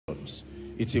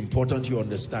It's important you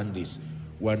understand this.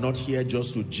 We're not here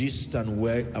just to gist and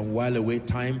while away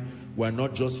time. We're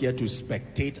not just here to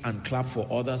spectate and clap for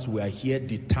others. We are here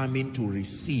determined to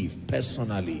receive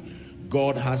personally.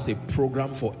 God has a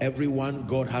program for everyone.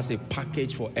 God has a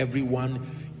package for everyone,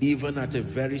 even at a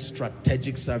very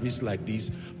strategic service like this.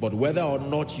 But whether or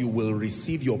not you will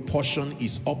receive your portion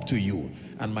is up to you.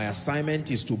 And my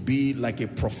assignment is to be like a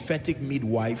prophetic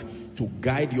midwife to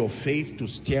guide your faith, to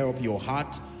stir up your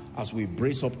heart as we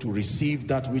brace up to receive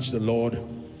that which the Lord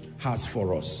has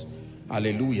for us.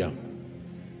 Hallelujah.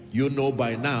 You know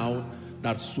by now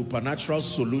that supernatural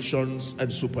solutions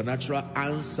and supernatural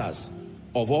answers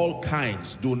of all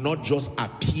kinds do not just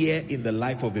appear in the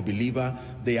life of a believer.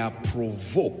 They are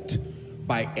provoked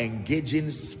by engaging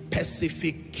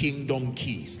specific kingdom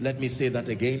keys. Let me say that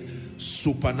again.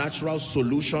 Supernatural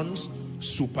solutions,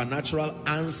 supernatural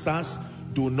answers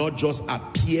do not just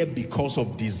appear because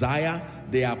of desire.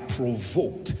 They are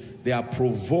provoked. They are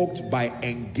provoked by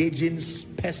engaging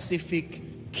specific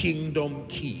kingdom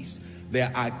keys. There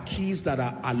are keys that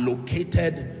are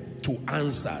allocated to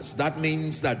answers. That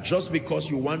means that just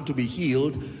because you want to be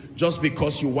healed, just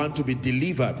because you want to be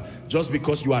delivered, just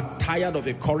because you are tired of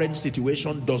a current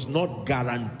situation does not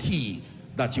guarantee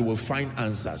that you will find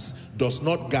answers, does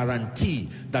not guarantee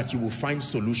that you will find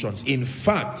solutions. In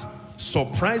fact,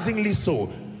 surprisingly so,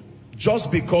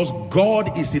 just because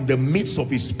God is in the midst of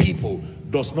his people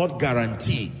does not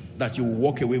guarantee that you will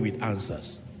walk away with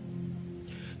answers.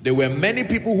 There were many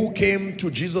people who came to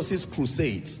Jesus's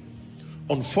crusades.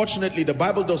 Unfortunately, the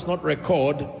Bible does not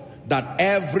record that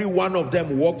every one of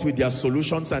them walked with their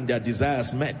solutions and their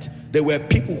desires met. There were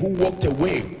people who walked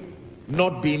away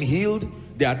not being healed.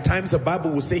 There are times the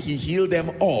Bible will say he healed them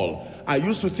all. I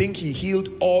used to think he healed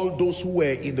all those who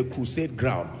were in the crusade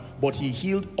ground, but he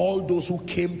healed all those who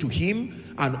came to him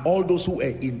and all those who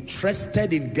were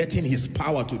interested in getting his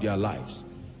power to their lives.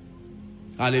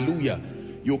 Hallelujah.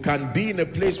 You can be in a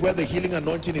place where the healing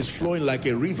anointing is flowing like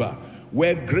a river,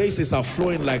 where graces are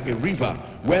flowing like a river,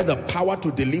 where the power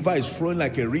to deliver is flowing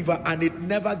like a river, and it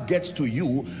never gets to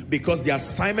you because the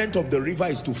assignment of the river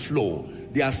is to flow.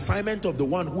 The assignment of the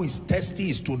one who is thirsty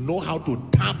is to know how to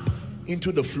tap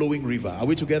into the flowing river. Are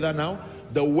we together now?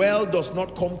 The well does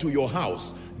not come to your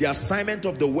house. The assignment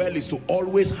of the well is to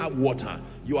always have water.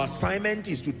 Your assignment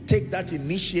is to take that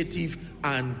initiative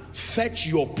and fetch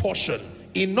your portion.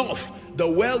 Enough. The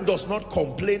well does not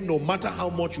complain no matter how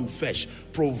much you fetch,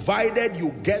 provided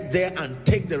you get there and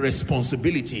take the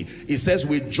responsibility. It says,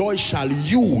 with joy shall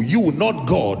you, not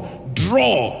God,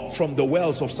 draw from the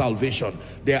wells of salvation.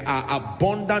 There are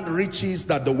abundant riches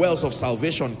that the wells of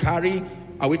salvation carry.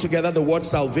 Are we together? The word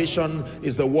salvation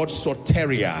is the word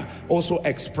soteria, also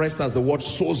expressed as the word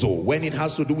sozo, when it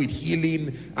has to do with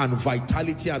healing and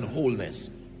vitality and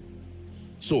wholeness.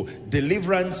 So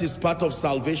deliverance is part of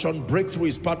salvation. Breakthrough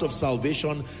is part of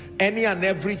salvation. Any and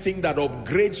everything that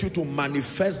upgrades you to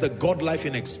manifest the God life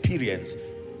in experience,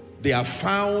 they are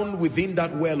found within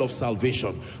that well of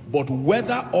salvation. But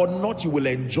whether or not you will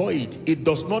enjoy it, it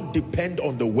does not depend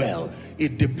on the well.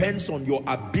 It depends on your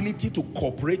ability to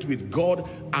cooperate with God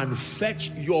and fetch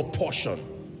your portion.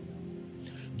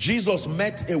 Jesus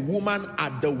met a woman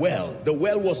at the well. The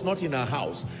well was not in her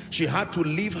house. She had to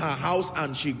leave her house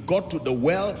and she got to the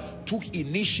well, took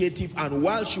initiative, and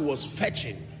while she was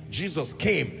fetching, Jesus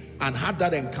came and had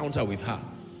that encounter with her.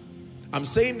 I'm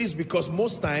saying this because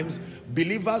most times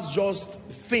believers just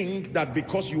think that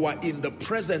because you are in the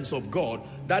presence of God,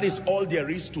 that is all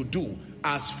there is to do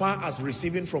as far as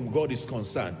receiving from God is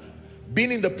concerned.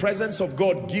 Being in the presence of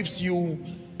God gives you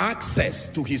access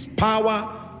to his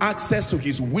power, access to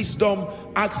his wisdom,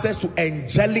 access to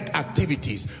angelic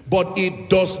activities, but it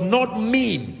does not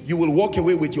mean you will walk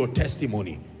away with your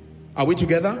testimony. Are we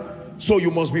together? So you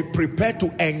must be prepared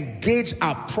to engage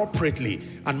appropriately.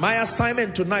 And my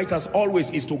assignment tonight, as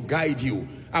always, is to guide you.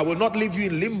 I will not leave you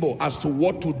in limbo as to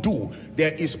what to do.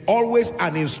 There is always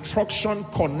an instruction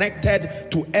connected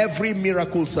to every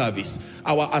miracle service.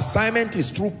 Our assignment is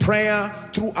through prayer,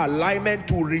 through alignment,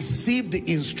 to receive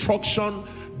the instruction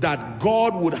that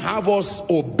God would have us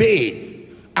obey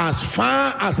as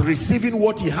far as receiving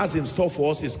what he has in store for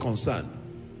us is concerned.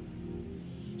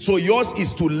 So yours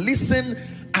is to listen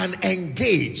and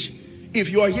engage. If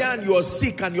you are here and you are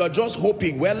sick and you are just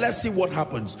hoping, well, let's see what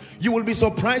happens, you will be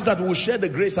surprised that we'll share the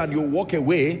grace and you'll walk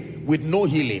away with no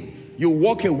healing. You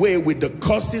walk away with the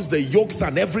curses, the yokes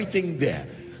and everything there.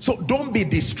 So don't be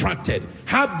distracted.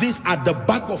 Have this at the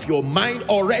back of your mind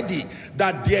already,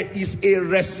 that there is a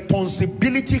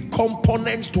responsibility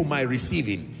component to my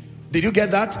receiving. Did you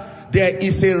get that? There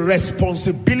is a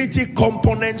responsibility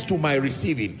component to my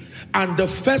receiving. And the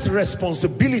first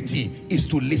responsibility is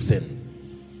to listen.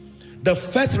 The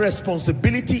first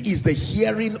responsibility is the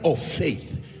hearing of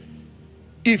faith.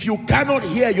 If you cannot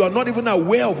hear, you are not even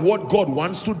aware of what God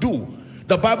wants to do.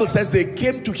 The Bible says they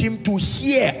came to him to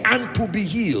hear and to be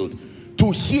healed.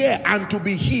 To hear and to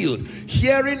be healed.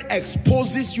 Hearing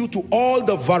exposes you to all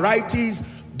the varieties,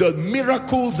 the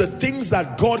miracles, the things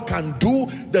that God can do,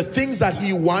 the things that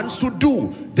he wants to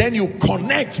do. Then you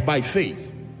connect by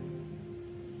faith.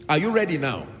 Are you ready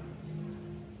now?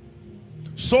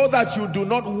 So that you do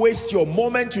not waste your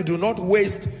moment, you do not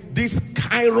waste this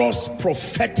Kairos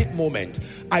prophetic moment.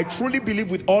 I truly believe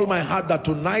with all my heart that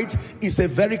tonight is a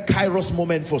very Kairos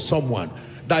moment for someone.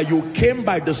 That you came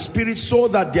by the Spirit so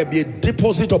that there be a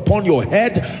deposit upon your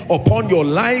head, upon your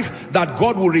life, that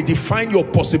God will redefine your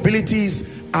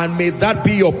possibilities, and may that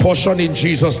be your portion in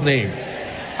Jesus' name.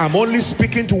 I'm only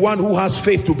speaking to one who has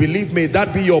faith to believe. May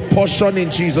that be your portion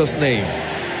in Jesus' name.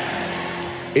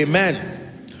 Amen.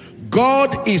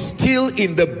 God is still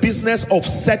in the business of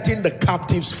setting the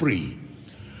captives free.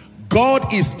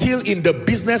 God is still in the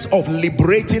business of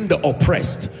liberating the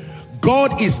oppressed.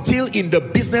 God is still in the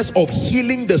business of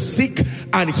healing the sick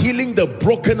and healing the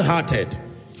brokenhearted.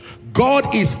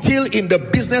 God is still in the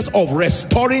business of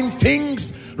restoring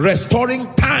things, restoring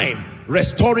time,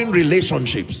 restoring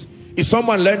relationships. Is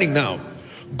someone learning now?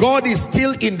 God is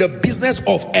still in the business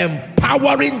of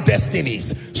empowering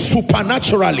destinies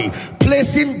supernaturally,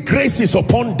 placing graces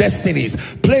upon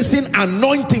destinies, placing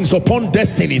anointings upon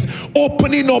destinies,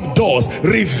 opening up doors,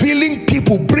 revealing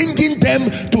people, bringing them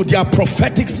to their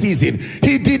prophetic season.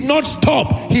 He did not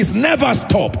stop. He's never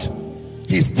stopped.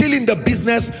 He's still in the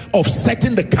business of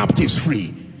setting the captives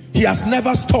free. He has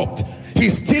never stopped. He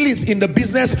still is in the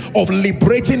business of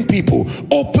liberating people,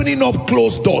 opening up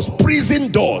closed doors,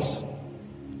 prison doors.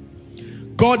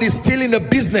 God is still in the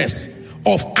business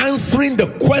of answering the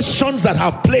questions that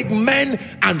have plagued men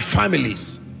and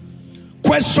families.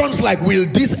 Questions like, will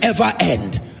this ever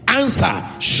end? Answer,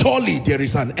 surely there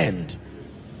is an end.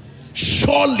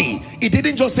 Surely. It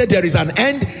didn't just say there is an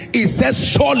end. It says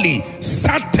surely,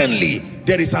 certainly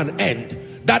there is an end.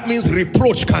 That means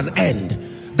reproach can end.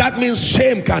 That means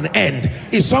shame can end.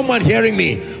 Is someone hearing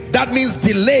me? That means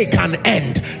delay can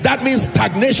end. That means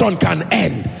stagnation can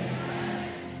end.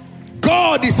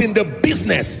 God is in the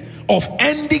business of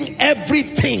ending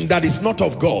everything that is not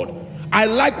of God. I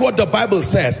like what the Bible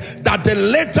says, that the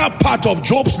later part of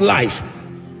Job's life,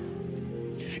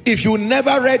 if you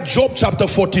never read Job chapter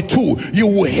 42, you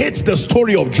will hate the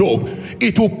story of Job.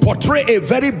 It will portray a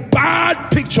very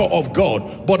bad picture of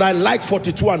God. But I like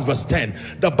 42 and verse 10.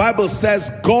 The Bible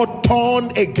says God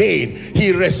turned again.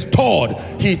 He restored.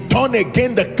 He turned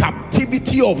again the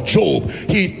captivity of Job.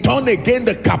 He turned again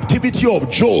the captivity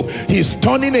of Job. He's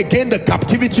turning again the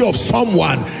captivity of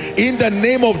someone in the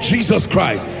name of Jesus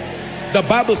Christ. The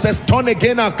Bible says, turn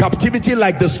again our captivity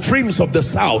like the streams of the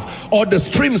south or the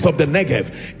streams of the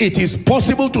Negev. It is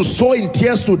possible to sow in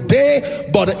tears today,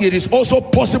 but it is also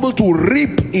possible to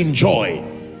reap in joy.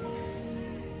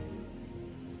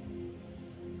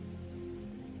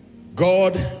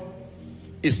 God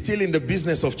is still in the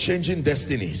business of changing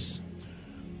destinies.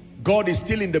 God is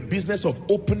still in the business of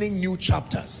opening new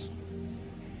chapters.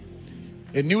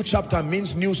 A new chapter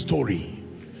means new story.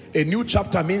 A new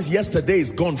chapter means yesterday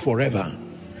is gone forever.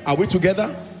 Are we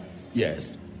together?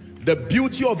 Yes. The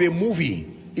beauty of a movie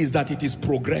is that it is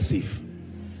progressive.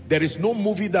 There is no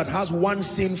movie that has one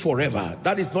scene forever.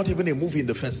 That is not even a movie in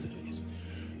the first place.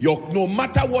 No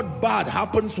matter what bad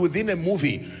happens within a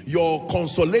movie, your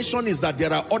consolation is that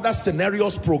there are other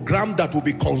scenarios programmed that will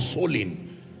be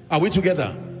consoling. Are we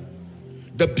together?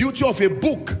 The beauty of a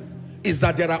book is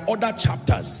that there are other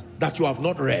chapters that you have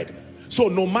not read. So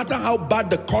no matter how bad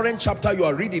the current chapter you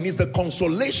are reading is, the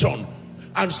consolation.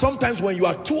 And sometimes when you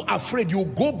are too afraid, you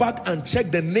go back and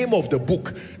check the name of the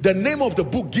book. The name of the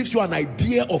book gives you an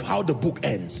idea of how the book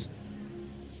ends.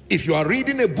 If you are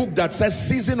reading a book that says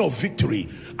Season of Victory,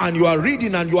 and you are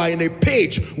reading and you are in a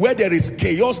page where there is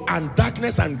chaos and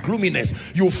darkness and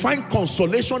gloominess, you find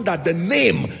consolation that the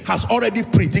name has already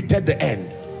predicted the end.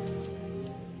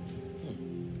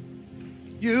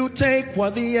 You take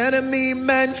what the enemy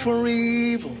meant for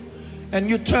evil and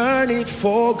you turn it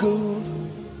for good.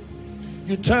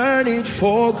 You turn it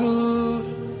for good.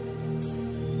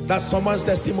 That's someone's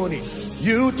testimony.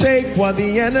 You take what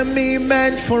the enemy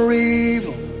meant for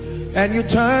evil and you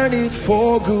turn it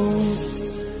for good.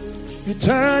 You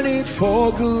turn it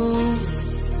for good.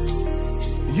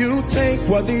 You take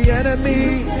what the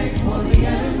enemy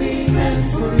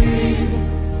meant for evil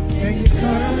and you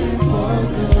turn it for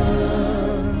good.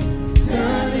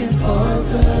 turn it for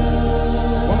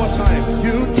good. One more time.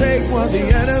 You take what the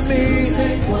enemy,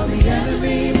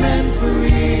 meant for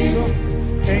evil,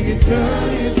 and you turn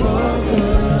it for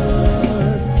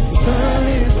good. Turn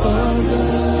it for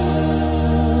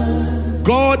good.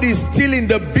 God is still in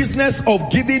the business of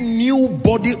giving new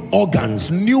body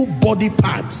organs, new body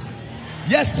parts.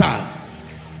 Yes, sir.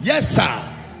 Yes, sir.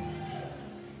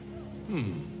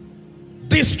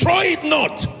 Destroy it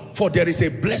not, for there is a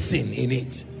blessing in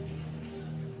it.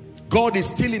 God is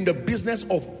still in the business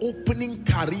of opening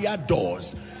career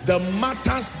doors, the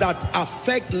matters that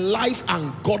affect life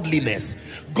and godliness.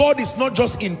 God is not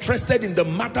just interested in the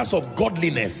matters of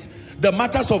godliness. The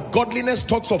matters of godliness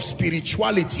talks of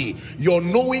spirituality, your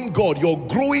knowing God, your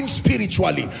growing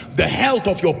spiritually, the health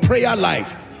of your prayer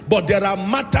life. But there are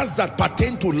matters that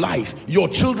pertain to life, your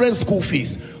children's school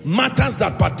fees, matters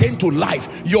that pertain to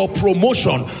life, your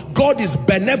promotion. God is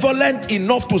benevolent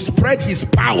enough to spread his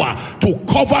power to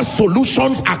cover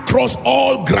solutions across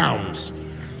all grounds.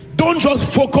 Don't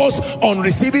just focus on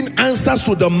receiving answers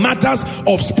to the matters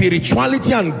of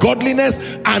spirituality and godliness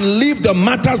and leave the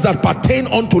matters that pertain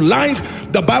unto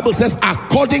life. The Bible says,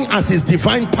 according as his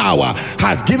divine power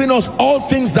hath given us all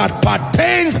things that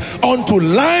pertains unto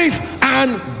life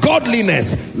and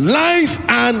godliness. Life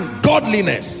and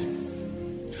godliness.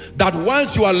 That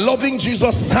whilst you are loving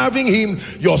Jesus, serving him,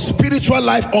 your spiritual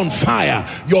life on fire,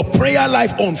 your prayer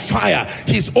life on fire,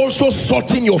 he's also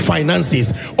sorting your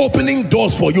finances, opening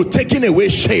doors for you, taking away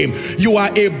shame. You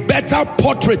are a better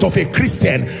portrait of a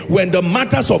Christian when the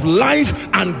matters of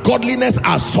life and godliness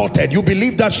are sorted. You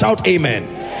believe that? Shout amen.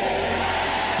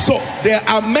 So there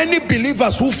are many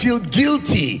believers who feel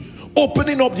guilty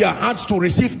opening up their hearts to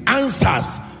receive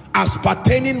answers as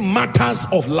pertaining matters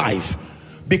of life.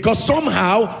 Because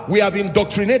somehow we have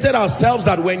indoctrinated ourselves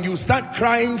that when you start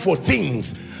crying for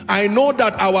things, I know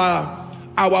that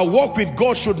our walk with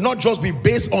God should not just be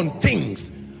based on things,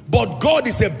 but God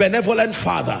is a benevolent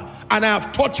father. And I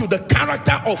have taught you the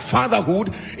character of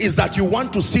fatherhood is that you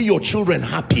want to see your children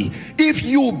happy. If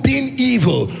you, being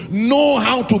evil, know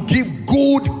how to give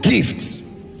good gifts,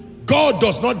 God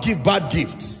does not give bad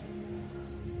gifts.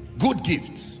 Good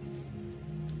gifts.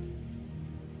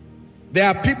 There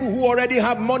are people who already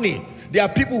have money. There are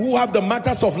people who have the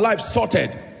matters of life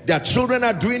sorted. Their children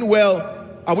are doing well.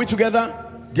 Are we together?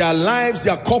 Their lives,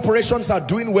 their corporations are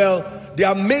doing well.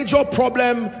 Their major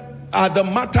problem are the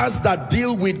matters that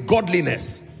deal with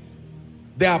godliness.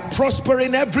 They are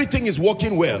prospering. Everything is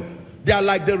working well. They are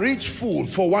like the rich fool,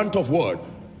 for want of word.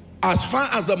 As far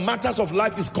as the matters of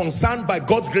life is concerned, by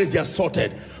God's grace, they are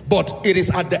sorted. But it is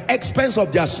at the expense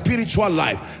of their spiritual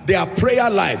life, their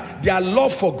prayer life, their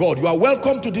love for God. You are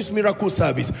welcome to this miracle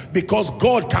service because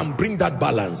God can bring that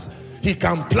balance. He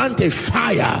can plant a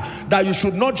fire that you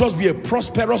should not just be a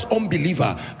prosperous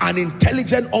unbeliever, an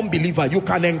intelligent unbeliever. You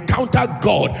can encounter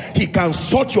God. He can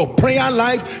sort your prayer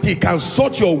life. He can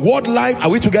sort your word life. Are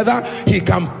we together? He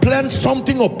can plant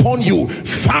something upon you.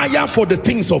 Fire for the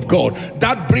things of God.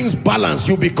 That brings balance.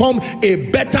 You become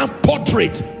a better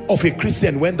portrait of a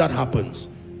Christian when that happens.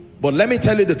 But let me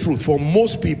tell you the truth. For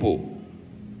most people,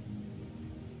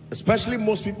 especially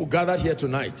most people gathered here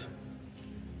tonight,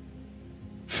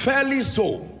 fairly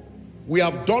so, we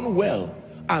have done well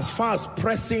as far as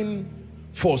pressing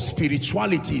for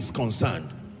spirituality is concerned.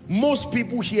 Most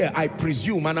people here, I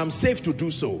presume, and I'm safe to do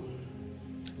so,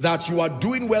 that you are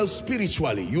doing well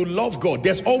spiritually. You love God.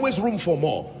 There's always room for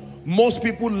more. Most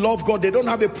people love God. They don't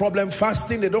have a problem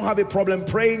fasting. They don't have a problem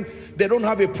praying. They don't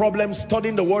have a problem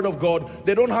studying the word of God.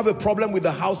 They don't have a problem with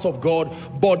the house of God.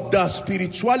 But the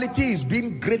spirituality is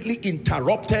being greatly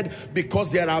interrupted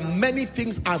because there are many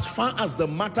things as far as the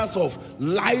matters of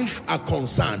life are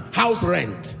concerned. House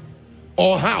rent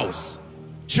or house,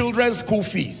 children's school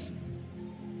fees,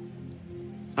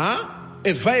 a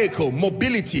vehicle,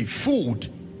 mobility, food.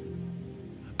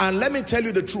 And let me tell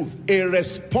you the truth, a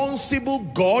responsible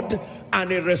God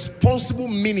and a responsible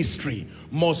ministry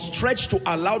must stretch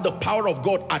to allow the power of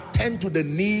God attend to the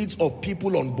needs of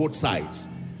people on both sides.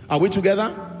 Are we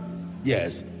together?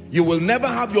 Yes. You will never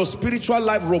have your spiritual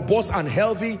life robust and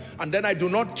healthy, and then I do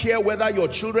not care whether your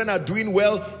children are doing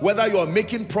well, whether you are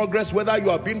making progress, whether you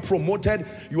are being promoted.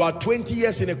 You are 20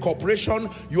 years in a corporation,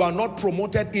 you are not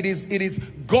promoted. It is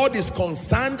God is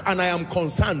concerned and I am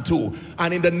concerned too.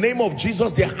 And in the name of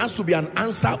Jesus, there has to be an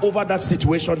answer over that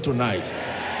situation tonight.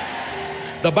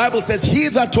 The Bible says,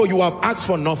 hitherto you have asked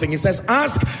for nothing. It says,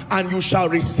 ask and you shall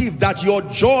receive, that your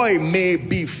joy may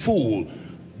be full.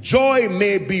 joy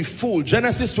may be full.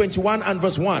 Genesis 21 and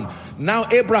verse 1. Now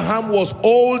Abraham was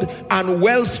old and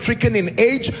well stricken in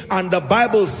age, and the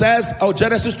Bible says,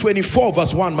 Genesis 24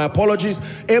 verse 1, my apologies.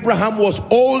 Abraham was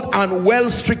old and well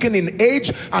stricken in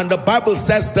age, and the Bible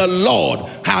says the Lord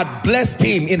had blessed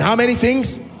him in how many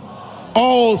things?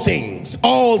 All things,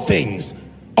 all things,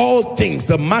 all things,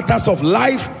 the matters of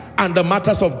life and the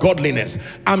matters of godliness.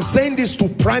 I'm saying this to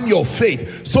prime your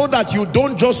faith so that you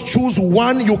don't just choose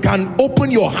one, you can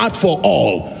open your heart for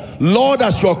all. Lord,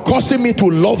 as you're causing me to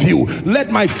love you,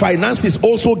 let my finances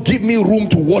also give me room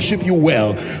to worship you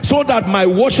well, so that my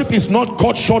worship is not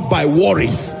cut short by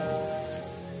worries.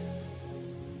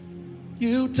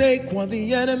 You take what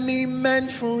the enemy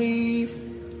meant for evil,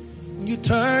 you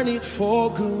turn it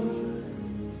for good.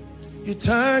 You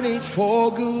turn it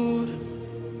for good.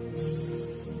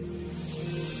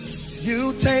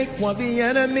 You take what the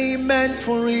enemy meant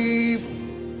for evil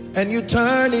and you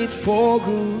turn it for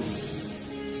good.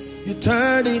 You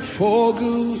turn it for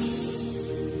good.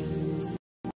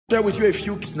 I'll share with you a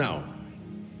few keys now.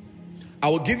 I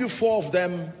will give you 4 of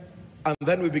them and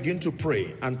then we begin to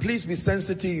pray. And please be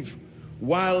sensitive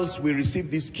whilst we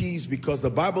receive these keys, because the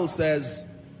Bible says,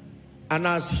 and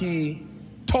as he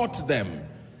taught them,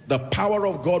 the power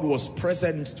of God was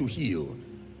present to heal.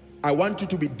 I want you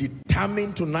to be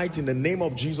determined tonight in the name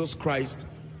of Jesus Christ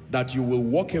that you will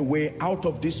walk away out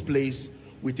of this place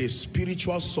with a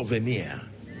spiritual souvenir,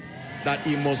 that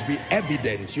it must be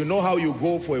evident. You know how you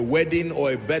go for a wedding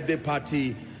or a birthday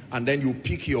party and then you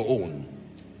pick your own,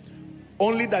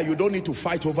 only that you don't need to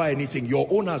fight over anything. Your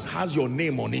own has your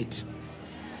name on it,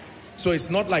 so it's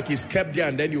not like it's kept there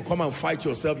and then you come and fight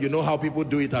yourself. You know how people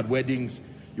do it at weddings.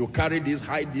 You carry this,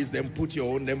 hide this, then put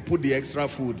your own, then put the extra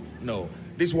food. No,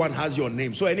 this one has your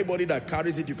name. So anybody that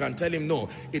carries it, you can tell him, no,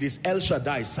 it is El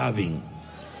Shaddai serving.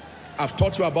 I've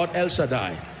taught you about El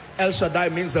Shaddai. El Shaddai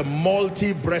means the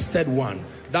multi-breasted one.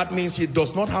 That means he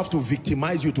does not have to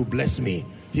victimize you to bless me.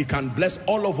 He can bless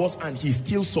all of us and he's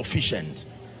still sufficient.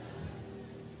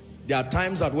 There are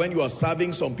times that when you are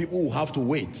serving, some people will have to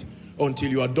wait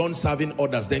until you are done serving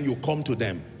others, then you come to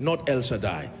them. Not El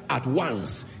Shaddai. At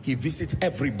once, he visits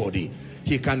everybody.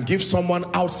 He can give someone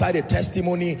outside a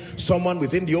testimony, someone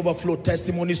within the overflow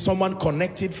testimony, someone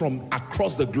connected from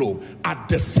across the globe at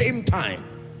the same time.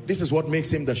 This is what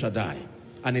makes him the Shaddai.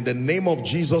 And in the name of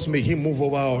Jesus, may he move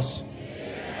over us.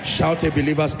 Amen. Shout a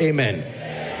believer's amen.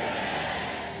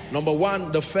 Amen. Number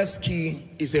 1, the first key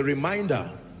is a reminder.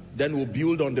 Then we'll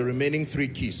build on the remaining 3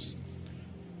 keys.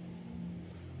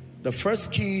 The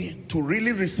first key to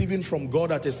really receiving from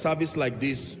God at a service like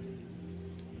this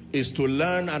is to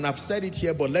learn, and I've said it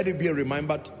here, but let it be a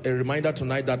reminder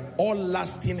tonight, that all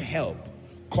lasting help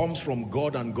comes from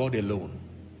God and God alone.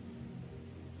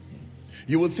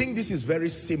 You will think this is very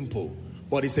simple,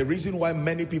 but it's a reason why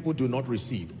many people do not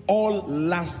receive. All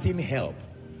lasting help.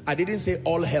 I didn't say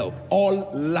all help, all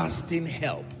lasting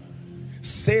help.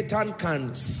 Satan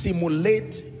can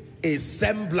simulate a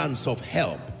semblance of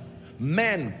help.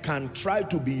 Men can try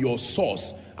to be your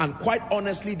source, and quite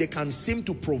honestly, they can seem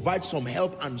to provide some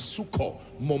help and succor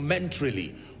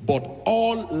momentarily. But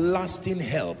all lasting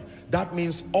help, that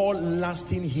means all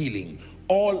lasting healing,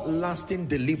 all lasting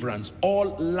deliverance,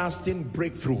 all lasting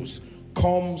breakthroughs,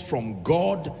 comes from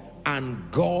God and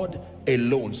God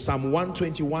alone. Psalm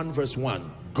 121 verse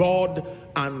 1, God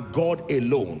and God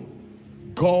alone.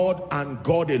 God and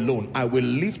God alone. I will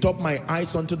lift up my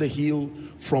eyes unto the hill,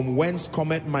 from whence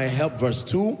cometh my help. Verse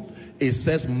 2, it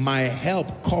says, my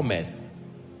help cometh.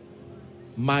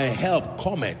 My help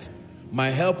cometh. My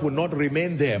help will not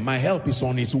remain there. My help is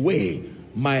on its way.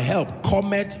 My help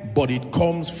cometh, but it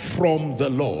comes from the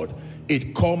Lord.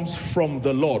 It comes from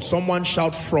the Lord. Someone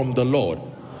shout, from the Lord.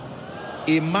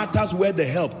 It matters where the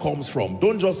help comes from.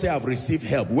 Don't just say, I've received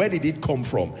help. Where did it come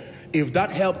from? If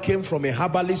that help came from a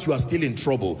herbalist, you are still in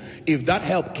trouble. If that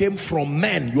help came from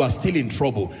men, you are still in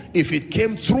trouble. If it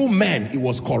came through men, it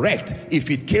was correct.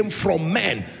 If it came from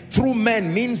men, through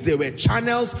men means they were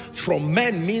channels. From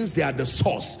men means they are the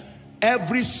source.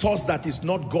 Every source that is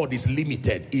not God is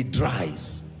limited. It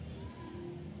dries.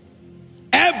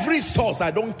 Every source,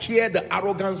 I don't care the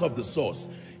arrogance of the source.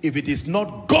 If it is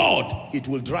not God, it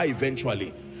will dry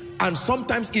eventually. And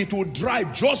sometimes it will dry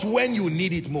just when you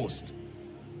need it most.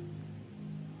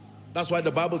 That's why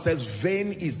the Bible says,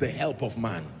 vain is the help of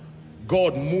man.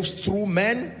 God moves through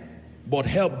men, but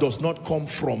help does not come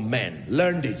from men.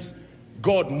 Learn this.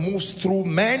 God moves through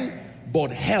men,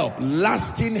 but help,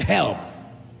 lasting help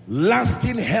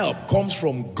comes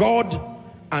from God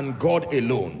and God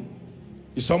alone.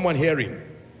 Is someone hearing?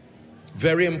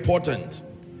 Very important.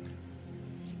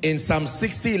 In Psalm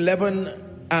 60:11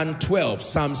 and 12.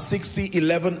 Psalm 60,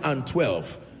 11 and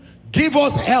 12. Give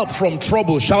us help from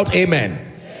trouble. Shout amen.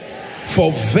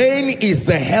 For vain is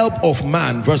the help of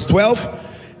man. Verse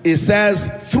 12, it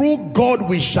says, through God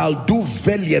we shall do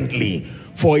valiantly,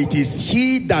 for it is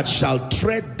he that shall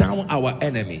tread down our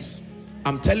enemies.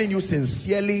 I'm telling you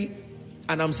sincerely,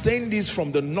 and I'm saying this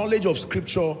from the knowledge of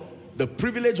scripture, the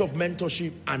privilege of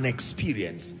mentorship and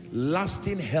experience.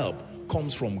 Lasting help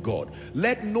comes from God.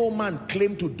 Let no man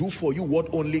claim to do for you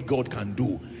what only God can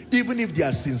do. Even if they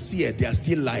are sincere, they are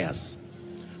still liars.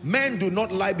 Men do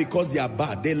not lie because they are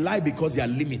bad. They lie because they are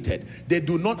limited. They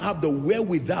do not have the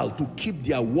wherewithal to keep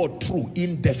their word true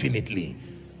indefinitely.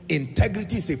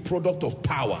 Integrity is a product of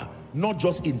power, not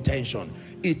just intention.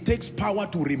 It takes power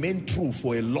to remain true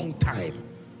for a long time.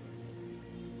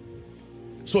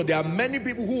 So there are many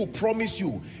people who will promise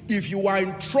you, if you are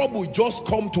in trouble, just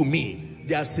come to me.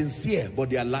 They are sincere,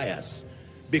 but they are liars,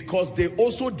 because they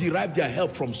also derive their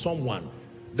help from someone.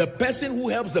 The person who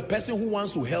helps the person who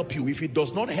wants to help you, if it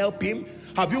does not help him,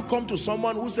 have you come to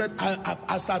someone who said,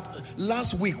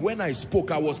 last week when I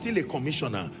spoke, I was still a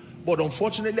commissioner, but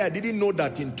unfortunately I didn't know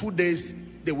that in 2 days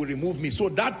they will remove me. So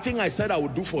that thing I said I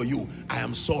would do for you, I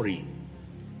am sorry.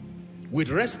 With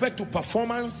respect to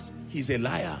performance, he's a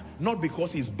liar. Not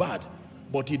because he's bad,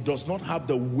 but he does not have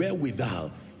the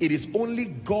wherewithal. It is only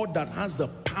God that has the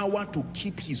power to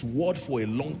keep his word for a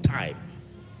long time.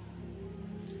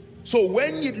 So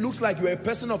when it looks like you're a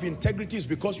person of integrity, it's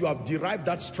because you have derived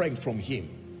that strength from him.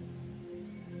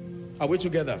 Are we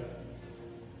together?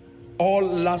 All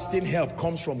lasting help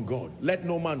comes from God. Let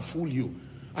no man fool you.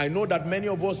 I know that many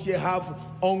of us here have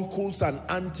uncles and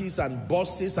aunties and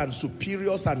bosses and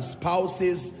superiors and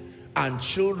spouses and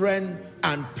children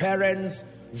and parents,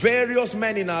 various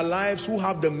men in our lives who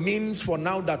have the means for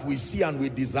now that we see and we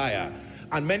desire.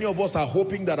 And many of us are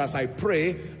hoping that as I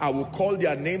pray, I will call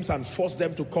their names and force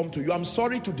them to come to you. I'm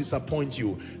sorry to disappoint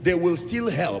you. They will still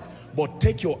help, but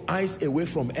take your eyes away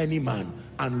from any man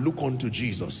and look unto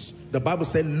Jesus. The Bible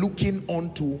said, looking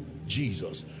unto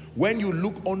Jesus. When you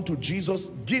look unto Jesus,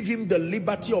 give him the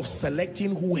liberty of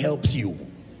selecting who helps you.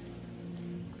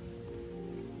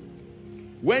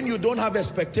 When you don't have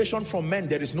expectation from men,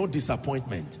 there is no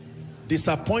disappointment.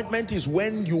 Disappointment is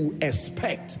when you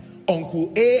expect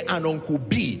Uncle A and Uncle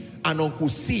B and Uncle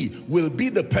C will be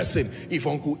the person. If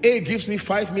Uncle A gives me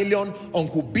 5 million,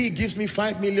 Uncle B gives me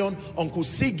 5 million, Uncle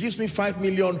C gives me 5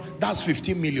 million, that's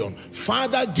 15 million.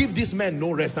 Father, give this man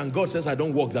no rest. And God says, I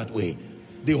don't work that way.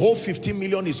 The whole 15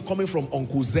 million is coming from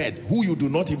Uncle Z, who you do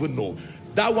not even know.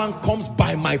 That one comes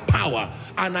by my power,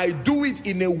 and I do it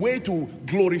in a way to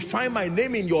glorify my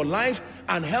name in your life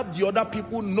and help the other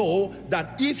people know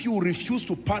that if you refuse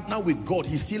to partner with God,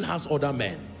 he still has other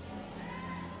men.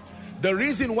 The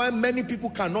reason why many people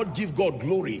cannot give God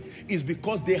glory is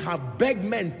because they have begged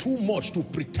men too much to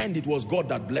pretend it was God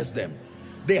that blessed them.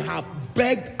 They have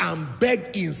begged and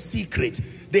begged in secret.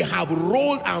 They have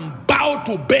rolled and bowed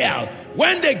to Baal.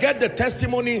 When they get the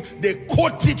testimony, they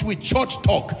quote it with church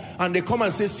talk, and they come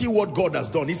and say, see what God has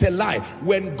done. It's a lie.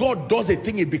 When God does a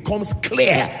thing, it becomes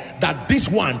clear that this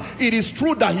one, it is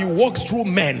true that he walks through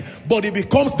men, but it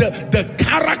becomes the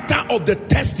character of the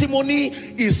testimony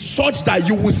is such that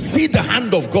you will see the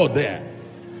hand of God there.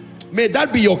 May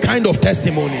that be your kind of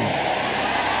testimony.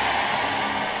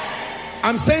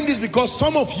 I'm saying this because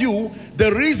some of you,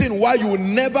 the reason why you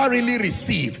never really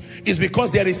receive is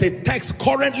because there is a text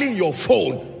currently in your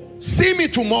phone. See me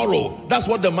tomorrow. That's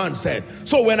what the man said.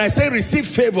 So when I say receive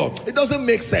favor, it doesn't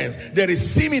make sense. There is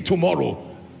see me tomorrow.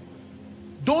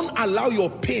 Don't allow your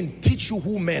pain teach you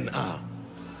who men are.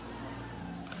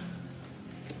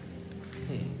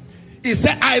 He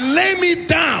said, I lay me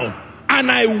down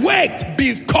and I waked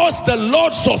because the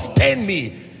Lord sustained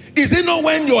me. Is it not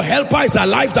when your helper is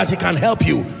alive that he can help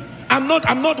you? I'm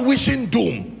not wishing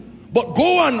doom, but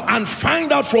go and find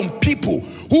out from people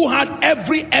who had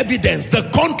every evidence.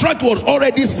 The contract was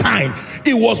already signed.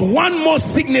 It was one more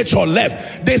signature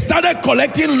left. They started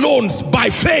collecting loans by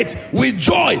faith with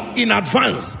joy in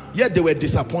advance, yet they were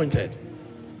disappointed.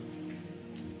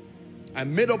 I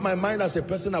made up my mind as a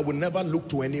person, I will never look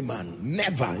to any man.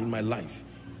 Never in my life.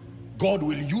 God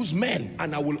will use men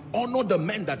and I will honor the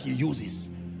men that he uses,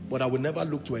 but I will never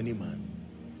look to any man.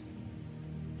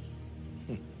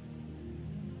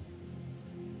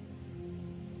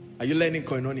 Are you learning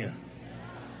koinonia?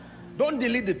 Don't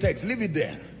delete the text, leave it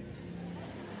there.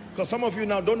 Because some of you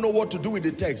now don't know what to do with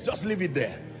the text. Just leave it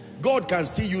there. God can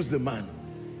still use the man,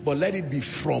 but let it be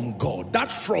from God.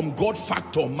 That from God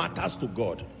factor matters to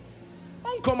God.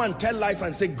 Don't come and tell lies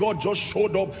and say God just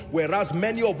showed up, whereas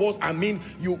many of us, I mean,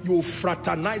 you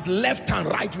fraternize left and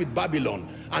right with Babylon.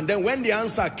 And then when the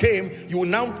answer came, you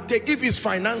now take, if it's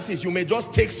finances, you may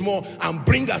just take small and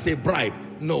bring us a bribe.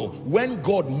 No, when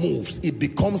God moves, it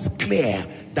becomes clear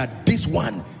that this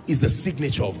one is the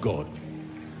signature of God.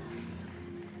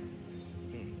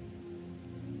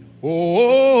 Oh,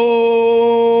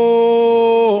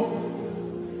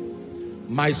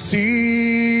 my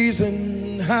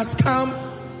season has come.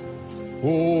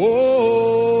 Oh,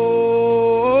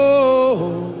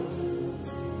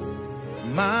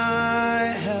 my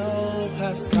help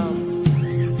has come.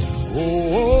 Oh,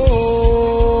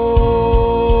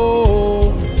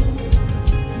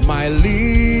 my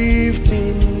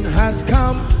lifting has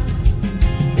come.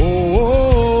 Oh,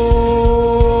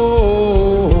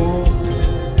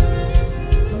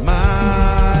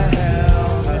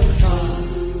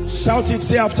 shout it,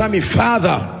 say after me,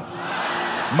 Father,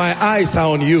 my eyes are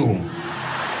on you.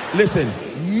 Listen,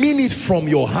 mean it from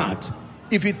your heart.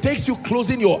 If it takes you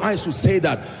closing your eyes to say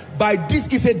that, by this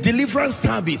is a deliverance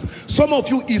service. Some of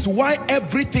you is why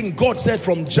everything God said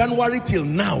from January till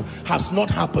now has not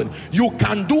happened. You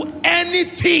can do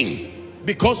anything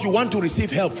because you want to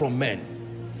receive help from men.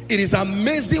 It is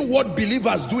amazing what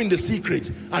believers do in the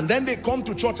secret, and then they come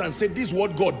to church and say this is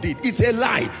what God did. It's a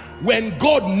lie. When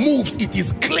God moves, it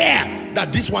is clear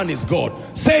that this one is God.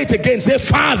 Say it again. Say,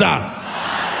 Father,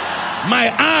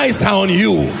 my eyes are on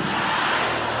you.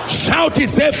 Shout it.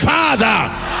 Say, Father,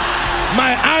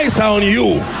 my eyes are on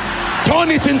you. Turn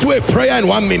it into a prayer in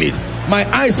 1 minute. My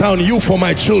eyes are on you for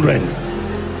my children.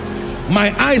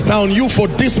 My eyes are on you for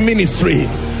this ministry.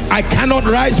 I cannot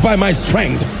rise by my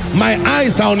strength. My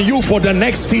eyes are on you for the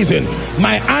next season.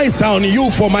 My eyes are on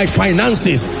you for my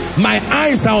finances. My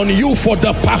eyes are on you for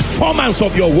the performance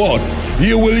of your word.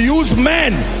 You will use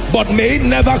men, but may it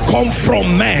never come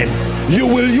from men. You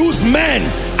will use men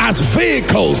as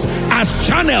vehicles, as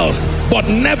channels, but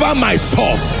never my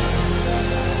source.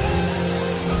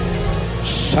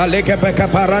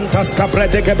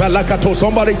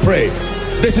 Somebody pray.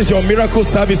 This is your miracle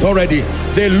service already.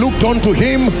 They looked unto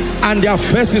him and their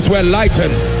faces were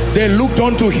lightened. They looked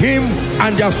unto him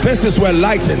and their faces were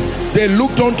lightened. They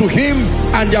looked unto him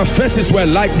and their faces were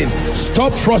lightened.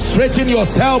 Stop frustrating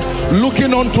yourself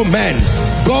looking unto men.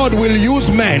 God will use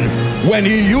men. When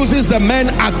he uses the men,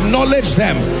 acknowledge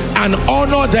them and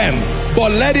honor them.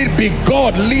 But let it be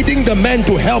God leading the men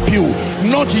to help you,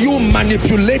 not you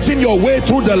manipulating your way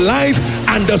through the life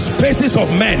and the spaces of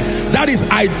men. That is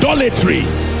idolatry.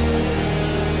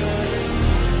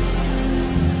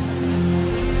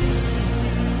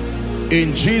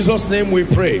 In Jesus' name we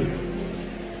pray.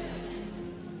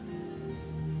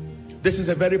 This is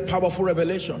a very powerful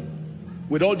revelation.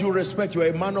 With all due respect, you are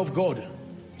a man of God.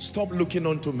 Stop looking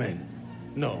unto men.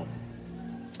 No.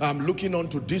 I'm looking on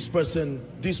to this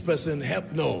person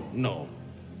help. No.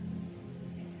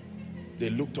 They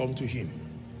looked unto him.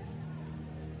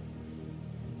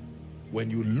 When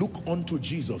you look unto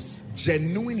Jesus,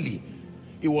 genuinely,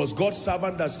 it was God's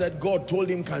servant that said, God told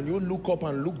him, can you look up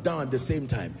and look down at the same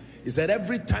time? He said,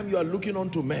 every time you are looking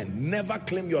unto men, never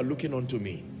claim you are looking unto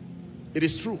me. It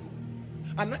is true.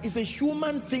 And it's a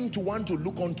human thing to want to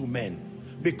look unto men.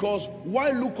 Because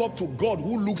why look up to God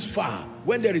who looks far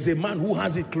when there is a man who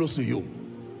has it close to you?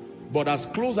 But as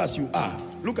close as you are,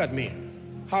 look at me.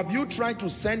 Have you tried to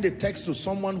send a text to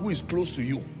someone who is close to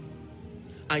you,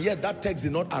 and yet that text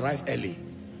did not arrive early?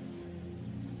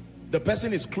 The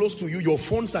person is close to you, your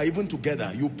phones are even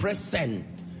together, you press send,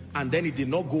 and then it did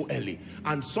not go early.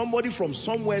 And somebody from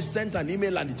somewhere sent an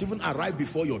email and it even arrived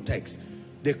before your text.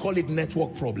 They call it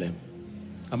network problem.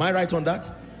 Am I right on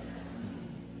that?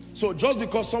 So just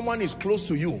because someone is close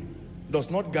to you does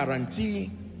not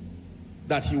guarantee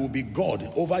that he will be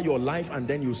God over your life and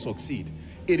then you succeed.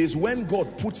 It is when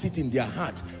God puts it in their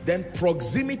heart, then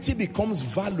proximity becomes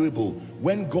valuable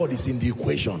when God is in the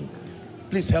equation.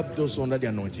 Please help those under the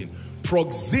anointing.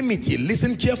 Proximity,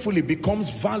 listen carefully, becomes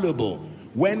valuable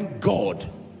when God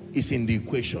is in the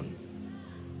equation.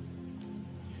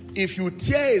 If you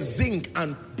tear a zinc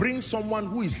and bring someone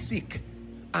who is sick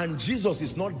and Jesus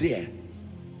is not there,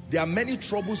 there are many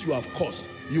troubles you have caused.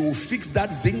 You will fix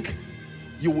that zinc,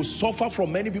 you will suffer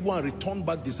from many people and return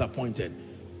back disappointed.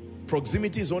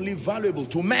 Proximity is only valuable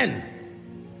to men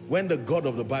when the God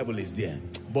of the Bible is there.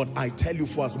 But I tell you,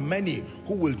 for as many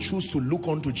who will choose to look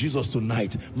unto Jesus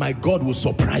tonight, my God will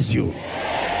surprise you.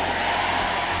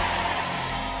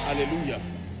 Hallelujah.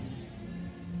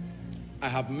 I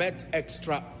have met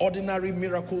extraordinary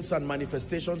miracles and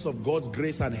manifestations of God's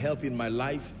grace and help in my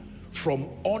life from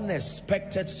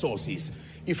unexpected sources.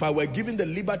 If I were given the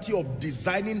liberty of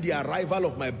designing the arrival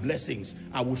of my blessings,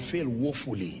 I would fail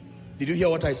woefully. Did you hear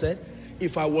what I said?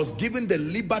 If I was given the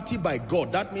liberty by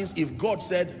God, that means if God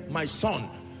said, my son,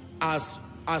 as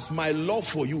my love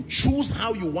for you, choose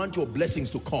how you want your blessings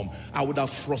to come, I would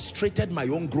have frustrated my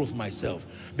own growth myself.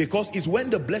 Because it's when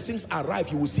the blessings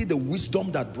arrive, you will see the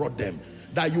wisdom that brought them,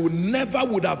 that you never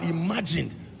would have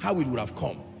imagined how it would have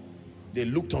come. They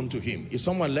looked unto him. Is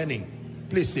someone learning?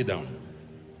 Please sit down.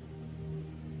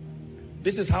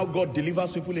 This is how God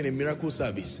delivers people in a miracle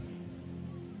service.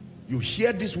 You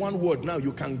hear this one word now,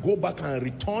 you can go back and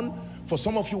return. For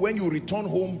some of you, when you return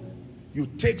home, you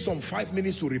take some 5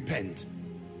 minutes to repent.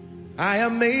 I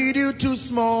have made you too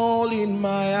small in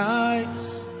my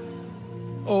eyes,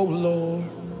 oh Lord.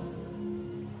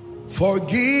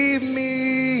 Forgive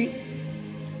me,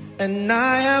 and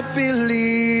I have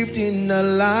believed in a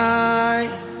lie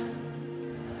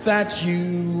that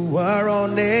you were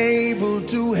unable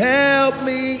to help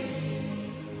me.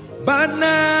 But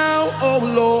now, oh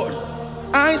Lord,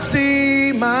 I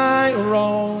see my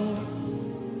wrong.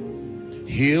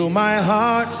 Heal my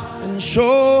heart and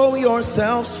show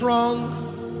yourself strong.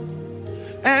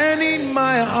 And in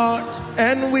my heart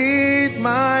and with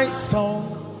my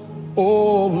song,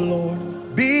 oh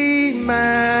Lord, be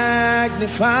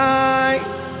magnified.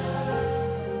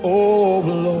 Oh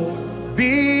Lord,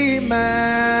 be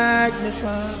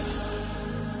magnified.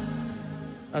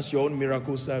 That's your own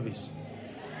miracle service.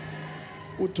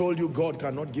 Who told you God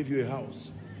cannot give you a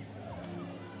house?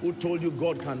 Who told you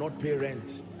God cannot pay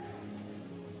rent?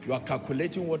 You are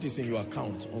calculating what is in your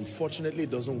account. Unfortunately,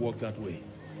 it doesn't work that way.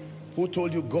 Who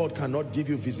told you God cannot give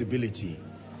you visibility?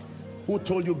 Who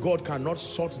told you God cannot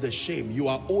sort the shame? You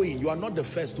are owing. You are not the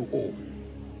first to owe.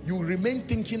 You remain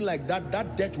thinking like that,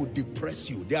 that debt will depress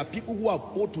you. There are people who have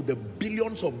owed to the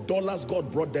billions of dollars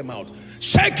God brought them out.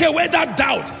 Shake away that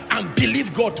doubt and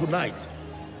believe God tonight.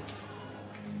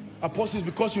 Apostles,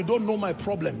 because you don't know my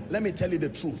problem, let me tell you the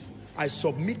truth. I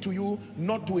submit to you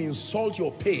not to insult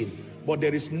your pain, but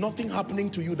there is nothing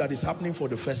happening to you that is happening for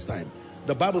the first time.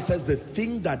 The Bible says the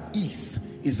thing that is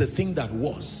the thing that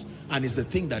was, and is the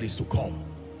thing that is to come.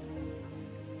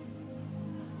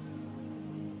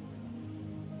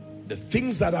 The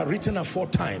things that are written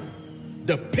aforetime,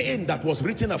 the pain that was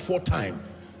written aforetime,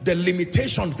 the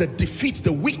limitations, the defeats,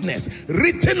 the weakness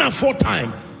written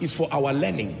aforetime is for our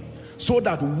learning, so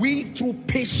that we through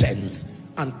patience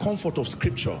and comfort of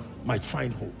scripture might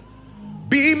find hope.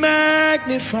 Be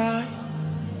magnified,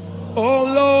 oh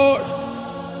Lord.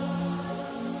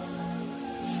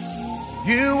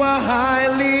 You are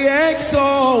highly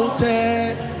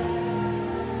exalted,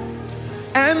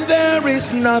 and there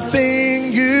is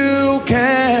nothing you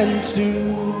can't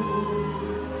do.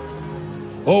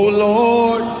 Oh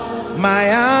Lord,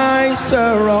 my eyes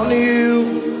are on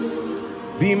you.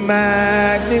 Be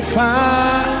magnified,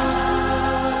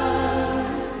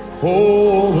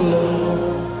 oh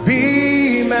Lord,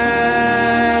 be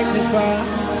magnified.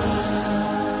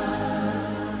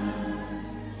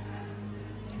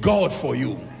 God for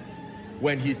you,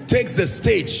 when he takes the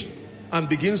stage and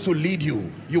begins to lead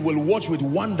you, you will watch with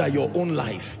wonder your own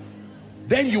life.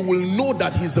 Then you will know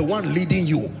that he's the one leading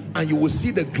you, and you will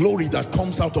see the glory that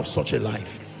comes out of such a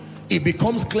life. It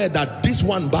becomes clear that this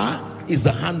one bar is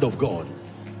the hand of God.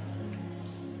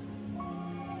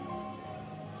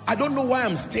 I don't know why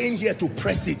I'm staying here to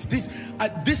press it.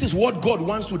 This is what God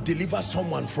wants to deliver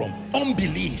someone from.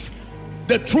 Unbelief.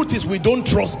 The truth is we don't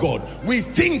trust God. We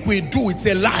think we do. It's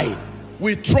a lie.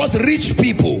 We trust rich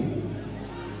people.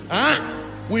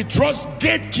 We trust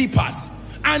gatekeepers.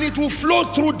 And it will flow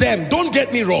through them. Don't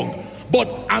get me wrong. But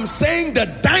I'm saying the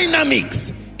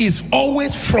dynamics is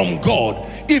always from God.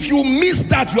 If you miss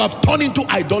that, you have turned into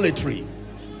idolatry.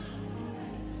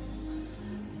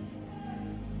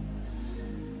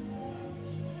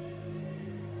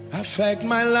 Affect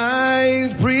my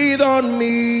life, breathe on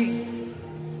me.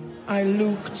 I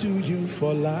look to you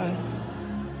for life.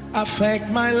 Affect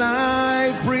my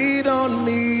life, breathe on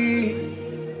me.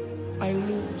 I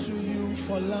look to you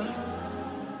for life.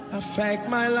 Affect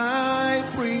my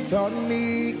life, breathe on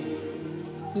me.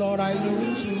 Lord, I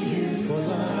look to you for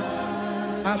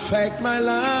life. Affect my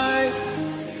life.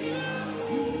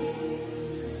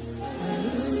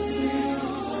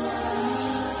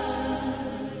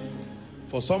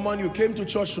 For someone, you came to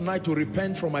church tonight to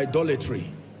repent from idolatry.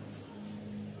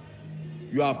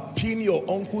 You have pinned your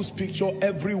uncle's picture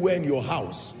everywhere in your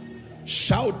house,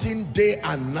 shouting day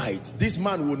and night, this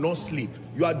man will not sleep.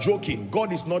 You are joking.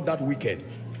 God is not that wicked.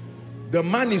 The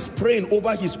man is praying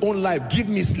over his own life, give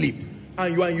me sleep.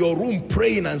 And you are in your room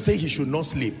praying and say he should not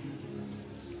sleep.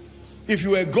 If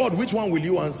you were God, which one will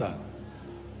you answer?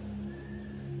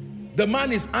 The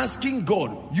man is asking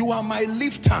God, you are my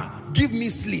lifter, give me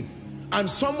sleep. And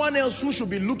someone else who should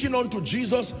be looking on to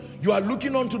Jesus, you are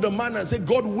looking on to the man and say,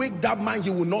 God, wake that man, he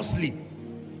will not sleep.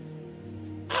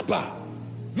 Abba,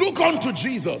 look on to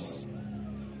Jesus.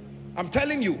 I'm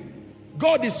telling you,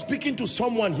 God is speaking to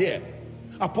someone here.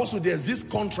 Apostle, there's this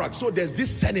contract, so there's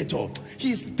this senator.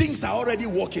 His things are already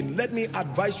working. Let me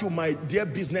advise you, my dear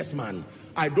businessman.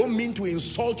 I don't mean to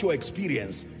insult your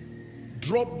experience.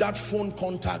 Drop that phone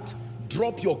contact,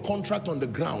 drop your contract on the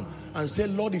ground and say,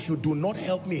 Lord, if you do not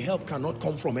help me, help cannot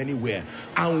come from anywhere.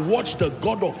 And watch the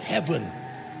God of heaven.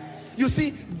 You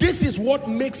see, this is what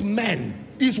makes men,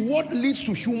 is what leads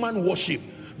to human worship.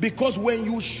 Because when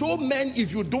you show men,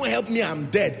 if you don't help me, I'm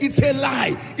dead, it's a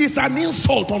lie. It's an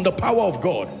insult on the power of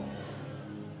God.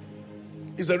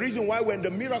 It's the reason why when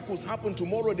the miracles happen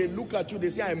tomorrow, they look at you,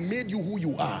 they say, I made you who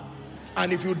you are.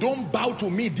 And if you don't bow to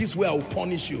me this way, I will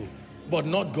punish you. But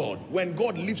not God. When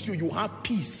God lifts you, you have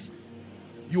peace.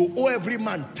 You owe every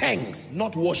man thanks,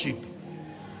 not worship.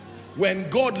 When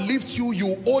God lifts you,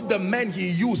 you owe the men he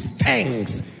used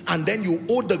thanks. And then you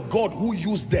owe the God who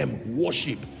used them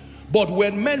worship. But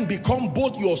when men become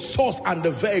both your source and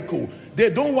the vehicle, they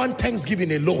don't want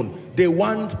thanksgiving alone. They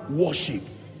want worship.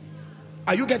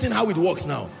 Are you getting how it works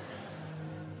now?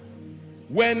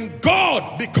 When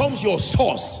God becomes your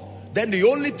source, then the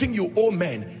only thing you owe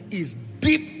men is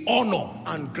deep honor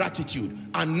and gratitude,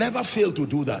 and never fail to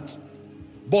do that.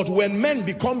 But when men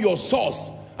become your source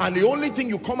and the only thing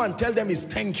you come and tell them is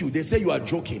thank you, they say you are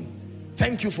joking.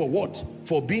 Thank you for what?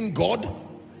 For being God?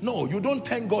 No, you don't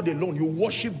thank God alone, you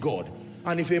worship God.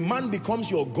 And if a man becomes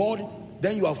your God,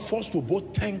 then you are forced to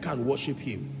both thank and worship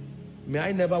him. May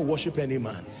I never worship any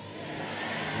man.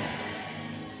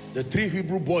 The 3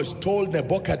 Hebrew boys told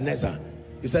Nebuchadnezzar,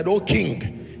 he said, "O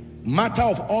king, matter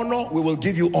of honor, we will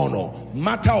give you honor.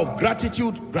 Matter of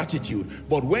gratitude, gratitude.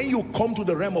 But when you come to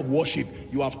the realm of worship,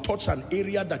 you have touched an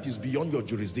area that is beyond your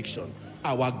jurisdiction.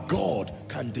 Our God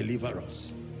can deliver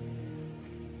us."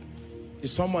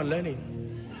 Is someone learning?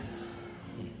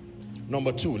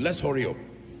 Number 2, let's hurry up.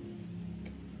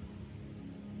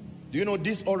 Do you know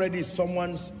this already is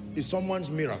someone's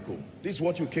miracle? This is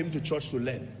what you came to church to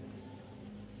learn.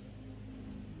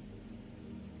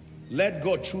 Let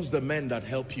God choose the men that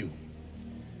help you.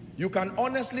 You can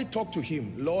honestly talk to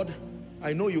him. Lord,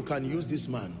 I know you can use this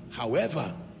man.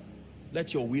 However,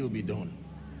 let your will be done.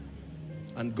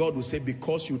 And God will say,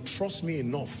 because you trust me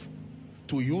enough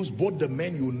to use both the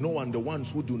men you know and the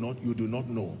ones who you do not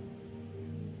know.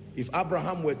 If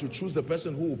Abraham were to choose the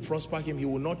person who will prosper him, he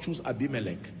will not choose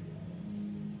Abimelech.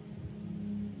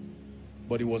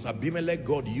 But it was Abimelech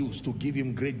God used to give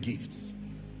him great gifts.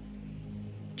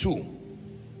 2,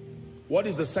 what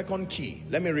is the second key?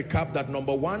 Let me recap that.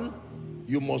 Number 1,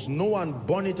 you must know and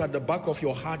burn it at the back of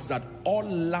your hearts that all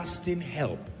lasting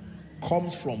help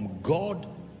comes from God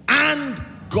and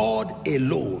God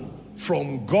alone.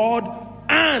 From God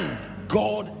and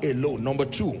God alone. Number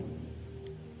 2,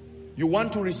 you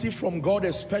want to receive from God,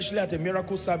 especially at a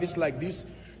miracle service like this,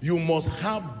 you must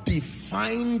have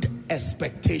defined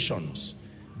expectations.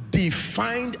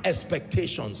 Defined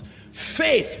expectations.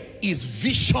 Faith is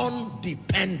vision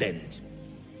dependent.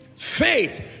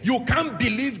 Faith, you can't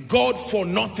believe God for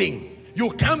nothing. You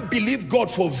can't believe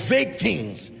God for vague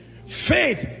things.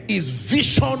 Faith is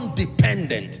vision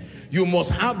dependent. You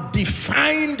must have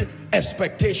defined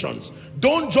expectations.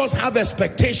 Don't just have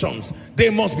expectations, they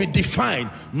must be defined.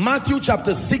 Matthew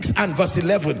chapter 6 and verse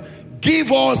 11.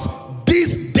 Give us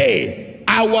this day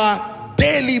our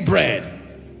daily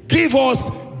bread. Give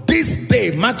us this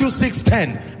day, Matthew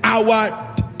 6:10,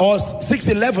 or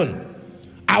 6:11,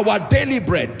 our daily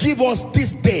bread. Give us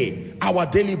this day our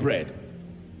daily bread.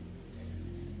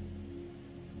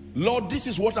 Lord, this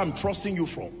is what I'm trusting you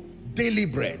for. Daily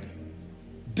bread.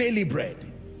 Daily bread.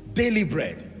 Daily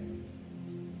bread.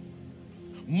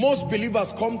 Most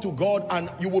believers come to God and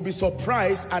you will be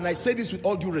surprised, and I say this with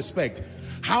all due respect,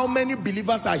 how many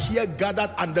believers are here gathered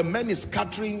and the men is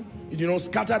scattering,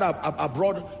 scattered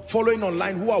abroad, following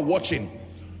online, who are watching.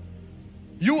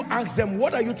 You ask them,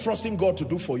 what are you trusting God to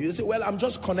do for you? They say, well, I'm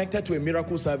just connected to a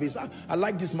miracle service. I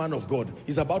like this man of God.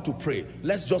 He's about to pray.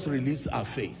 Let's just release our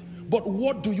faith. But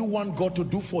what do you want God to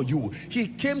do for you? He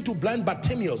came to blind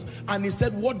Bartimaeus and he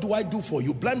said, what do I do for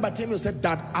you? Blind Bartimaeus said,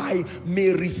 that I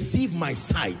may receive my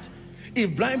sight.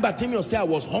 If blind Bartimaeus said I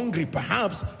was hungry,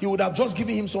 perhaps he would have just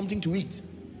given him something to eat.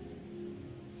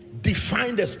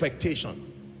 Defined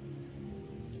expectation.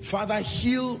 Father,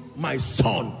 heal my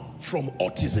son from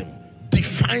autism.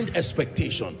 Defined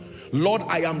expectation. Lord,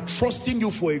 I am trusting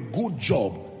you for a good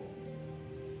job.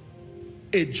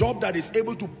 A job that is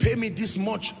able to pay me this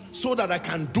much so that I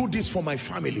can do this for my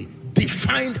family.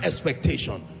 Defined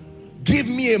expectation. Give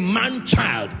me a man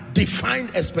child.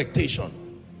 Defined expectation.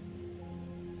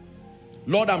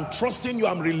 Lord, I'm trusting you.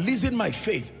 I'm releasing my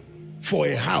faith for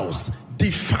a house.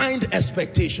 Defined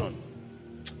expectation.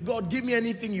 God, give me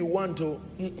anything you want to.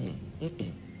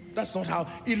 That's not how.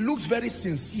 It looks very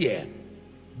sincere.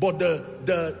 But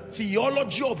the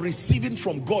theology of receiving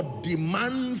from God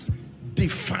demands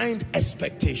defined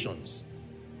expectations.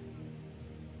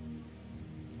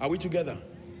 Are we together?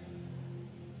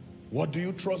 What do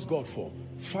you trust God for?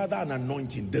 Father, an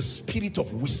anointing, the spirit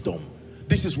of wisdom.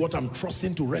 This is what I'm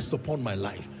trusting to rest upon my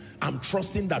life. I'm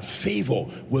trusting that favor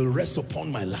will rest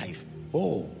upon my life.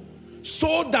 Oh,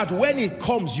 so that when it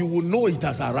comes, you will know it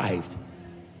has arrived.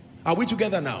 Are we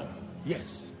together now?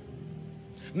 Yes.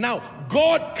 Now,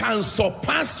 God can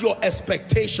surpass your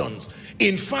expectations.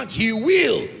 In fact, he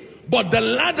will. But the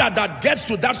ladder that gets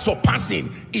to that surpassing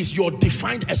is your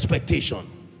defined expectation.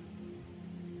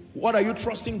 What are you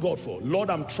trusting God for? Lord,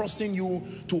 I'm trusting you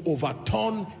to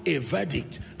overturn a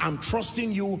verdict. I'm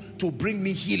trusting you to bring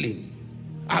me healing.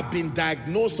 I've been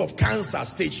diagnosed of cancer,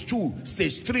 stage 2,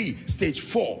 stage 3, stage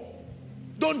 4.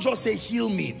 Don't just say heal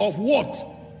me. Of what?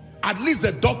 At least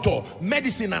the doctor,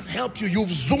 medicine has helped you. You've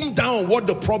zoomed down on what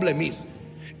the problem is.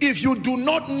 If you do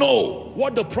not know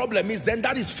what the problem is, then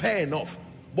that is fair enough.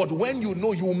 But when you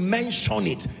know, you mention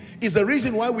it. It's the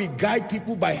reason why we guide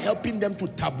people by helping them to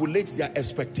tabulate their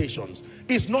expectations.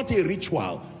 It's not a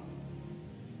ritual.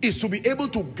 It's to be able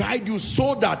to guide you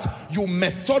so that you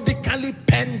methodically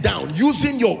pen down,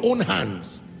 using your own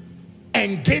hands,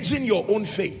 engaging your own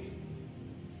faith.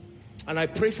 And I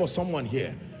pray for someone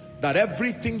here that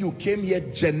everything you came here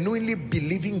genuinely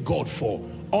believing God for,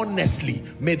 honestly,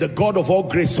 may the God of all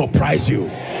grace surprise you.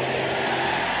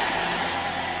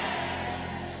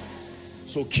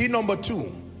 So key number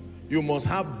 2, you must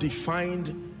have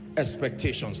defined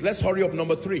expectations. Let's hurry up.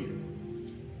 Number 3.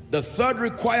 The third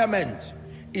requirement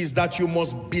is that you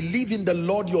must believe in the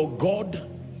Lord your God,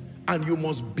 and you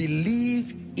must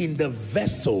believe in the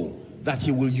vessel that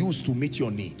he will use to meet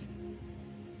your need.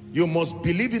 You must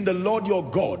believe in the Lord your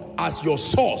God as your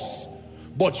source,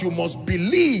 but you must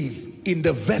believe in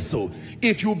the vessel.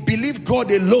 If you believe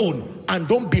God alone and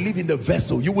don't believe in the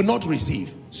vessel, you will not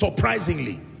receive,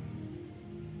 surprisingly.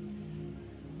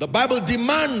 The Bible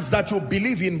demands that you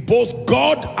believe in both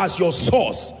God as your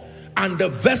source and the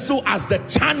vessel as the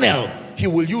channel he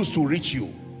will use to reach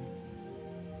you.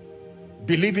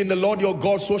 Believe in the Lord your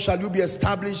God, so shall you be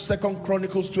established. 2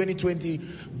 Chronicles 20:20.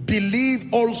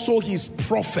 Believe also his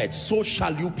prophets, so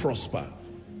shall you prosper.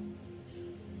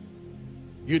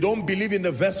 You don't believe in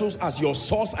the vessels as your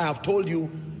source, I have told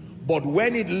you, but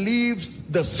when it leaves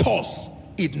the source,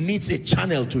 it needs a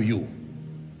channel to you.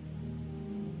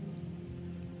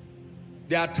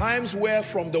 There are times where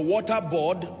from the water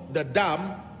board, the dam,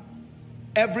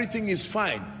 everything is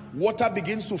fine. Water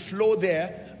begins to flow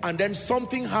there, and then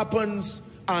something happens,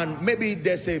 and maybe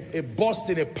there's a burst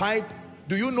in a pipe.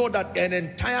 Do you know that an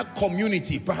entire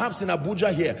community, perhaps in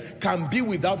Abuja here, can be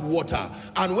without water?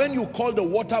 And when you call the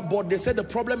water board, they say the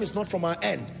problem is not from our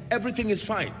end. Everything is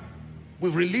fine.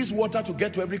 We've released water to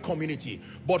get to every community.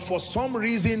 But for some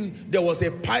reason, there was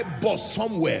a pipe burst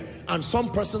somewhere, and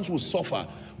some persons will suffer.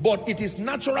 But it is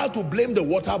natural to blame the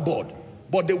water board.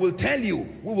 But they will tell you,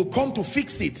 we will come to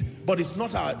fix it. But it's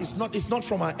not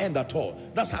from our end at all.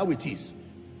 That's how it is.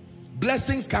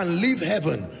 Blessings can leave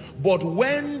heaven, but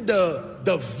when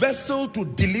the vessel to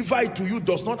deliver it to you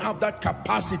does not have that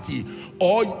capacity,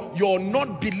 or you're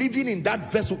not believing in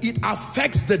that vessel, it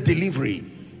affects the delivery.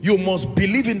 You must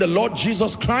believe in the Lord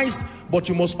Jesus Christ, but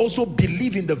you must also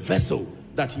believe in the vessel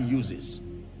that he uses.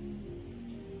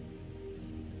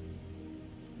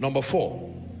 Number 4,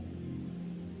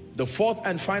 the fourth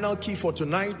and final key for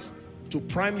tonight to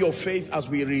prime your faith as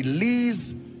we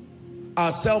release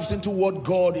ourselves into what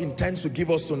God intends to give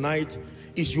us tonight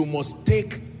is you must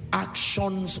take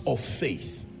actions of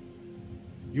faith.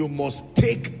 You must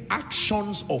take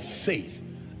actions of faith,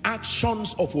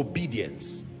 actions of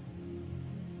obedience.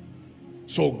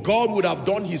 So God would have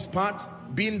done his part,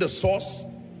 being the source.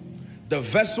 The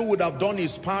vessel would have done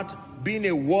his part, being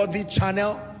a worthy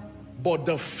channel. But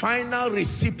the final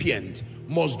recipient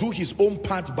must do his own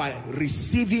part by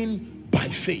receiving by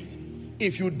faith.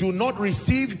 If you do not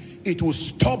receive, it will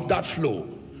stop that flow.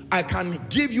 I can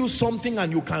give you something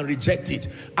and you can reject it.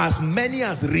 As many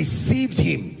as received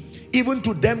him, even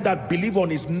to them that believe on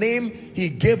his name, he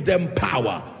gave them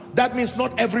power. That means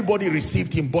not everybody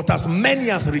received him, but as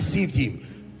many as received him.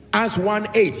 Acts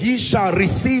 1:8, ye shall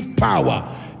receive power.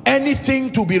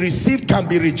 Anything to be received can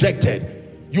be rejected.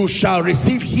 You shall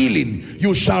receive healing.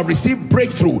 You shall receive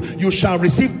breakthrough. You shall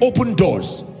receive open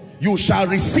doors. You shall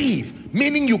receive,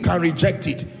 meaning you can reject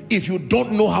it if you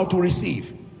don't know how to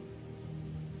receive.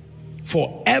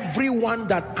 For everyone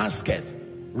that asketh,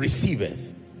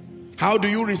 receiveth. How do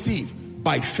you receive?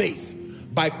 By faith,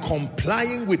 by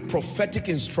complying with prophetic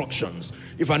instructions.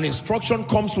 If an instruction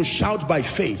comes to shout by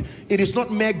faith, it is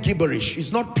not mere gibberish.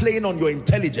 It's not playing on your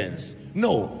intelligence.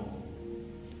 No.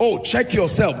 Oh, check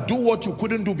yourself. Do what you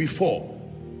couldn't do before.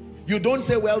 You don't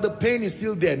say, well, the pain is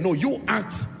still there. No, you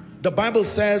act. The Bible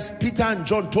says, Peter and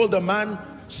John told the man,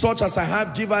 such as I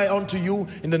have, give I unto you.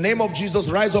 In the name of Jesus,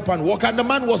 rise up and walk. And the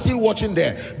man was still watching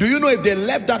there. Do you know if they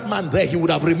left that man there, he would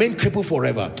have remained crippled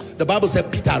forever. The Bible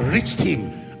said Peter reached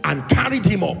him and carried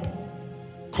him up.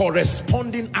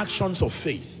 Corresponding actions of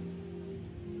faith.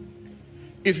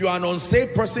 If you are an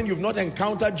unsaved person, you've not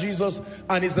encountered Jesus,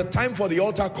 and it's the time for the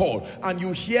altar call, and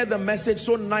you hear the message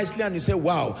so nicely and you say,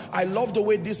 wow, I love the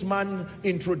way this man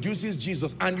introduces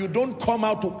Jesus, and you don't come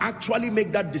out to actually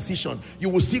make that decision, you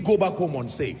will still go back home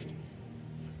unsaved.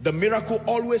 The miracle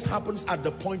always happens at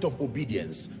the point of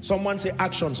obedience. Someone say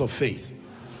actions of faith.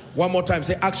 One more time,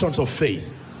 say actions of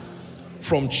faith.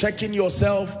 From checking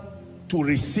yourself to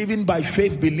receiving by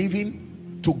faith, believing,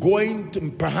 to going to,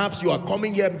 perhaps you are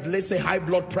coming here, let's say high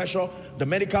blood pressure, the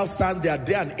medical stand, they are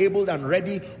there and able and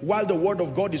ready while the word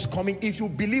of God is coming. If you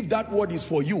believe that word is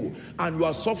for you and you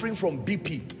are suffering from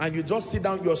BP and you just sit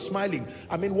down, you're smiling.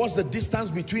 I mean, what's the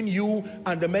distance between you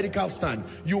and the medical stand?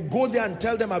 You go there and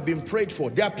tell them I've been prayed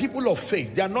for. They are people of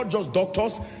faith. They are not just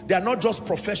doctors. They are not just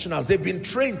professionals. They've been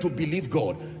trained to believe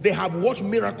God. They have watched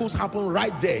miracles happen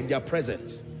right there in their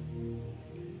presence.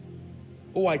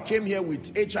 Oh, I came here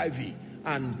with HIV.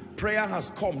 And prayer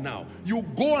has come now. You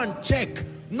go and check.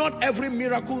 Not every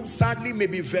miracle sadly may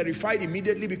be verified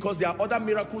immediately, because there are other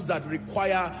miracles that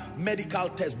require medical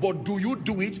tests. But do you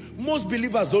do it? Most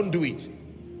believers don't do it.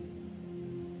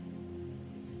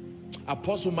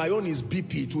 Apostle, my own is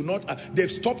BP. To not,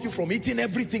 they've stopped you from eating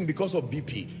everything because of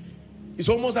BP. It's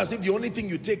almost as if the only thing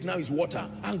you take now is water,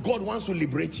 and God wants to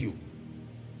liberate you.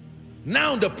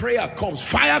 Now the prayer comes,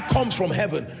 fire comes from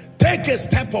heaven. Take a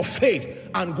step of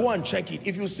faith and go and check it.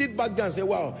 If you sit back there and say,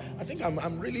 wow, I think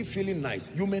I'm really feeling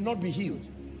nice, you may not be healed.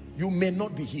 You may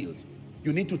not be healed.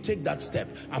 You need to take that step.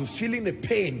 I'm feeling a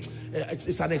pain.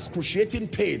 It's an excruciating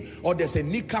pain. Or there's a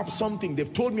kneecap, something.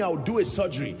 They've told me I'll do a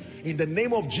surgery. In the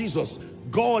name of Jesus,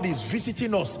 God is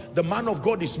visiting us. The man of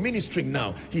God is ministering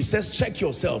now. He says, check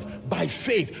yourself. By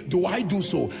faith, do I do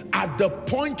so? At the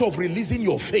point of releasing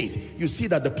your faith, you see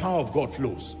that the power of God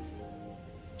flows.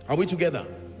 Are we together?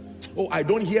 Oh, I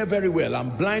don't hear very well.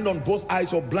 I'm blind on both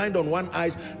eyes or blind on one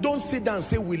eye. Don't sit down and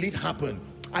say, will it happen?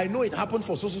 I know it happened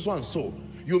for so and so.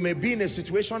 You may be in a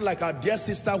situation like our dear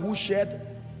sister who shared.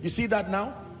 You see that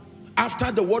now?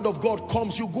 After the word of God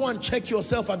comes, you go and check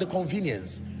yourself at the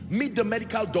convenience. Meet the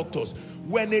medical doctors.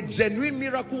 When a genuine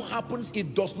miracle happens,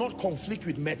 it does not conflict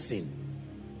with medicine.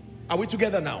 Are we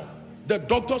together now? The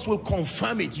doctors will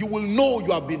confirm it. You will know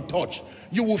you have been touched.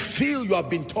 You will feel you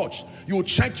have been touched. You will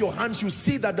check your hands. You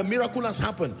see that the miracle has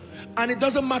happened. And it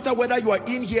doesn't matter whether you are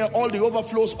in here, all the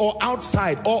overflows, or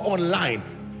outside, or online.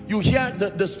 You hear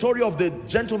the story of the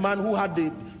gentleman who had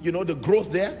the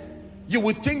growth there. You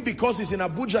would think because he's in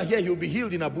Abuja here, he'll be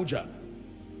healed in Abuja.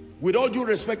 With all due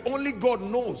respect, only God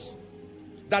knows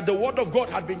that the word of God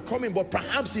had been coming, but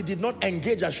perhaps he did not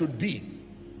engage as should be.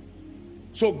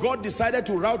 So God decided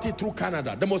to route it through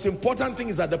Canada. The most important thing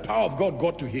is that the power of God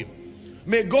got to him.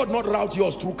 May God not route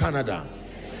yours through Canada.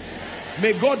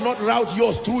 May God not route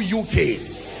yours through UK.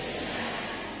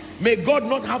 May God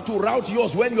not have to route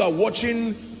yours when you are watching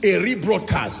a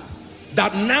rebroadcast.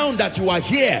 That now that you are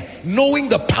here, knowing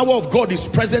the power of God is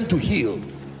present to heal.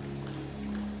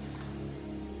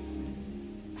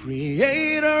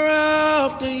 Creator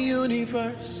of the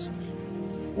universe,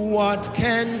 what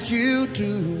can't you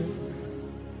do?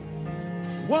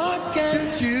 What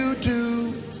can't you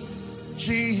do,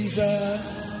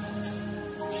 Jesus?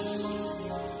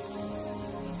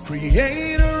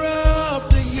 Creator of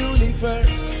the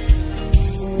universe,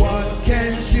 what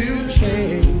can't you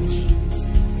change?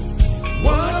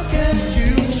 What can't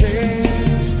you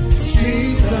change,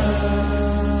 Jesus?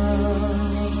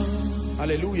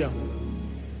 Hallelujah.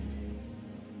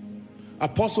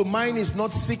 Apostle, mine is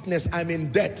not sickness, I'm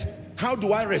in debt. How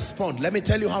do I respond? Let me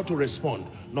tell you how to respond.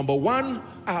 Number one,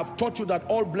 I have taught you that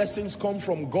all blessings come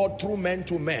from God through men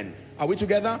to men. Are we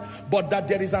together? But that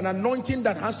there is an anointing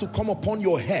that has to come upon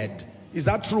your head. Is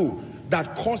that true?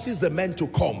 That causes the men to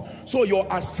come. So your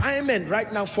assignment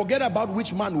right now, forget about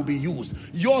which man will be used.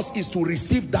 Yours is to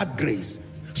receive that grace.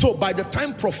 So by the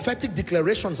time prophetic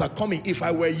declarations are coming, if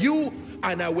I were you,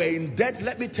 and I were in debt,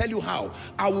 let me tell you how.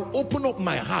 I will open up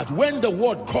my heart. When the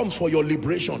word comes for your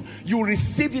liberation, you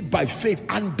receive it by faith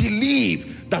and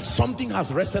believe that something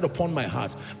has rested upon my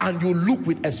heart, and you look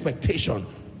with expectation.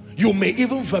 You may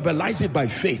even verbalize it by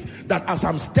faith, that as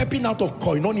I'm stepping out of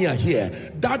koinonia here,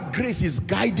 that grace is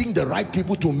guiding the right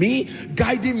people to me,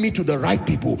 guiding me to the right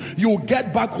people. You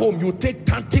get back home, you take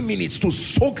 30 minutes to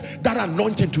soak that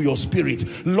anointing to your spirit.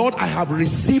 Lord, I have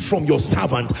received from your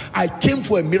servant. I came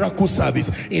for a miracle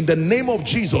service. In the name of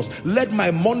Jesus, let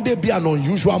my Monday be an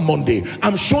unusual Monday.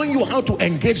 I'm showing you how to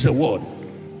engage the word.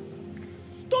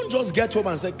 Don't just get home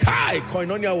and say, Kai,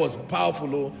 koinonia was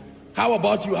powerful. Oh. How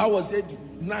about you? How was it?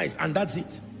 Nice. And that's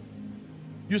it.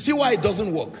 You see why it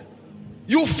doesn't work?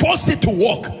 You force it to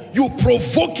work. You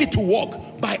provoke it to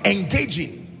work by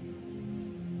engaging.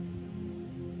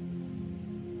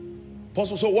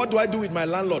 Apostle, so what do I do with my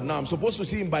landlord now? I'm supposed to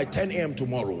see him by 10 a.m.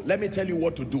 tomorrow. Let me tell you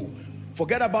what to do.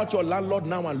 Forget about your landlord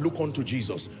now and look unto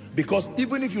Jesus. Because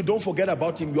even if you don't forget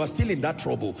about him, you are still in that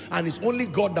trouble. And it's only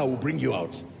God that will bring you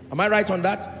out. Am I right on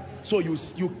that? So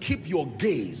you keep your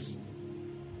gaze.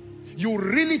 You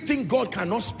really think God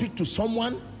cannot speak to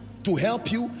someone to help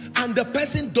you, and the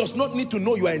person does not need to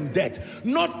know you are in debt.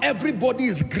 Not everybody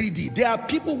is greedy. There are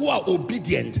people who are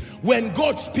obedient. When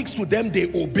God speaks to them, they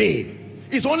obey.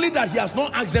 It's only that he has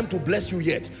not asked them to bless you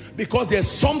yet, because there's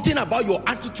something about your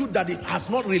attitude that it has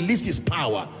not released his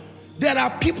power. There are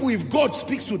people, if God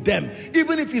speaks to them,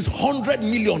 even if it's 100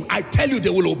 million, I tell you they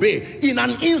will obey in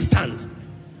an instant.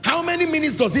 How many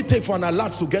minutes does it take for an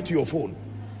alert to get to your phone?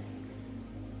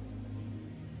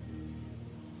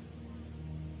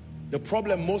 The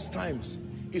problem most times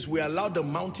is we allow the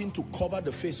mountain to cover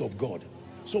the face of God,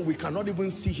 so we cannot even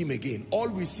see him again. All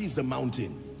we see is the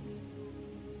mountain.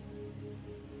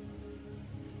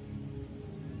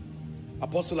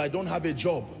 Apostle, I don't have a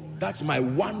job. That's my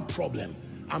one problem.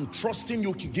 I'm trusting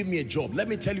you to give me a job. Let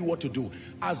me tell you what to do.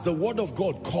 As the word of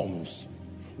God comes,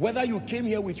 whether you came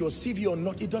here with your CV or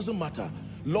not, it doesn't matter.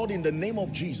 Lord, in the name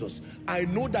of Jesus, I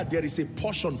know that there is a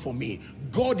portion for me.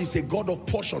 God is a God of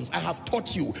portions. I have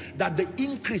taught you that the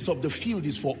increase of the field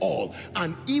is for all,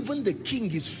 and even the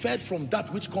king is fed from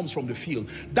that which comes from the field.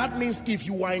 That means if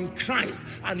you are in Christ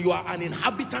and you are an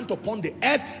inhabitant upon the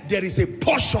earth, there is a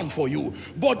portion for you.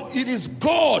 But it is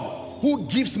God who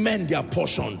gives men their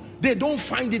portion. They don't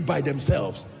find it by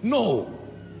themselves. No.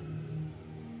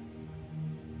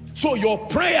 So your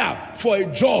prayer for a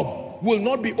job will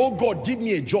not be, oh God, give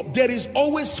me a job. There is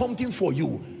always something for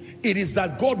you. It is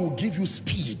that God will give you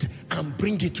speed and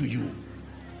bring it to you.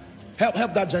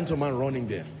 Help that gentleman running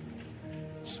there.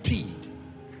 Speed.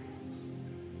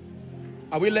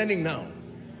 Are we learning now?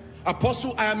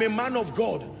 Apostle, I am a man of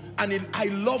God, and I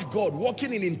love God,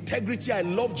 walking in integrity. I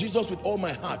love Jesus with all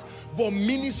my heart, but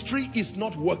ministry is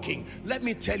not working. Let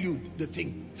me tell you the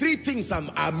thing. 3 things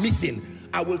are missing.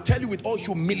 I will tell you with all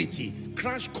humility.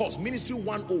 Crash course, ministry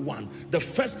 101. The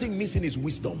first thing missing is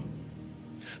wisdom.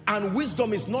 And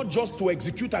wisdom is not just to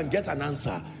execute and get an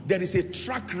answer. There is a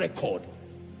track record.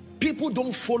 People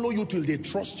don't follow you till they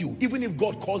trust you. Even if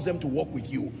God calls them to walk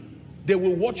with you, they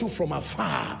will watch you from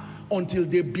afar until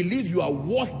they believe you are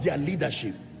worth their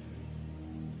leadership.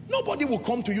 Nobody will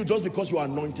come to you just because you are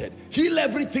anointed. Heal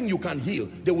everything you can heal.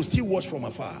 They will still watch from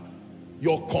afar.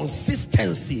 Your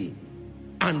consistency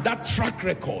and that track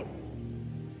record.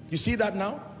 You see that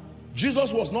now?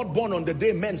 Jesus was not born on the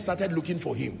day men started looking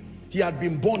for him. He had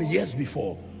been born years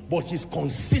before. But his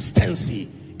consistency,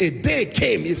 a day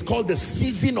came, it's called the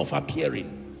season of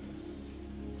appearing.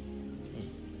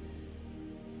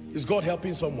 Is God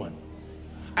helping someone?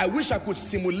 I wish I could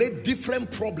simulate different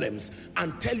problems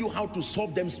and tell you how to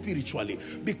solve them spiritually,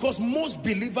 because most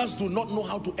believers do not know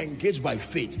how to engage by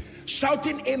faith.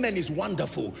 Shouting amen is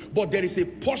wonderful, but there is a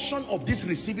portion of this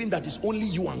receiving that is only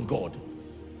you and God.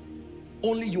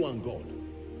 Only you and God.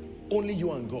 Only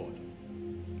you and God.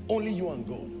 Only you and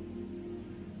God.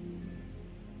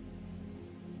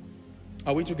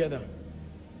 Are we together?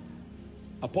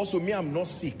 Apostle, me, I'm not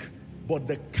sick. But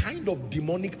the kind of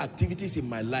demonic activities in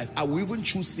my life, I will even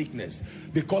choose sickness,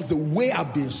 because the way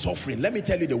I've been suffering, let me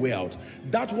tell you the way out.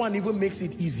 That one even makes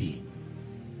it easy.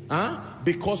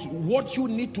 Because what you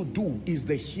need to do is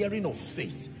the hearing of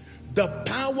faith. The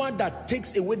power that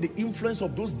takes away the influence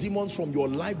of those demons from your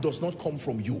life does not come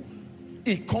from you.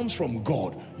 It comes from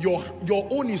God. Your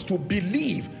own is to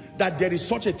believe that there is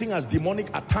such a thing as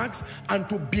demonic attacks, and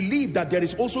to believe that there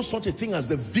is also such a thing as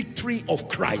the victory of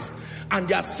Christ. And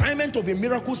the assignment of a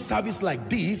miracle service like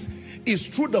this is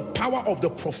through the power of the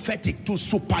prophetic to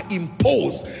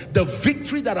superimpose the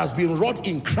victory that has been wrought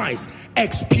in Christ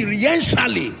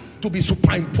experientially, to be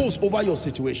superimposed over your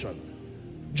situation.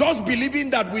 Just believing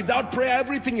that without prayer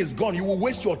everything is gone. You will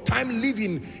waste your time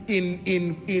living in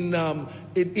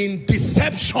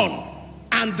deception,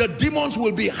 and the demons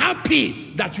will be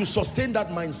happy that you sustain that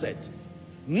mindset.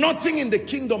 Nothing in the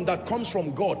kingdom that comes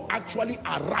from God actually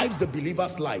arrives the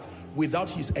believer's life without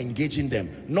his engaging them.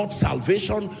 Not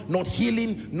salvation, not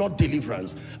healing, not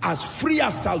deliverance. As free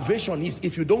as salvation is,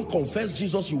 if you don't confess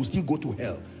Jesus, you will still go to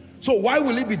hell. So why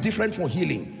will it be different from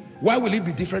healing? Why will it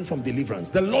be different from deliverance?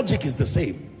 The logic is the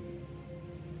same.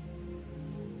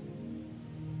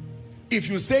 If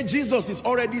you say Jesus is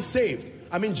already saved,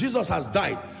 I mean Jesus has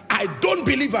died, I don't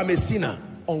believe I'm a sinner.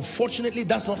 Unfortunately,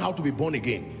 that's not how to be born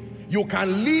again. You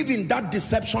can live in that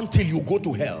deception till you go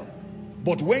to hell.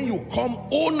 But when you come,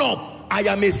 own up, I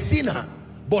am a sinner,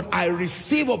 but I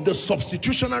receive of the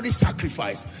substitutionary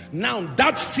sacrifice. Now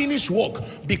that finished work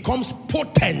becomes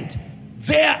potent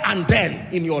there and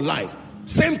then in your life.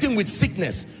 Same thing with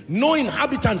sickness. No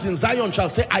inhabitant in Zion shall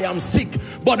say, I am sick.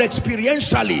 But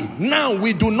experientially, now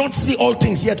we do not see all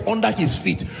things yet under his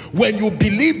feet. When you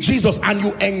believe Jesus and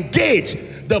you engage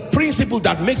the principle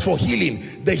that makes for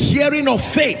healing, the hearing of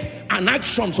faith and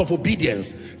actions of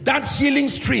obedience, that healing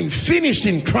stream finished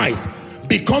in Christ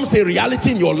becomes a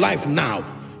reality in your life now.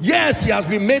 Yes, he has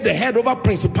been made the head over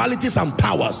principalities and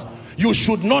powers. You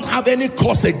should not have any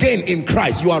cause again in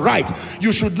Christ. You are right.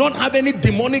 You should not have any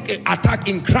demonic attack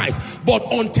in Christ. But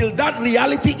until that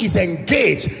reality is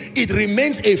engaged, it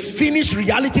remains a finished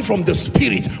reality from the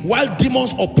spirit, while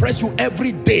demons oppress you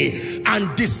every day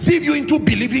and deceive you into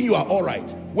believing you are all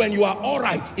right. When you are all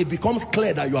right, it becomes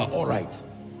clear that you are all right.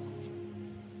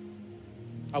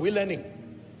 Are we learning?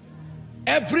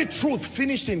 Every truth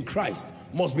finished in Christ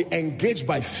must be engaged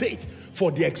by faith for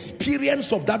the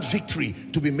experience of that victory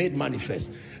to be made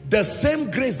manifest. The same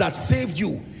grace that saved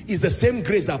you is the same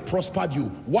grace that prospered you.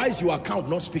 Why is your account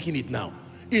not speaking it now?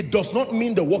 It does not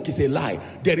mean the work is a lie.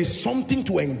 There is something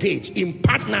to engage in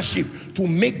partnership to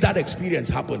make that experience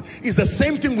happen. It's the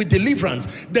same thing with deliverance.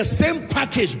 The same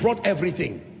package brought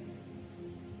everything.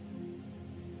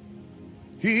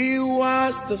 He who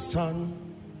has the Son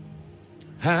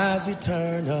has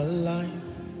eternal life.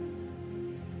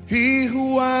 He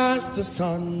who has the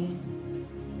Son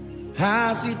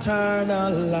has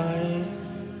eternal life.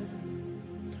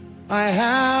 I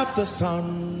have the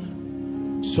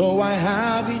Son, so I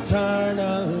have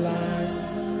eternal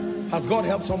life. Has God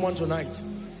helped someone tonight?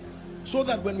 So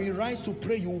that when we rise to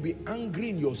pray, you will be angry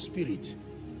in your spirit.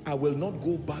 I will not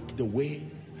go back the way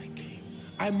I came.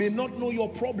 I may not know your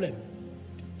problem,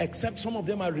 except some of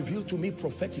them are revealed to me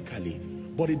prophetically.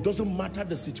 But it doesn't matter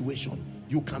the situation.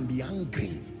 You can be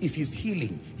angry. If it's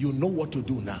healing, you know what to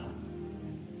do now.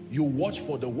 You watch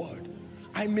for the word.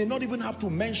 I may not even have to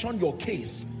mention your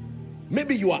case.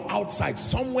 Maybe you are outside,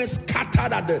 somewhere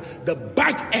scattered at the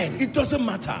back end. It doesn't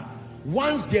matter.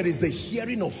 Once there is the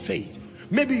hearing of faith,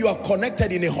 maybe you are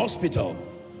connected in a hospital.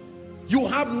 You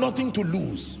have nothing to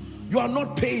lose. You are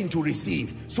not paying to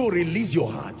receive. So release your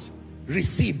heart.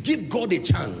 Receive. Give God a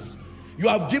chance. You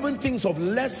have given things of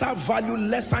lesser value,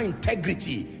 lesser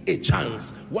integrity a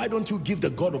chance. Why don't you give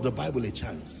the God of the Bible a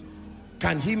chance?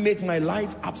 Can he make my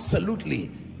life?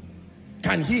 Absolutely.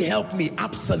 Can he help me?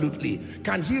 Absolutely.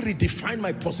 Can he redefine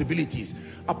my possibilities?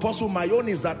 Apostle, my own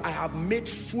is that I have made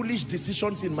foolish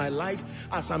decisions in my life.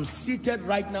 As I'm seated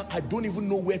right now, I don't even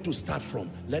know where to start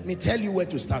from. Let me tell you where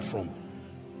to start from.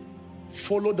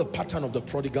 Follow the pattern of the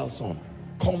prodigal son.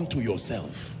 Come to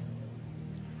yourself.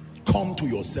 Come to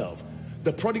yourself.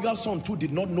 The prodigal son too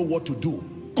did not know what to do.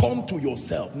 Come to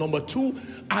yourself. Number two,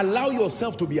 allow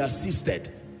yourself to be assisted.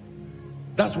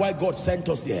 That's why God sent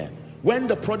us here. When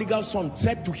the prodigal son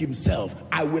said to himself,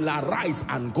 I will arise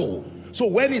and go. So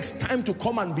when it's time to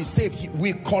come and be saved,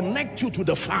 we connect you to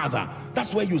the Father.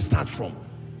 That's where you start from.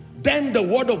 Then the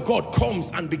word of God comes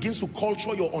and begins to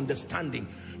culture your understanding.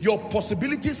 Your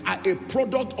possibilities are a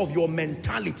product of your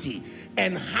mentality,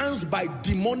 enhanced by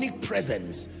demonic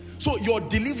presence. So your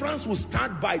deliverance will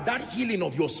start by that healing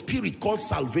of your spirit called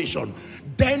salvation.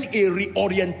 Then a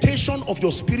reorientation of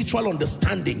your spiritual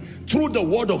understanding through the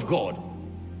word of God.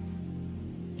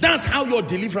 That's how your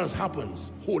deliverance happens,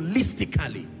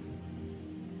 holistically.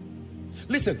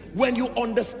 Listen, when you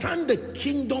understand the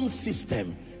kingdom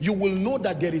system, you will know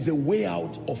that there is a way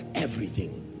out of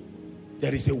everything.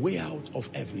 There is a way out of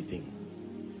everything.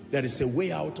 There is a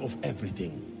way out of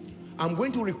everything. I'm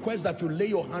going to request that you lay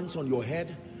your hands on your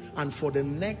head And for the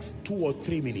next 2 or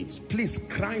 3 minutes, please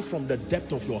cry from the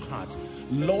depth of your heart,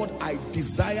 Lord, I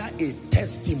desire a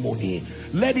testimony.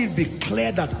 Let it be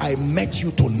clear that I met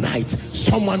you tonight.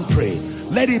 Someone pray.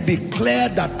 Let it be clear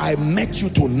that I met you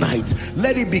tonight.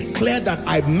 Let it be clear that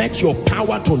I met your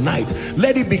power tonight.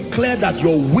 Let it be clear that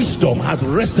your wisdom has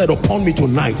rested upon me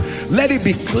tonight. Let it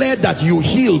be clear that you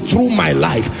healed through my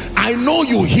life. I know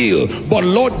you heal, but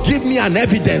Lord, give me an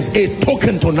evidence, a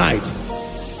token tonight.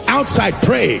 Outside,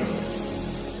 pray.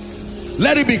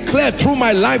 Let it be clear through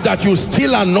my life that you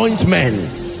still anoint men.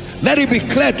 Let it be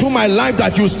clear through my life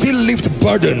that you still lift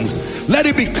burdens. Let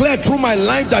it be clear through my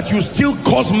life that you still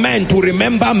cause men to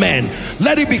remember men.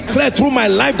 Let it be clear through my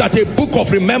life that a book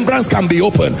of remembrance can be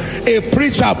opened. A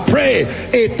preacher, pray.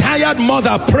 A tired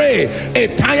mother, pray. A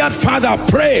tired father,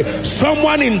 pray.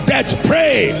 Someone in debt,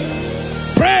 pray.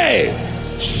 Pray.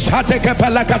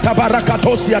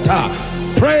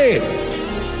 Pray.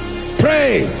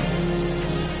 Pray.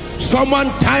 Someone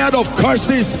tired of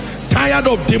curses, tired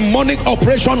of demonic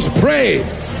operations, pray.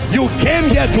 You came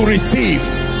here to receive.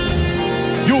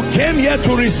 You came here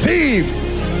to receive.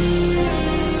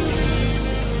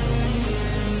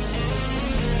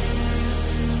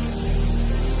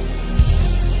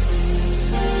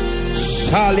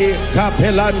 Sali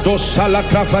kapelando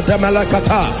salakrafata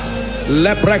malakata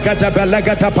leprekata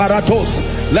belegata paratos.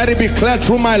 Let it be clear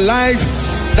through my life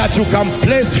that you can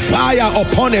place fire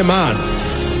upon a man.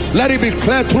 Let it be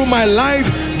clear through my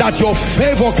life that your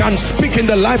favor can speak in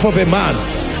the life of a man.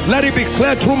 Let it be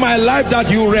clear through my life that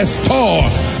you restore.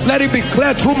 Let it be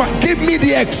clear through my, give me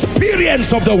the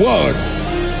experience of the word,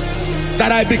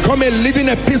 that I become a living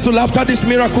epistle after this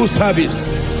miracle service.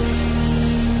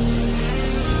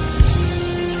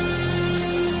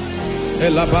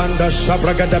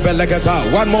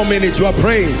 One more minute, you are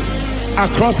praying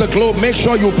across the globe. Make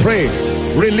sure you pray.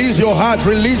 Release your heart,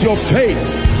 release your faith,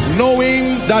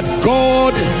 knowing that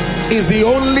God is the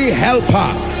only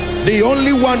helper, the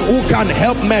only one who can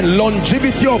help men.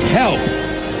 Longevity of help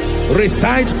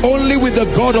resides only with the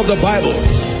God of the Bible.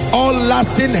 All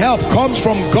lasting help comes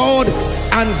from God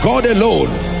and God alone.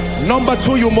 Number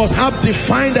two, you must have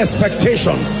defined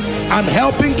expectations. I'm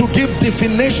helping to give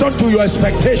definition to your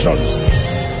expectations.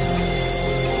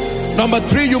 Number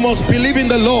three, you must believe in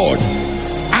the Lord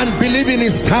and believe in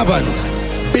his servant.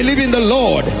 Believe in the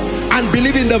Lord and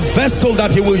believe in the vessel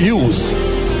that he will use.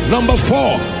 Number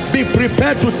four, be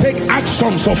prepared to take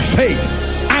actions of faith,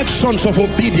 actions of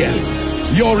obedience.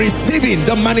 Your receiving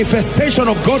the manifestation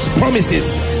of God's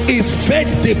promises is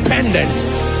faith dependent.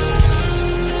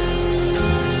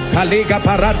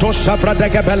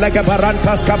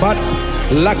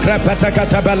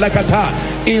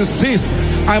 Insist,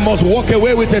 I must walk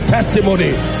away with a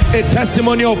testimony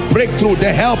of breakthrough,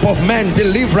 the help of men,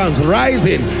 deliverance,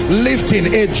 rising,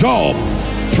 lifting, a job,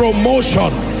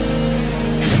 promotion,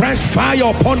 fresh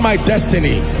fire upon my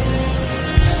destiny.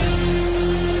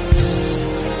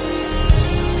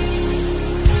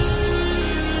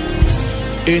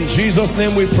 In Jesus'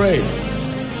 name we pray.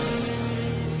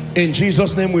 In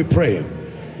Jesus' name we pray.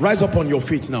 Rise up on your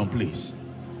feet now, please.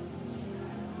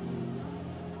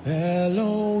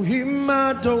 Elohim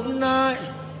Adonai,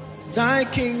 thy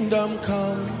kingdom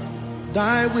come,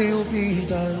 thy will be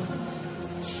done.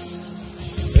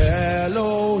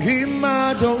 Elohim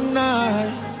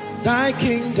Adonai, thy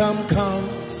kingdom come,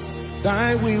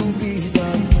 thy will be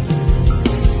done.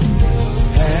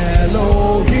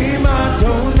 Elohim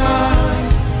Adonai,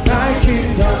 thy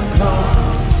kingdom come,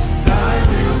 thy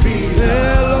will be done.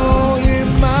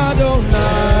 Elohim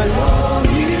Adonai,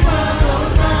 Elohim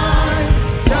Adonai,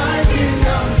 thy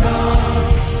kingdom come,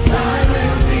 thy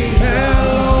will be done.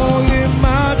 Elohim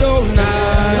Adonai,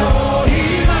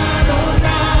 Elohim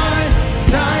Adonai,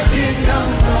 thy kingdom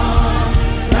come,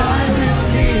 thy will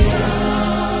be done.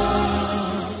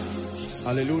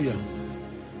 Hallelujah.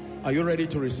 Are you ready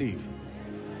to receive?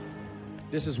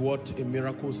 This is what a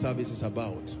miracle service is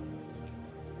about.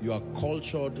 You are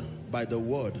cultured by the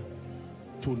word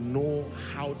to know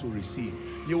how to receive.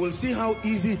 You will see how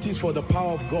easy it is for the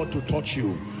power of God to touch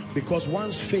you, because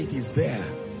once faith is there,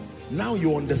 now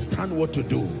you understand what to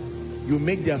do. You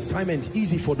make the assignment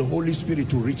easy for the Holy Spirit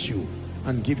to reach you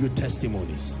and give you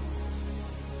testimonies.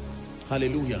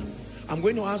 Hallelujah. I'm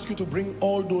going to ask you to bring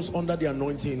all those under the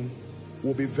anointing.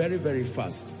 Will be very, very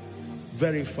fast.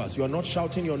 Very fast. You are not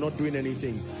shouting, you are not doing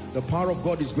anything. The power of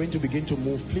God is going to begin to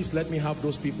move. Please let me have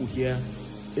those people here.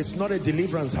 It's not a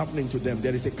deliverance happening to them.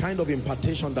 There is a kind of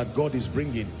impartation that God is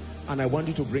bringing, and I want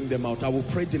you to bring them out. I will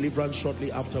pray deliverance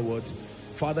shortly afterwards.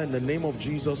 Father, in the name of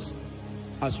Jesus,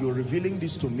 as you're revealing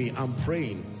this to me, I'm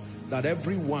praying that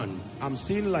everyone, I'm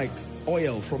seeing like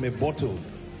oil from a bottle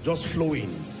just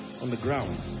flowing. on the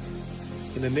ground.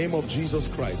 In the name of Jesus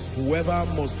Christ, whoever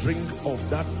must drink of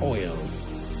that oil,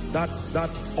 that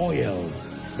oil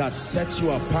that sets you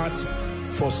apart,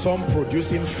 for some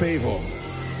producing favor,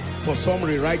 for some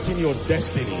rewriting your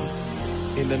destiny,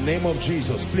 in the name of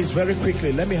Jesus. Please, very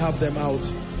quickly, let me have them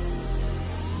out.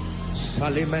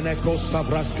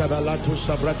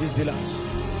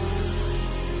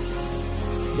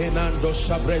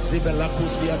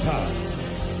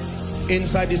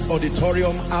 Inside this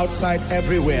auditorium, outside,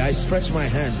 everywhere, I stretch my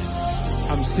hands.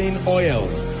 I'm seeing oil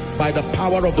by the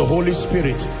power of the Holy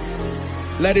Spirit.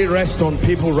 Let it rest on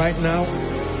people right now.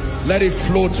 Let it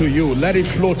flow to you. Let it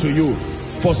flow to you.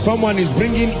 For someone is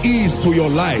bringing ease to your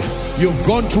life. You've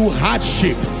gone through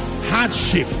hardship.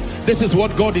 This is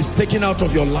what God is taking out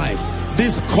of your life.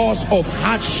 This cause of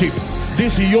hardship,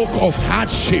 this yoke of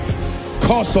hardship,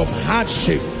 cause of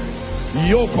hardship,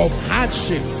 yoke of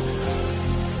hardship.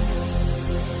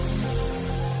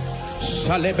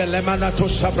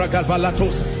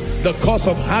 The cause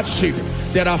of hardship.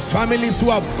 There are families who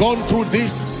have gone through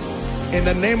this. In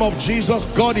the name of Jesus,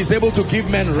 God is able to give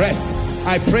men rest.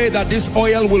 I pray that this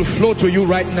oil will flow to you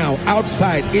right now,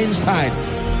 outside, inside.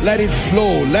 Let it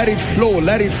flow, let it flow,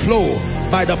 let it flow.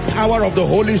 By the power of the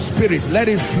Holy Spirit, let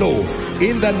it flow.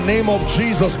 In the name of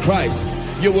Jesus Christ.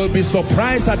 You will be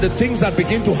surprised at the things that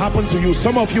begin to happen to you.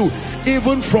 Some of you,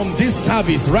 even from this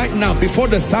service right now, before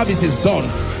the service is done,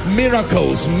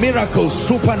 miracles,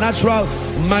 supernatural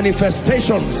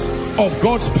manifestations of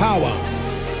God's power.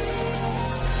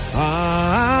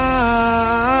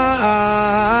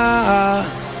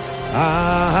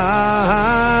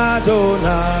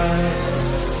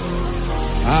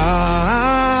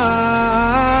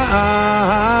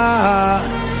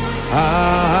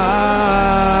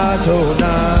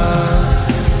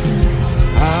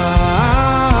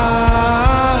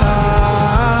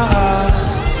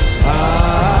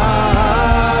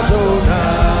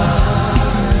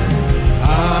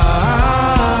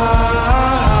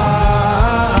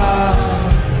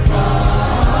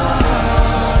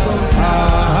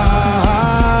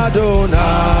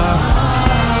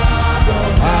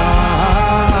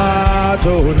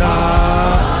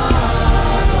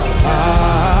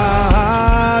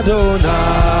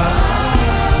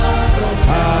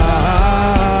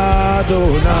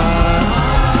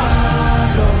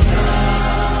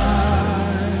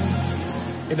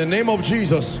 In the name of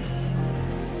Jesus,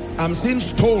 I'm seeing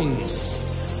stones.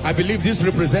 I believe this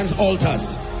represents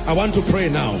altars. I want to pray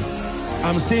now.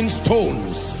 I'm seeing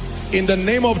stones. In the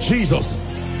name of Jesus,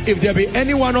 if there be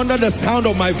anyone under the sound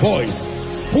of my voice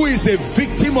who is a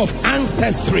victim of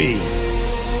ancestry,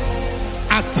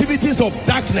 activities of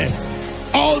darkness,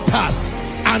 altars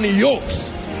and yokes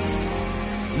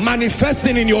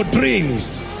manifesting in your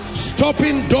dreams,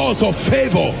 stopping doors of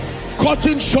favor,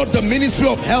 cutting short the ministry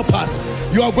of helpers,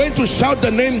 you are going to shout the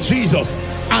name Jesus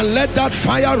and let that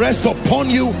fire rest upon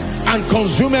you and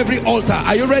consume every altar.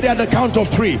 Are you ready? At the count of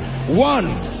 3? 1,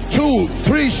 2,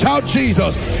 3. Shout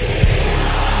Jesus.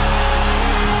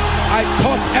 I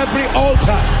curse every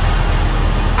altar.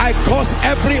 I curse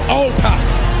every altar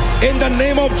in the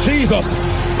name of Jesus,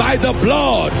 by the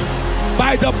blood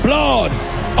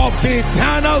of the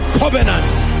eternal covenant,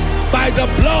 by the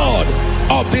blood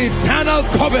of the eternal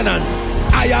covenant.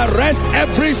 I arrest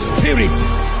every spirit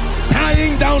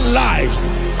tying down lives.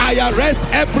 I arrest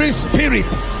every spirit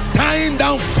tying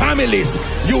down families.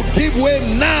 You give way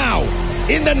now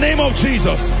in the name of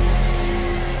Jesus.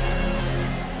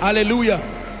 Hallelujah.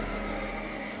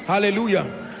 Hallelujah.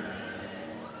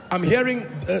 I'm hearing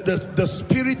the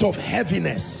spirit of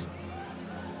heaviness.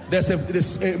 There's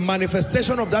a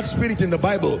manifestation of that spirit in the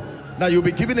Bible. Now you'll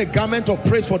be given a garment of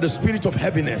praise for the spirit of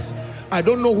heaviness. I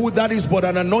don't know who that is, but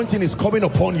an anointing is coming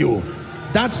upon you.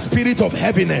 That spirit of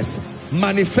heaviness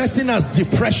manifesting as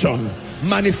depression,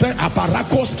 manifest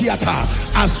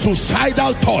as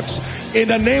suicidal thoughts, in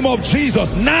the name of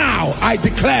Jesus. Now I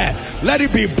declare, let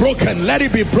it be broken, let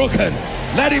it be broken,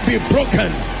 let it be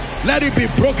broken, let it be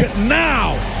broken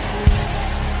now.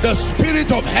 The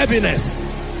spirit of heaviness,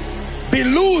 be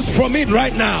loose from it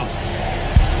right now.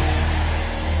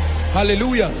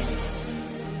 Hallelujah.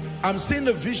 I'm seeing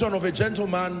the vision of a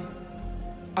gentleman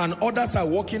and others are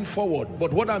walking forward,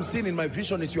 but what I'm seeing in my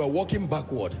vision is you are walking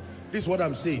backward. This is what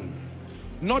I'm seeing.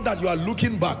 Not that you are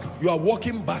looking back, you are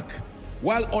walking back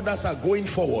while others are going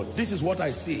forward. This is what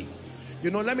I see. You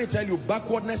know, let me tell you,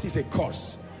 backwardness is a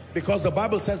curse, because the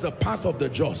Bible says the path of the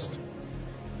just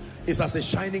is as a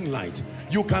shining light.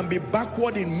 You can be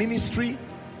backward in ministry,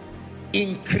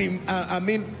 in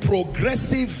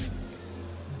progressive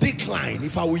decline,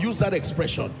 if I will use that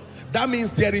expression. That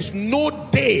means there is no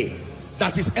day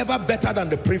that is ever better than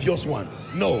the previous one.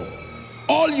 No.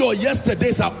 All your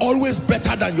yesterdays are always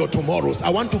better than your tomorrows. I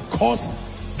want to cause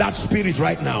that spirit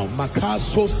right now.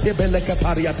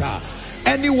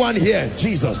 Anyone here,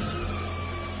 Jesus,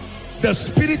 the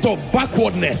spirit of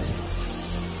backwardness,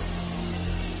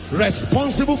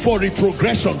 responsible for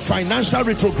retrogression, financial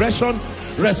retrogression,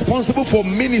 responsible for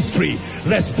ministry,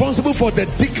 responsible for the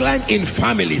decline in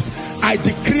families, I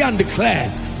decree and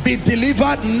declare, be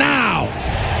delivered now.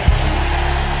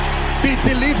 Be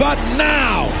delivered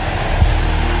now.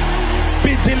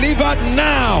 Be delivered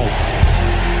now.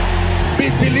 Be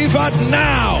delivered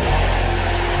now.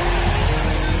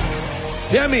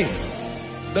 Hear me.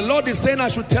 The Lord is saying I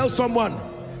should tell someone,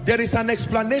 there is an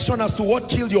explanation as to what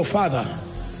killed your father.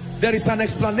 There is an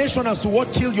explanation as to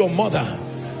what killed your mother.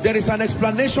 There is an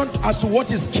explanation as to what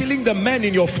is killing the men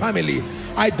in your family.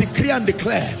 I decree and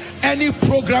declare, any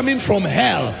programming from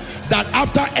hell that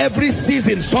after every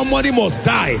season somebody must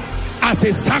die as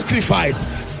a sacrifice,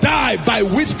 die by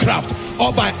witchcraft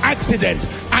or by accident,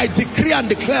 I decree and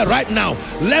declare right now,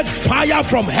 let fire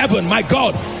from heaven, my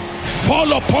God,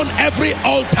 fall upon every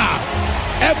altar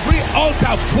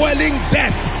fueling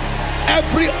death,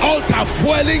 every altar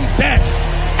fueling death,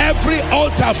 every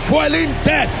altar fueling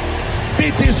death, be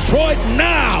destroyed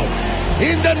now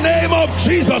in the name of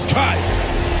Jesus Christ.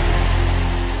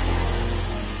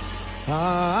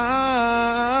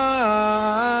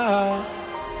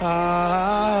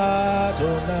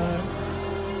 Adonai,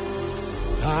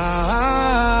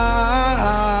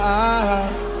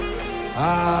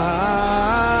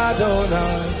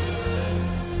 Adonai.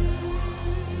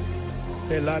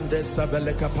 Elande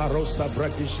sabeleka parosa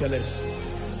vratisheles.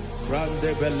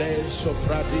 Grande bele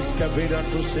sopradis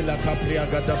kavirandu sila kapria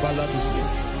gada baladus.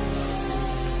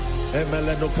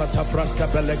 Emeleno katafraska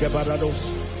belege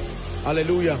barados.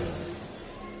 Hallelujah.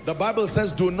 The Bible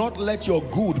says, do not let your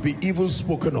good be evil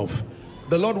spoken of.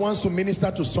 The Lord wants to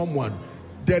minister to someone.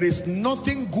 There is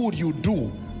nothing good you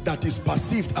do that is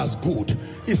perceived as good.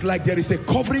 It's like there is a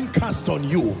covering cast on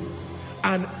you,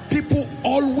 and people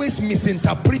always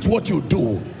misinterpret what you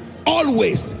do.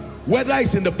 Always. Whether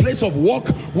it's in the place of work,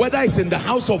 whether it's in the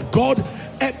house of God,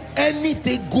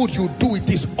 anything good you do, it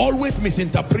is always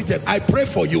misinterpreted. I pray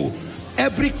for you.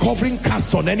 Every covering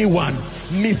cast on anyone,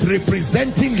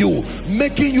 misrepresenting you,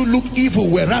 making you look evil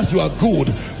whereas you are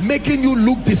good, making you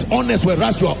look dishonest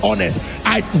whereas you are honest,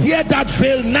 I tear that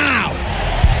veil now.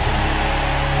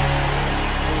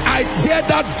 I tear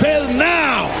that veil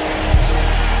now.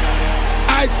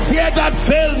 I tear that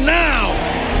veil now.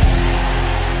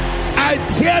 I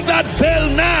tear that veil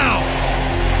now.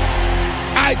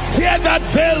 I tear that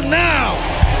veil now.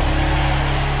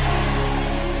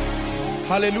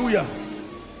 Hallelujah.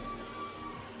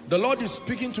 The Lord is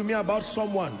speaking to me about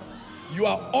someone. You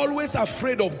are always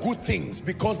afraid of good things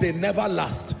because they never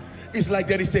last. It's like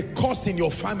there is a curse in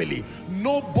your family.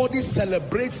 Nobody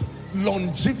celebrates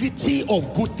longevity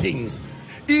of good things.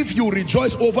 If you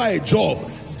rejoice over a job,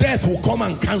 death will come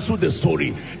and cancel the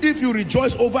story. If you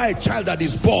rejoice over a child that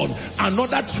is born,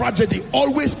 another tragedy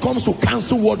always comes to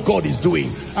cancel what God is doing.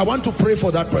 I want to pray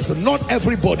for that person. Not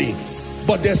everybody,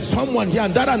 but there's someone here,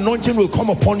 and that anointing will come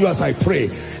upon you as I pray.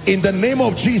 In the name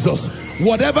of Jesus,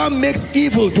 whatever makes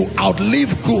evil to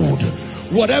outlive good,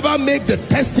 whatever makes the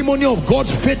testimony of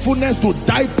God's faithfulness to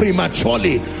die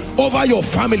prematurely over your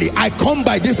family, I come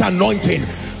by this anointing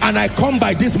and I come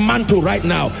by this mantle right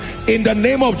now. In the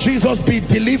name of Jesus, be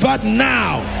delivered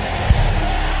now.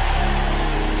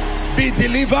 Be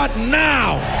delivered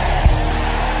now.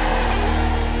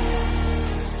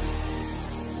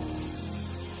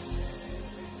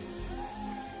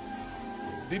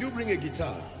 Did you bring a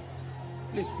guitar?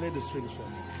 Please play the strings for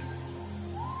me.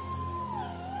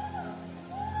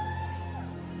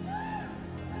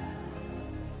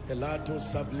 Elato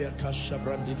savlia kasha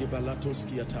brandigi balato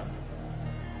skiata.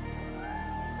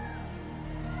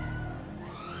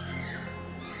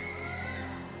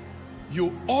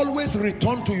 You always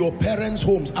return to your parents'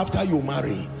 homes after you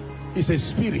marry. It's a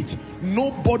spirit.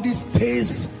 Nobody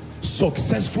stays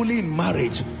successfully in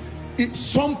marriage.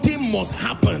 Something must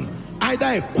happen. Either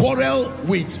a quarrel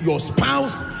with your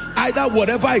spouse, either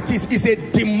whatever it is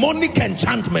a demonic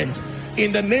enchantment.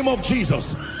 In the name of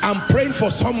Jesus, I'm praying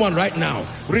for someone right now.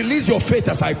 Release your faith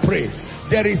as I pray.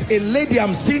 There is a lady,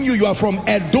 I'm seeing you, you are from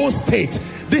Edo State.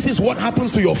 This is what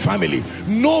happens to your family.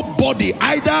 Nobody,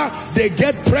 either they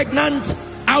get pregnant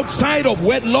outside of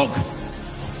wedlock,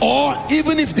 or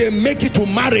even if they make it to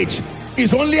marriage,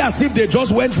 it's only as if they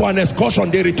just went for an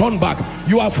excursion, they return back.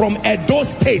 You are from Edo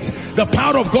State. The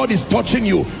power of God is touching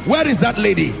you. Where is that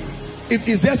lady?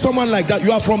 Is there someone like that?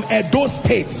 You are from Edo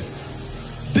State.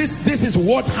 This is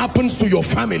what happens to your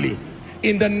family.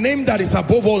 in the name that is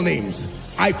above all names,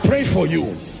 I pray for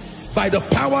you by the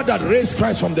power that raised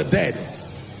Christ from the dead.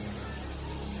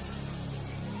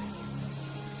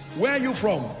 Where are you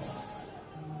from?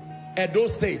 Edo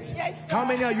State. Yes, sir. How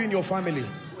many are you in your family?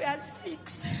 We are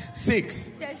 6. 6.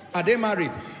 Yes, sir. Are they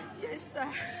married? Yes, sir.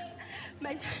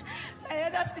 My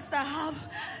other sister have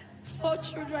 4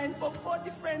 children from 4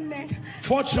 different men.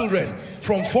 4 children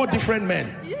from Yes, 4 sir. different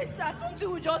men. Yes, sir.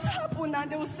 Something will just happen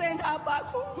and they will send her back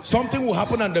home. Something will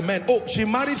happen and the men. Oh, she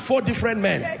married 4 different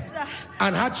men. Yes, sir.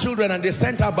 And had children and they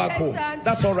sent her back Yes, home. sir.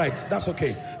 That's all right. That's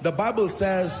okay. The Bible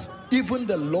says even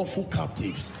the lawful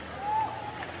captives.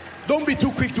 Don't be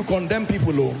too quick to condemn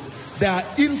people. Oh. There are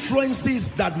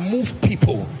influences that move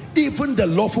people. Even the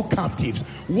lawful captives.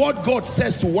 What God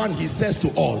says to one, he says to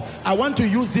all. I want to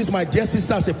use this, my dear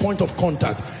sister, as a point of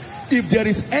contact. If there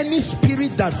is any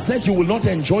spirit that says you will not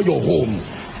enjoy your home,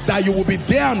 that you will be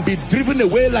there and be driven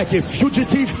away like a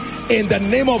fugitive, in the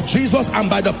name of Jesus and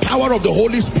by the power of the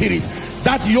Holy Spirit,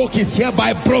 that yoke is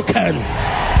hereby broken.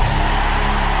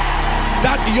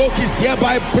 That yoke is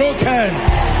hereby broken.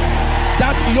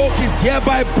 That yoke is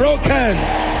hereby broken.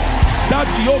 That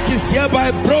yoke is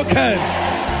hereby broken.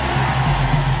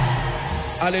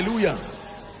 Hallelujah.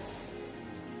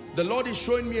 The Lord is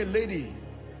showing me a lady.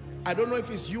 I don't know if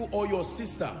it's you or your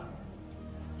sister.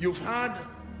 You've had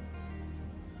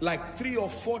like 3 or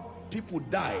 4 people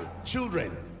die,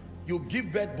 children. You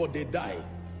give birth but they die.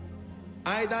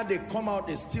 Either they come out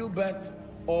a stillbirth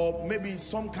or maybe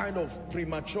some kind of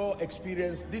premature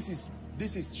experience. This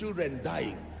is children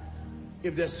dying.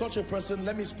 If there's such a person,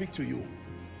 let me speak to you.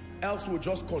 Else we'll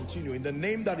just continue. In the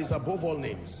name that is above all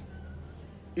names.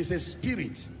 It's a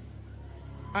spirit.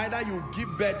 Either you give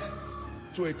birth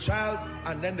to a child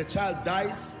and then the child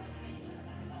dies.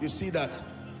 You see that?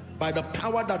 By the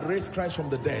power that raised Christ from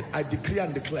the dead, I decree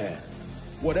and declare,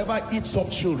 whatever eats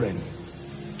up children,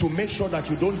 to make sure that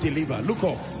you don't deliver. Look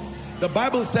up. The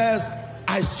Bible says,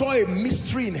 I saw a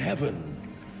mystery in heaven.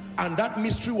 And that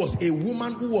mystery was a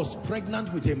woman who was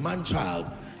pregnant with a man-child.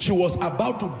 She was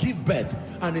about to give birth,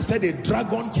 and he said a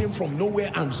dragon came from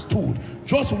nowhere and stood,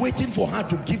 just waiting for her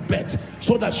to give birth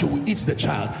so that she will eat the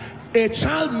child. A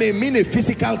child may mean a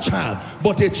physical child,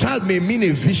 but a child may mean a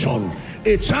vision.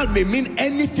 A child may mean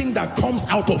anything that comes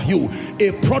out of you,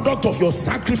 a product of your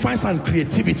sacrifice and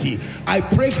creativity. I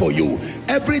pray for you,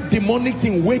 every demonic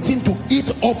thing waiting to eat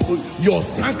up your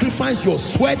sacrifice, your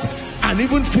sweat, and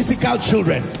even physical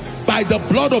children, by the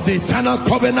blood of the eternal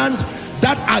covenant,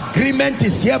 that agreement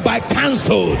is hereby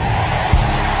cancelled.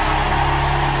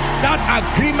 That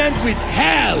agreement with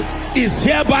hell is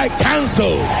hereby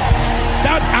cancelled.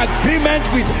 That agreement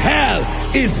with hell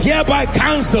is hereby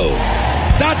cancelled.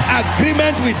 That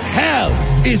agreement with hell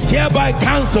is hereby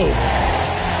cancelled.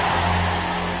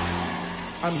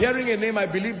 I'm hearing a name. I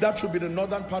believe that should be the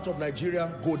northern part of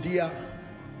Nigeria. Godia.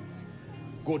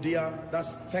 Godia.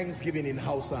 That's Thanksgiving in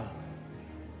Hausa.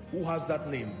 Who has that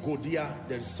name? Godia.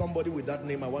 There is somebody with that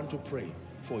name. I want to pray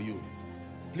for you.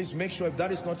 Please make sure if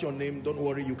that is not your name, don't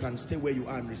worry, you can stay where you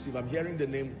are and receive. I'm hearing the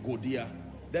name Godia.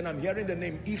 Then I'm hearing the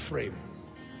name Ephraim.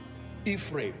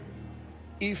 Ephraim.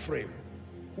 Ephraim.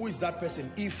 Who is that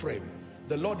person? Ephraim.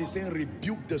 The Lord is saying,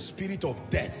 rebuke the spirit of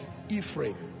death.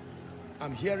 Ephraim.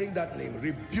 I'm hearing that name.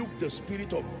 Rebuke the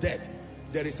spirit of death.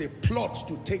 There is a plot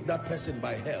to take that person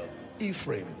by hell.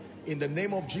 Ephraim. In the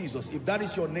name of Jesus. If that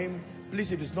is your name,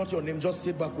 please, if it's not your name, just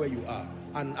sit back where you are.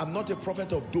 And I'm not a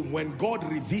prophet of doom. When God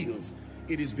reveals,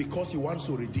 it is because he wants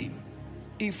to redeem.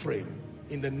 Ephraim,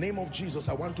 in the name of Jesus,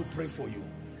 I want to pray for you,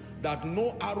 that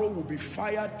no arrow will be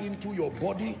fired into your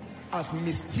body as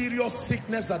mysterious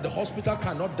sickness that the hospital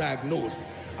cannot diagnose.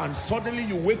 And suddenly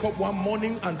you wake up one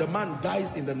morning and the man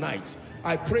dies in the night.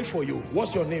 I pray for you.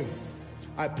 What's your name?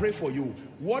 I pray for you.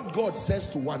 What God says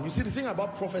to one. You see, the thing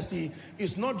about prophecy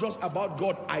is not just about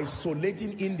God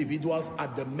isolating individuals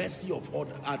at the mercy of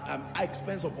others, at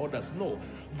expense of others. No.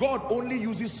 God only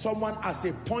uses someone as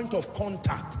a point of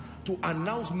contact to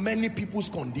announce many people's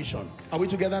condition. Are we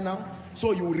together now?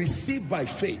 So you receive by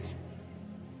faith.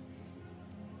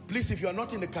 Please, if you are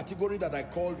not in the category that I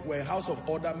called, we're a house of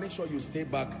order, make sure you stay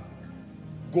back.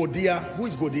 Godia. Who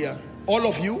is Godia? All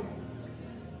of you?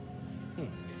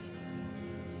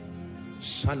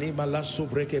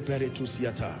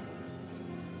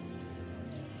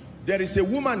 There is a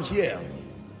woman here.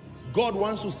 God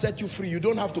wants to set you free. You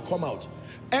don't have to come out.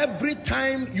 Every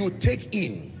time you take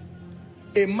in,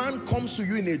 a man comes to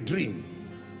you in a dream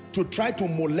to try to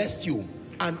molest you,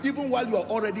 And even while you are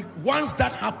already, once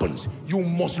that happens, you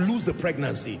must lose the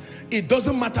pregnancy. It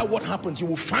doesn't matter what happens. You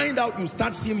will find out, you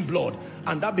start seeing blood,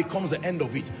 and that becomes the end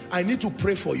of it. I need to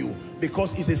pray for you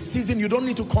because it's a season. You don't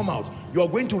need to come out. You are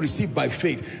going to receive by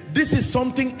faith. This is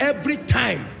something every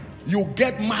time you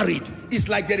get married, it's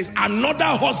like there is another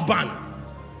husband.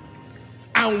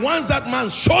 And once that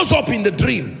man shows up in the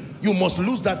dream, you must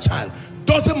lose that child.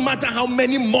 Doesn't matter how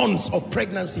many months of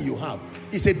pregnancy you have.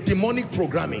 It's a demonic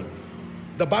programming.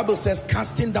 The Bible says,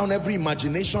 casting down every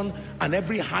imagination and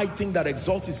every high thing that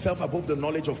exalts itself above the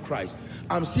knowledge of Christ.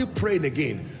 I'm still praying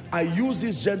again. I use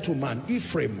this gentleman,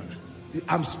 Ephraim.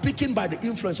 I'm speaking by the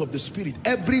influence of the Spirit.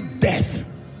 Every death,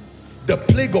 the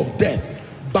plague of death,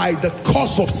 by the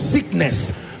cause of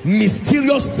sickness,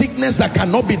 mysterious sickness that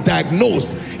cannot be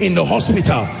diagnosed in the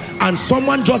hospital, and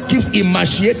someone just keeps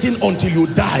emaciating until you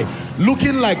die,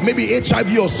 looking like maybe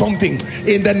HIV or something.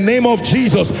 In the name of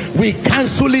Jesus, we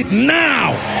cancel it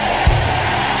now.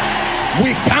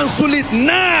 We cancel it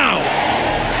now.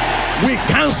 We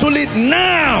cancel it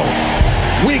now.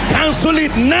 We cancel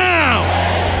it now.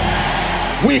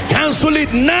 We cancel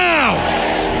it now.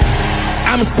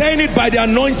 I'm saying it by the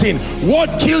anointing.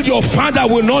 What killed your father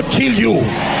will not kill you.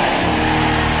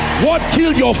 What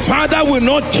killed your father will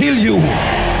not kill you.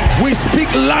 We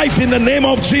speak life in the name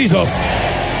of Jesus.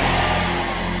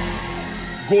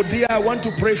 Godia, I want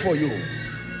to pray for you.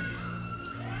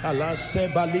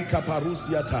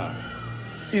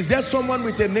 Is there someone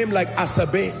with a name like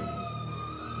Asabe?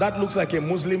 That looks like a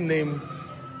Muslim name.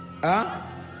 Huh?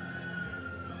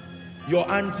 Your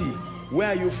auntie, where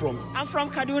are you from? I'm from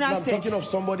Kaduna State. I'm talking of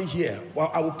somebody here. Well,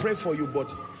 I will pray for you,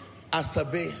 but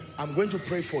Asabe, I'm going to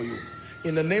pray for you.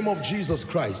 In the name of Jesus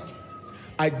Christ,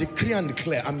 I decree and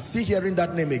declare, I'm still hearing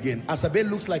that name again. Asabe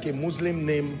looks like a Muslim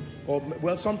name, or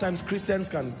well, sometimes Christians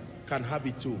can have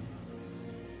it too.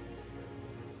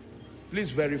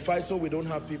 Please verify so we don't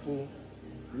have people.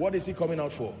 What is he coming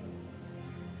out for?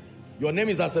 Your name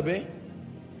is Asabe?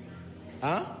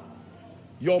 Huh?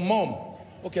 Your mom?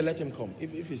 Okay, let him come.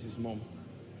 If it's his mom.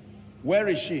 Where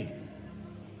is she?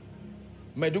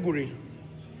 Maiduguri?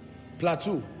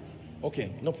 Plateau?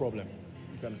 Okay, no problem.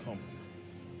 You can come.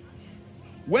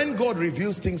 When God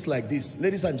reveals things like this,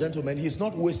 ladies and gentlemen, he's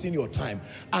not wasting your time.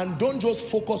 And don't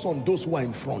just focus on those who are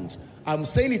in front. I'm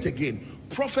saying it again.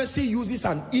 Prophecy uses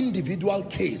an individual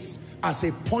case as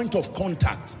a point of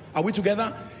contact. Are we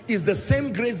together? It's the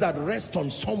same grace that rests on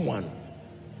someone.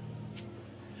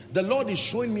 The Lord is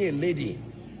showing me a lady.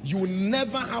 You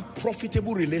never have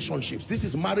profitable relationships. This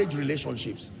is marriage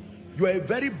relationships. You are a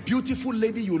very beautiful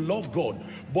lady, you love God.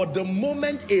 But the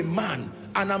moment a man,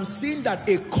 and I'm seeing that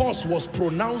a curse was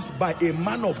pronounced by a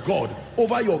man of God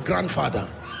over your grandfather.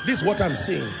 This is what I'm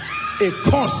saying. A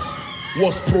curse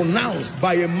was pronounced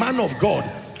by a man of God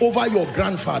over your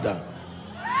grandfather.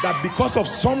 That because of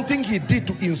something he did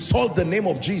to insult the name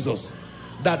of Jesus,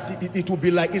 that it will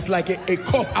be like, it's like a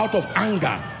curse out of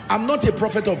anger. I'm not a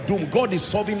prophet of doom. God is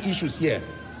solving issues here.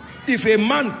 If a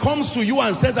man comes to you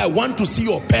and says, I want to see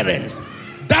your parents,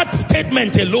 that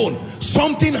statement alone,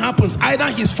 something happens. Either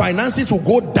his finances will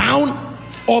go down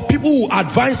or people will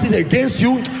advance it against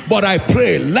you. But I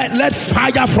pray, let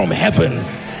fire from heaven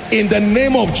in the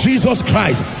name of Jesus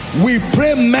Christ. We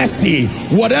pray mercy.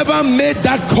 Whatever made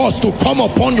that curse to come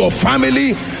upon your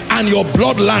family and your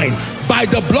bloodline, by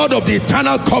the blood of the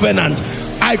eternal covenant,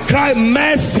 I cry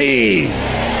mercy,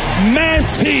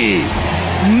 mercy,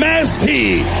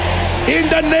 mercy. In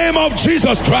the name of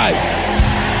Jesus Christ.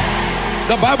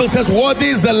 The Bible says, worthy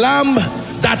is the lamb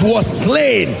that was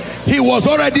slain. He was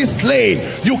already slain.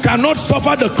 You cannot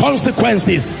suffer the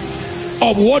consequences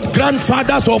of what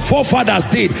grandfathers or forefathers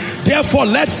did. Therefore,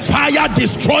 let fire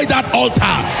destroy that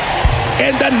altar.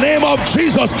 In the name of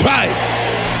Jesus Christ.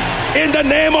 In the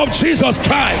name of Jesus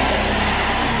Christ.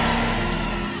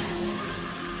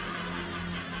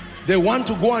 They want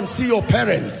to go and see your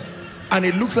parents, and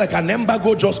it looks like an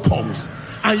embargo just comes,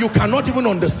 and you cannot even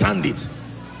understand it.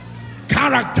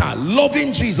 Character,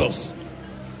 loving Jesus.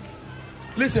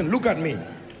 Listen, look at me.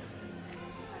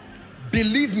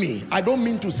 Believe me, I don't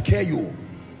mean to scare you,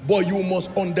 but you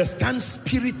must understand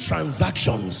spirit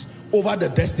transactions over the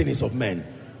destinies of men.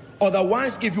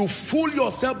 Otherwise, if you fool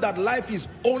yourself that life is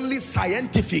only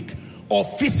scientific or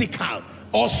physical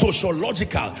or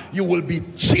sociological, you will be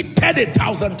cheated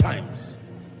 1,000 times.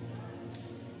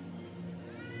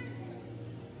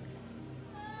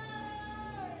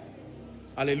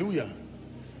 Hallelujah.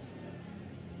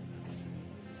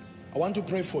 I want to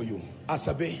pray for you,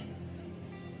 Asabe,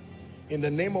 in the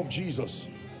name of Jesus.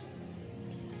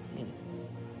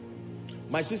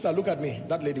 My sister, look at me,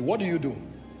 that lady. What do you do?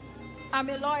 I'm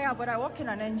a lawyer, but I work in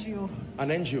an NGO. An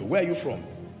NGO. Where are you from?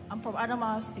 I'm from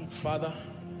Adamawa State. Father,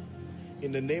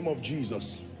 in the name of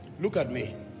Jesus, look at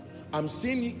me. I'm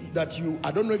seeing that you,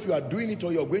 I don't know if you are doing it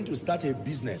or you're going to start a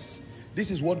business.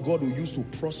 This is what God will use to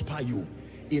prosper you.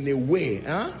 In a way,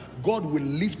 God will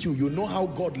lift you. You know how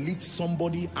God lifts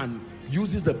somebody and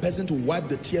uses the person to wipe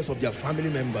the tears of their family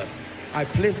members. I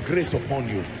place grace upon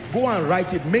you. Go and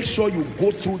write it. Make sure you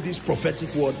go through this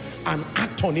prophetic word and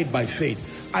act on it by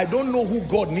faith. I don't know who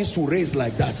God needs to raise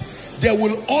like that. There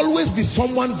will always be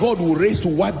someone God will raise to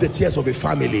wipe the tears of a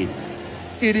family.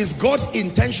 It is God's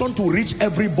intention to reach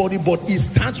everybody, but it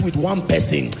starts with one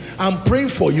person. I'm praying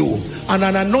for you, and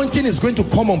an anointing is going to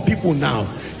come on people now.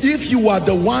 If you are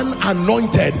the one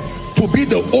anointed to be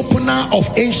the opener of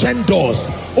ancient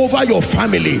doors over your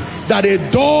family, that a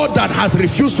door that has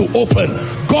refused to open,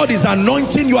 God is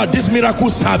anointing you at this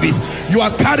miracle service. You are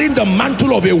carrying the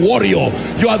mantle of a warrior.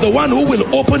 You are the one who will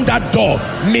open that door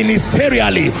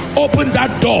ministerially, open that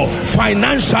door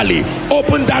financially,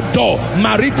 open that door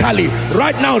maritally.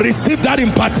 Right now, receive that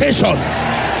impartation.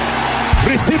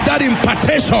 Receive that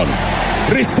impartation.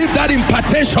 Receive that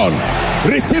impartation.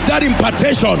 Receive that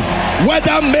impartation.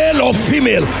 Whether male or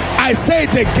female, I say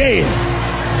it again.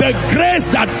 The grace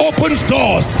that opens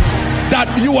doors, that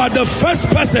you are the first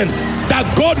person that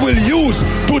God will use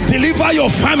to deliver your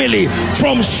family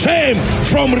from shame,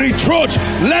 from reproach.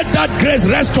 Let that grace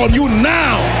rest on you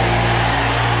now.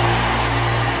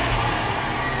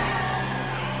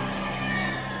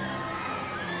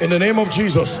 In the name of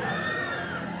Jesus.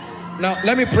 Now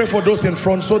let me pray for those in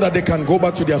front so that they can go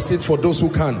back to their seats, for those who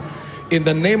can. In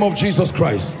the name of Jesus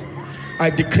Christ, I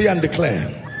decree and declare,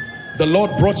 the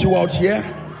Lord brought you out here.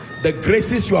 The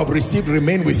graces you have received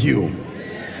remain with you.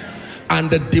 And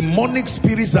the demonic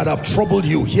spirits that have troubled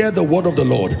you, hear the word of the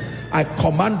Lord. I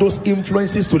command those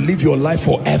influences to live your life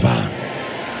forever,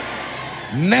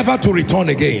 never to return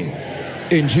again,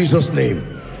 in Jesus'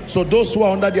 name. So those who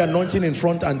are under the anointing in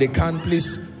front and they can,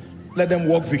 please let them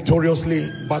walk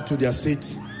victoriously back to their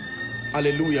seats.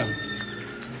 Hallelujah.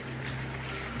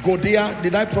 Godia,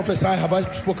 did I prophesy? Have I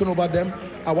spoken over them?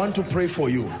 I want to pray for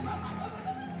you.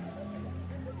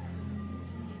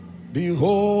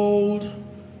 Behold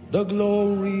the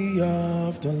glory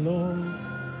of the Lord.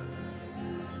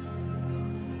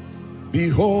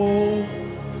 Behold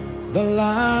the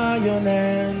Lion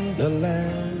and the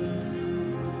Lamb.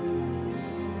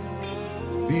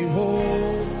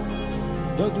 Behold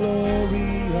the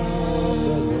glory of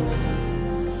the Lord.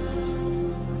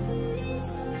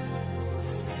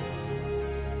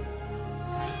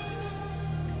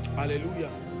 Hallelujah.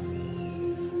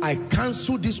 I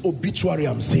cancel this obituary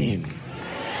I'm seeing.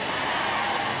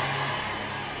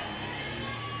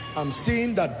 I'm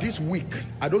seeing that this week,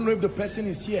 I don't know if the person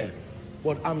is here,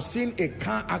 but I'm seeing a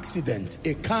car accident,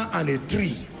 a car and a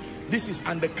tree. This is,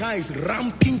 and the car is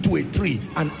ramping to a tree,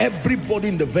 and everybody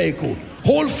in the vehicle,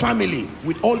 whole family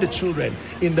with all the children,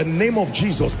 in the name of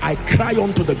Jesus, I cry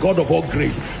unto the God of all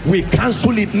grace, we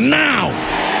cancel it now.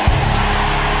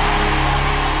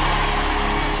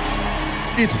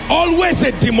 It's always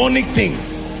a demonic thing.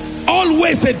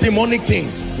 Always a demonic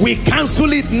thing. We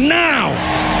cancel it now.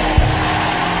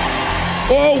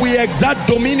 Oh, we exert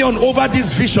dominion over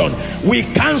this vision. We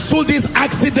cancel this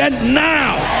accident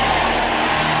now.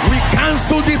 We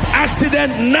cancel this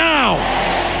accident now.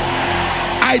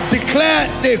 I declare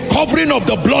the covering of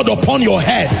the blood upon your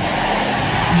head.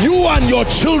 You and your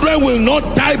children will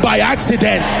not die by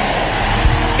accident.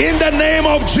 In the name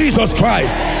of Jesus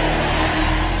Christ.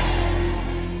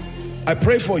 I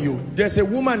pray for you. There's a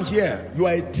woman here. You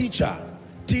are a teacher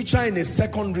in a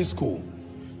secondary school.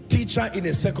 Teacher in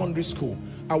a secondary school.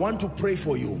 I want to pray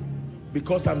for you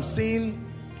because I'm seeing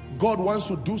God wants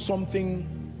to do something.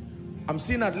 I'm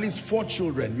seeing at least 4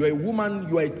 children. You're a woman,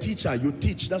 you are a teacher, you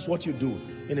teach. That's what you do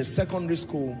in a secondary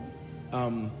school.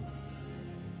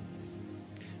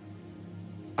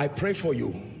 I pray for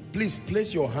you. Please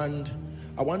place your hand.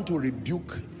 I want to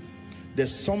rebuke.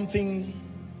 There's something,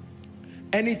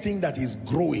 anything that is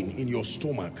growing in your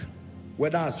stomach,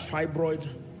 whether as fibroid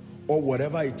or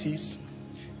whatever it is,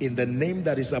 in the name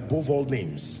that is above all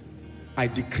names, I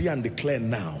decree and declare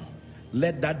now,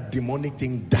 let that demonic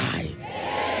thing die.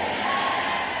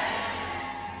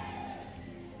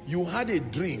 You had a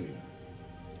dream,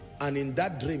 and in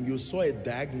that dream you saw a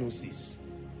diagnosis,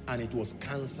 and it was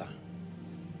cancer.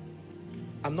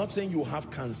 I'm not saying you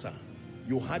have cancer.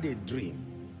 You had a dream.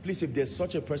 Please, if there's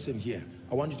such a person here,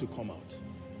 I want you to come out.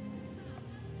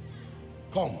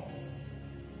 Come.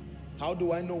 How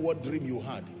do I know what dream you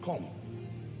had? Come.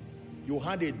 You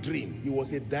had a dream. It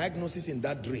was a diagnosis in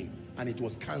that dream, and it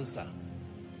was cancer.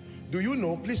 Do you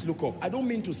know, please look up. I don't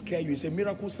mean to scare you. It's a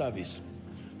miracle service.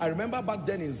 I remember back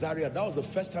then in Zaria, that was the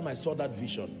first time I saw that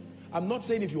vision. I'm not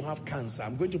saying if you have cancer,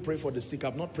 I'm going to pray for the sick.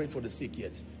 I've not prayed for the sick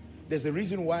yet. There's a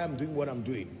reason why I'm doing what I'm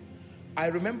doing. I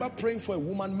remember praying for a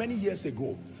woman many years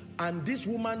ago, and this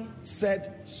woman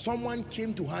said someone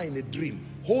came to her in a dream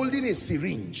holding a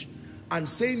syringe and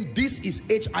saying this is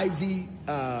HIV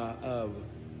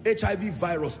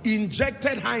virus,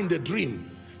 injected her in the dream.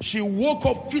 She woke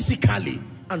up physically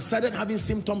and started having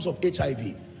symptoms of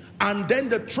HIV. And then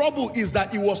the trouble is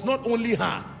that it was not only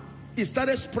her, it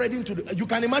started spreading to the, you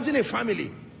can imagine a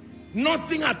family,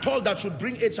 nothing at all that should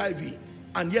bring HIV,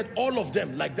 and yet all of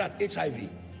them like that, HIV.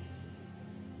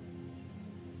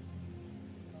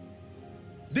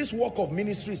 This work of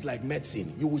ministry is like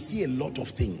medicine. You will see a lot of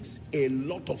things,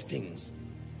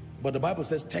 but the Bible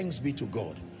says thanks be to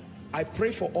God. I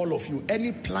pray for all of you,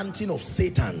 any planting of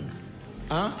Satan,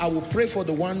 I will pray for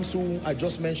the ones who I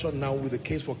just mentioned now with the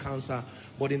case for cancer,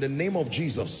 but in the name of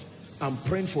Jesus, I'm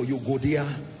praying for you, Godia,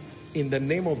 in the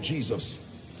name of Jesus.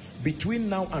 Between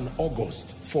now and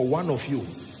August, for one of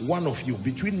you,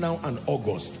 between now and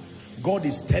August, God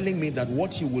is telling me that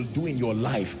what He will do in your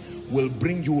life will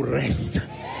bring you rest,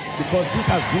 because this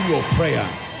has been your prayer.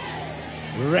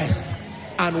 Rest.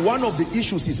 And one of the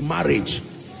issues is marriage.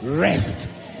 Rest.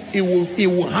 It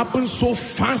will happen so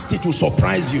fast it will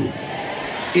surprise you.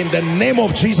 In the name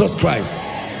of Jesus Christ,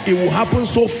 it will happen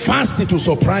so fast it will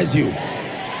surprise you.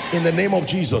 In the name of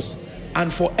Jesus.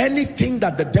 And for anything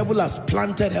that the devil has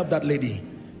planted, help that lady,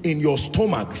 in your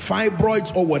stomach,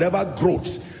 fibroids or whatever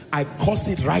growths, I curse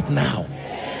it right now.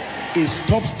 It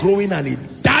stops growing and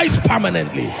it dies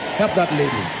permanently. Help that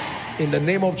lady. In the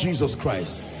name of Jesus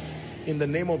Christ. In the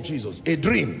name of Jesus. A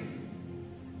dream.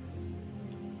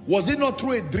 Was it not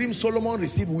through a dream Solomon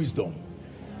received wisdom?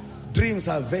 Dreams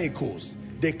are vehicles.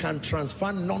 They can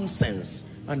transfer nonsense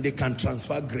and they can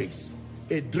transfer grace.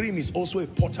 A dream is also a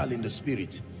portal in the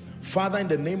spirit. Father, in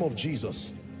the name of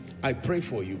Jesus, I pray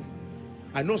for you.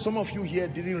 I know some of you here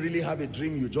didn't really have a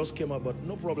dream, you just came up, but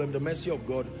no problem, the mercy of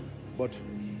God. But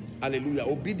hallelujah,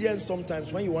 obedience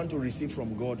sometimes when you want to receive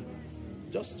from God,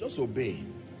 just obey.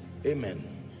 Amen.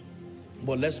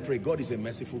 But let's pray. God is a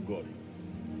merciful God.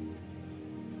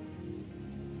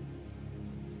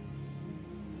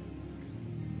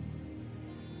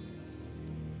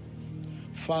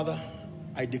 Father,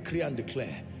 I decree and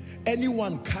declare,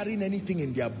 anyone carrying anything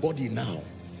in their body now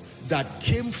that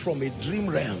came from a dream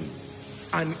realm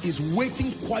and is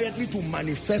waiting quietly to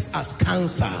manifest as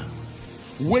cancer,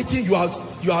 waiting, you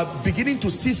are beginning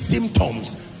to see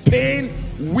symptoms, pain,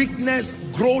 weakness,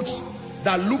 growth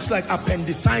that looks like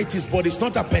appendicitis, but it's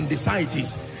not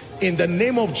appendicitis. In the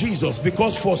name of Jesus,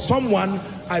 because for someone,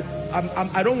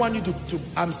 I don't want you to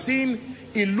I'm seeing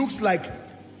it looks like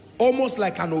almost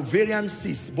like an ovarian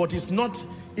cyst, but it's not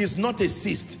a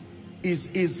cyst.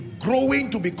 Is growing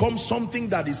to become something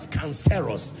that is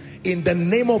cancerous. In the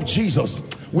name of Jesus,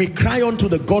 we cry unto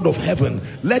the God of heaven,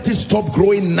 let it stop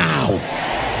growing now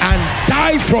and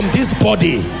die from this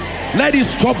body. Let it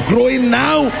stop growing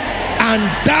now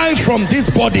and die from this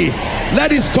body.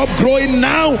 Let it stop growing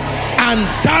now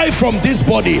and die from this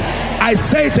body. I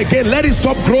say it again, let it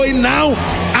stop growing now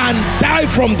and die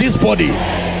from this body.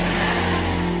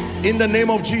 In the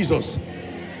name of Jesus.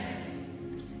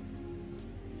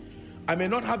 I may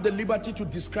not have the liberty to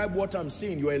describe what I'm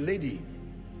seeing. You're a lady,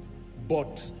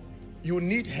 but you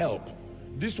need help.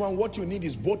 This one, what you need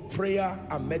is both prayer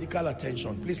and medical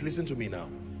attention. Please listen to me now.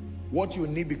 What you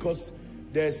need, because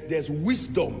there's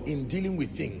wisdom in dealing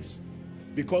with things.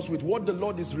 Because with what the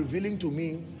Lord is revealing to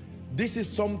me, this is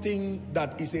something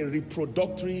that is a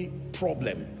reproductory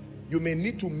problem. You may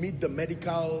need to meet the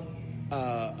medical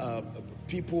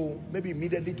people maybe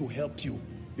immediately to help you,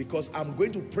 because I'm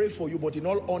going to pray for you, but in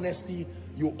all honesty,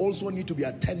 you also need to be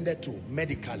attended to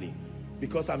medically,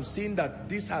 because I'm seeing that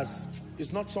this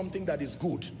is not something that is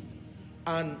good.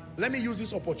 And let me use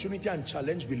this opportunity and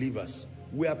challenge believers.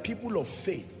 We are people of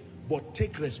faith, but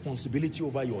take responsibility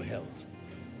over your health.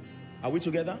 Are we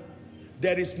together?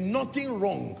 There is nothing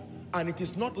wrong, and it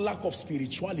is not lack of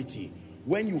spirituality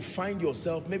when you find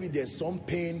yourself, maybe there's some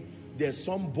pain, there's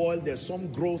some boil, there's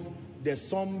some growth, there's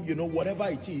some, whatever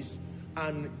it is.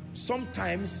 And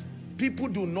sometimes people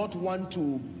do not want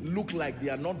to look like they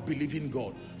are not believing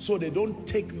God, so they don't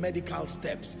take medical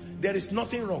steps. There is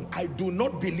nothing wrong. I do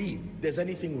not believe there's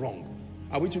anything wrong.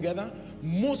 Are we together?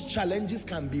 Most challenges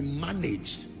can be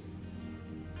managed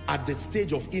at the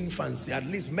stage of infancy. At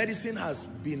least medicine has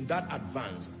been that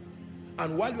advanced.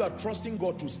 And while you are trusting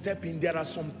God to step in, there are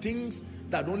some things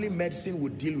that only medicine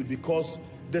would deal with, because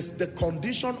the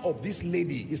condition of this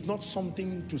lady is not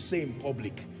something to say in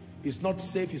public. It's not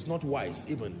safe, it's not wise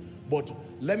even. But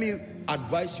let me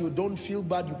advise you, don't feel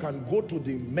bad. You can go to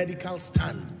the medical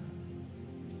stand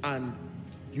and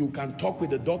you can talk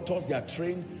with the doctors. They are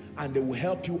trained and they will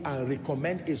help you and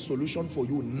recommend a solution for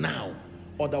you now.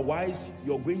 Otherwise,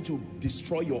 you're going to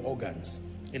destroy your organs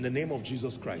in the name of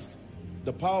Jesus Christ.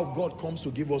 The power of God comes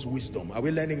to give us wisdom. Are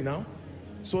we learning now?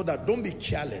 So that don't be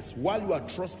careless. While you are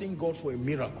trusting God for a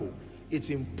miracle, it's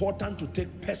important to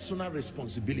take personal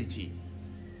responsibility.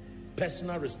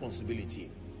 Personal responsibility.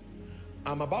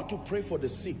 I'm about to pray for the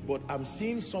sick, but I'm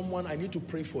seeing someone. I need to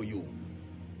pray for you.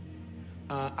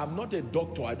 I'm not a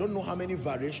doctor. I don't know how many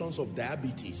variations of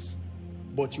diabetes,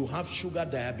 but you have sugar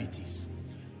diabetes.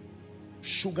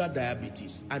 Sugar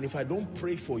diabetes. And if I don't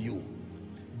pray for you,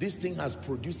 this thing has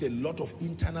produced a lot of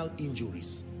internal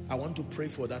injuries. I want to pray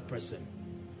for that person.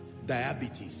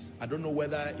 Diabetes. I don't know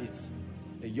whether it's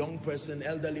a young person,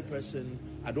 elderly person.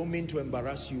 I don't mean to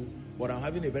embarrass you, but I'm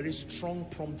having a very strong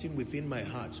prompting within my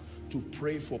heart to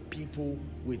pray for people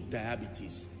with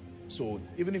diabetes. So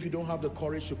even if you don't have the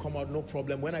courage to come out, no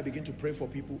problem. When I begin to pray for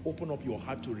people, open up your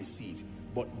heart to receive.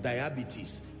 But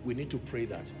diabetes, we need to pray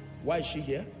that. Why is she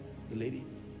here? The lady?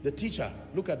 The teacher.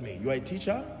 Look at me. You are a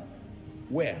teacher?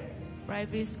 Where?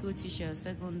 Private school teacher,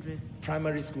 secondary.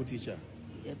 Primary school teacher.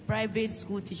 Yeah, private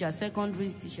school teacher, secondary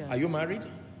teacher. Are you married?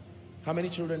 How many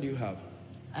children do you have?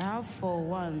 I have 4,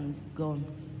 1 gone.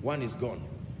 One is gone.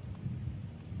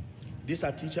 These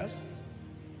are teachers?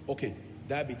 Okay,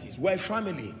 diabetes. We're a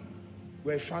family.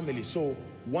 We're a family. So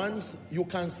once you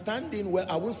can stand in, well,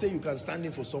 I won't say you can stand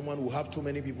in for someone who have too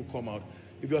many people come out.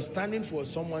 If you're standing for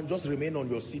someone, just remain on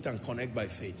your seat and connect by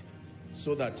faith,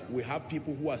 so that we have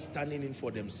people who are standing in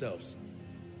for themselves.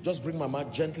 Just bring Mama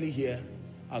gently here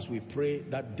as we pray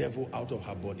that devil out of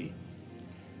her body.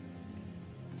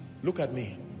 Look at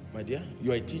me, my dear.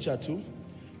 You're a teacher too.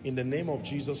 In the name of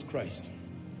Jesus Christ,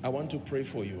 I want to pray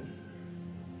for you.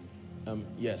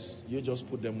 Yes, you just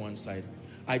put them one side.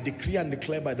 I decree and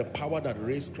declare by the power that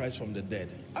raised Christ from the dead.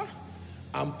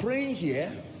 I'm praying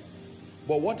here,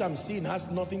 but what I'm seeing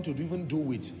has nothing to even do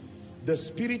with the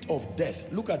spirit of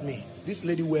death. Look at me. This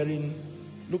lady wearing,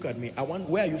 look at me.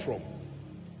 Where are you from?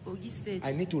 Ogi State.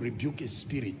 I need to rebuke a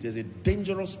spirit. There's a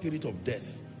dangerous spirit of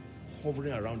death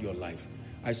hovering around your life.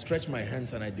 I stretch my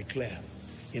hands and I declare,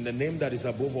 in the name that is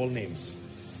above all names,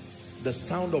 the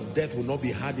sound of death will not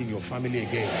be heard in your family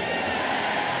again.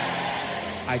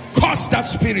 I curse that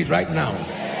spirit right now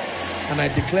and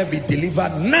I declare, be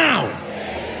delivered now.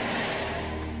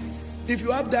 If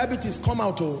you have diabetes, come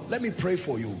out. Let me pray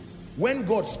for you. When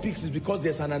God speaks, it's because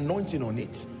there's an anointing on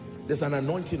it. There's an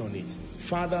anointing on it.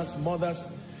 Fathers,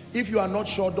 mothers, if you are not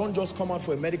sure, don't just come out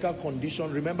for a medical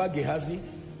condition. Remember Gehazi,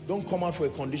 don't come out for a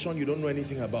condition you don't know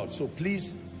anything about. So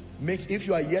please, if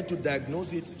you are yet to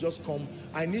diagnose it, just come.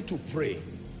 I need to pray.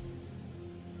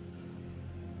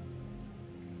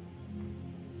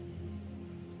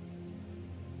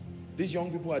 These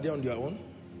young people, are they on their own?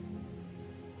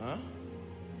 Huh?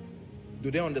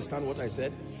 Do they understand what I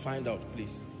said? Find out,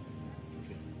 please.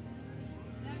 Okay.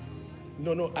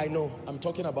 No, I know. I'm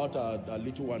talking about our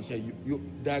little ones here. You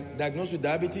diagnosed with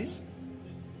diabetes?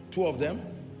 2 of them?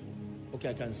 Okay,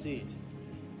 I can see it.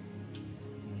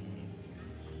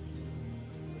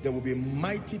 There will be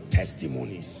mighty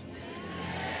testimonies.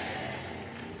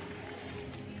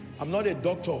 I'm not a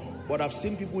doctor, but I've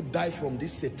seen people die from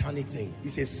this satanic thing.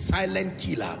 It's a silent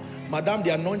killer. Madam,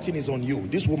 the anointing is on you.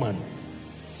 This woman,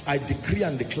 I decree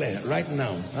and declare right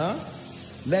now,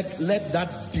 let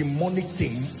that demonic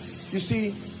thing, you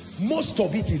see, most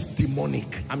of it is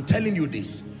demonic. I'm telling you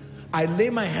this. I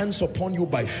lay my hands upon you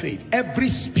by faith. Every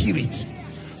spirit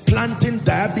planting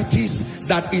diabetes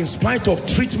that in spite of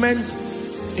treatment,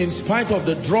 in spite of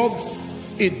the drugs,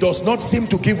 it does not seem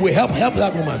to give way. Help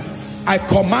that woman. I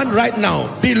command right now,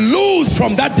 be loose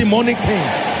from that demonic thing.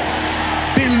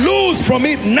 Be loose from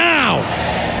it now.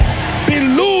 Be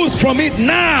loose from it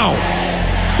now.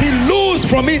 Be loose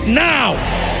from it now.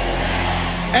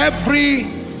 Every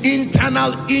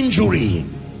internal injury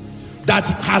that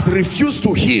has refused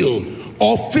to heal,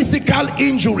 or physical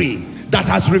injury that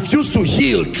has refused to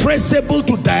heal, traceable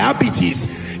to diabetes,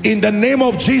 in the name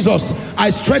of Jesus, I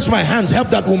stretch my hands. Help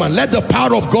that woman. Let the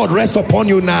power of God rest upon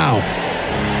you now.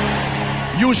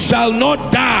 You shall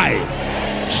not die.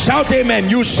 Shout amen.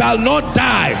 You shall not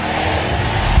die.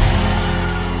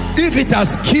 If it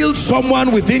has killed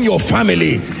someone within your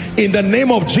family, in the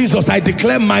name of Jesus, I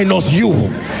declare minus you.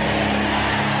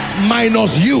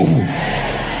 Minus you.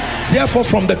 Therefore,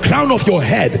 from the crown of your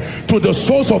head to the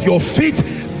soles of your feet,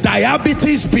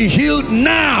 diabetes be healed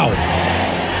now.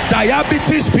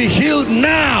 Diabetes be healed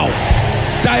now.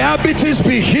 Diabetes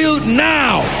be healed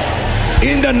now.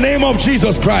 In the name of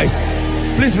Jesus Christ.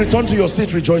 Please return to your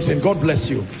seat rejoicing. God bless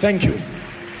you. Thank you.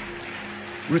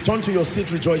 Return to your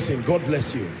seat rejoicing. God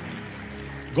bless you.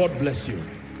 God bless you.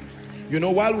 You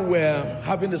know, while we were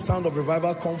having the Sound of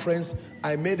Revival conference,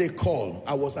 I made a call.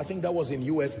 I think that was in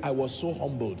US. I was so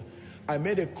humbled. I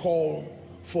made a call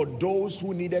for those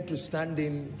who needed to stand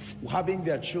in, having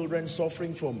their children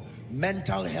suffering from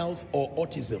mental health or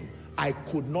autism. I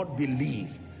could not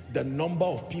believe the number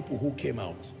of people who came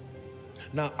out.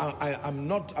 Now, I'm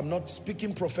not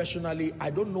speaking professionally.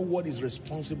 I don't know what is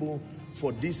responsible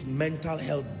for this mental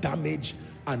health damage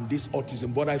and this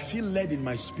autism, but I feel led in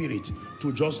my spirit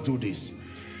to just do this.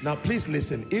 Now, please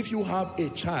listen. If you have a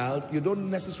child, you don't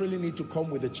necessarily need to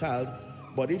come with a child,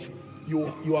 but if you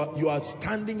are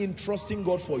standing in trusting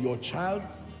God for your child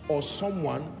or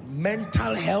someone,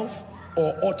 mental health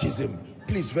or autism,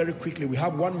 please, very quickly, we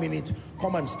have 1 minute.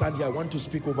 Come and stand here. I want to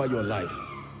speak over your life.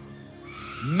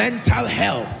 Mental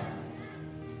health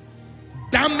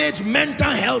damage,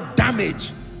 mental health damage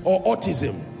or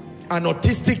autism, an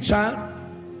autistic child.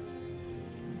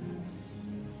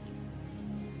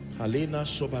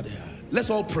 Let's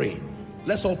all pray.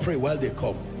 Let's all pray while they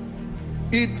come.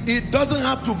 It doesn't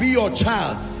have to be your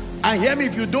child. And hear me,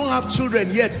 if you don't have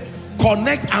children yet,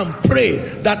 connect and pray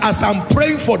that as I'm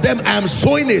praying for them, I am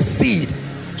sowing a seed.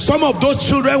 Some of those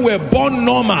children were born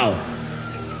normal.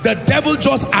 The devil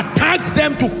just attacked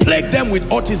them to plague them with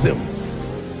autism.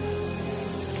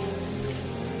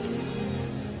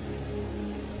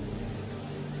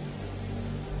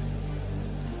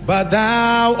 But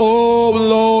thou, O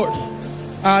Lord,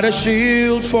 art a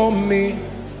shield for me.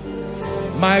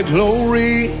 My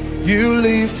glory, you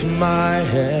lift my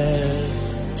head.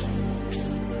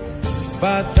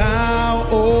 But thou,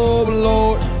 O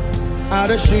Lord, art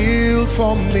a shield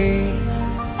for me.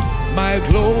 My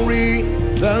glory,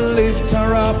 the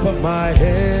lifter up of my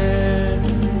head.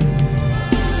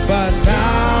 But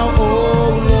thou,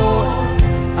 O Lord,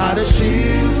 art a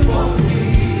shield for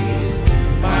me.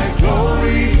 My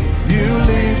glory, you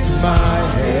lift my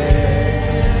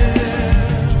head.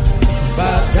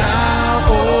 But thou,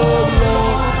 O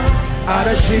Lord, art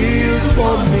a shield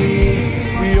for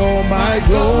me. You're my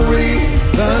glory,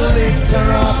 the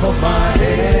lifter up of my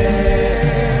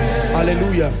head.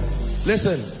 Hallelujah.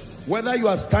 Listen, whether you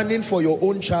are standing for your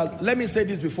own child, let me say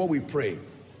this before we pray,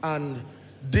 and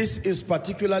this is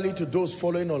particularly to those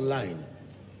following online.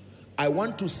 I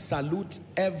want to salute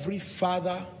every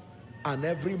father and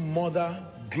every mother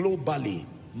globally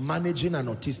managing an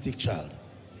autistic child.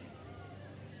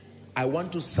 I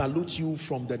want to salute you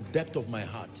from the depth of my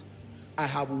heart. I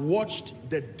have watched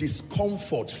the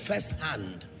discomfort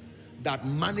firsthand that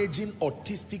managing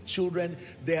autistic children,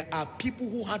 there are people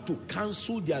who had to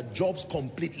cancel their jobs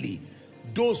completely.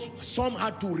 Some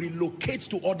had to relocate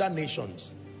to other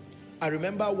nations. I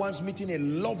remember once meeting a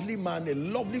lovely man, a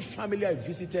lovely family I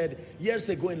visited years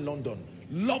ago in London.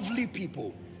 Lovely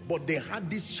people, but they had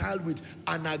this child with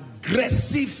an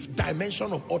aggressive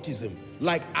dimension of autism.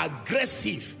 Like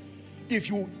aggressive. If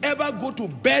you ever go to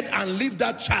bed and leave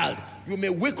that child, you may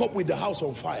wake up with the house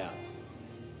on fire.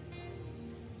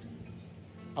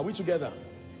 Are we together?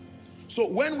 So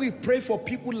when we pray for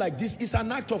people like this, it's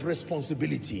an act of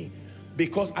responsibility.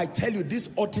 Because I tell you, this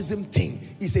autism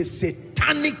thing is a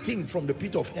satanic thing from the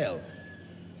pit of hell.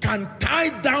 Can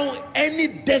tie down any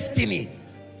destiny.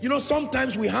 You know,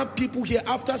 sometimes we have people here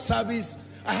after service.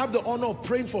 I have the honor of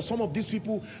praying for some of these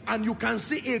people, and you can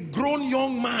see a grown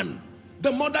young man.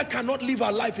 The mother cannot live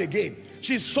her life again.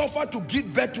 She suffered to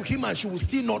give birth to him, and she will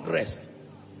still not rest.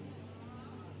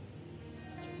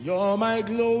 You're my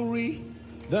glory,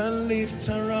 the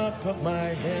lifter up of my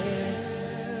head.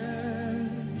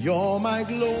 You're my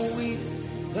glory,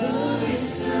 the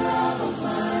lifter up of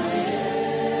my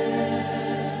head.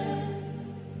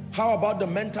 How about the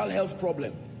mental health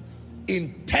problem?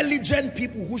 Intelligent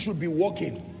people who should be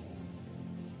working.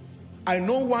 I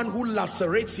know one who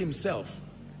lacerates himself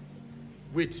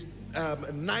with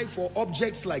a knife or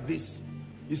objects like this.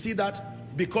 You see that?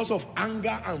 Because of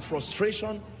anger and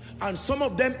frustration. And some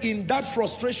of them, in that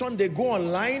frustration, they go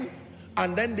online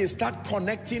and then they start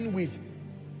connecting with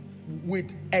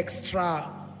extra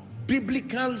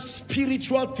biblical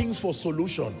spiritual things for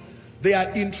solution. They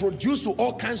are introduced to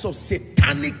all kinds of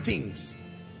satanic things.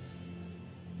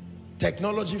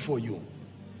 Technology for you.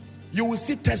 You will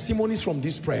see testimonies from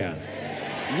this prayer.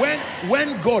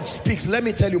 When God speaks, let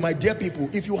me tell you, my dear people,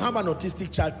 if you have an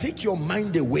autistic child, take your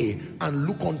mind away and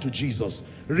look unto Jesus.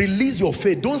 Release your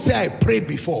faith. Don't say I prayed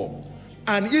before.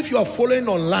 And if you are following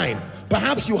online,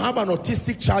 perhaps you have an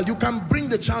autistic child, you can bring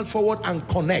the child forward and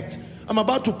connect. I'm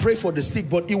about to pray for the sick,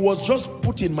 but it was just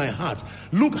put in my heart.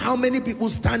 Look how many people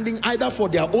standing either for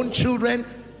their own children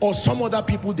or some other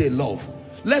people they love.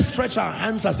 Let's stretch our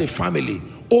hands as a family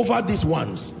over these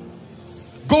ones.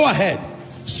 Go ahead,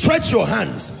 stretch your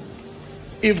hands.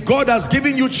 If God has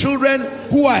given you children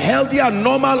who are healthy and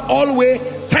normal always,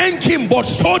 thank him, but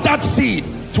sow that seed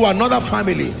to another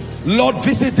family. Lord,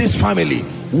 visit this family,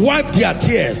 wipe their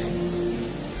tears.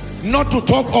 Not to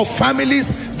talk of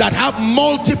families that have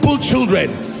multiple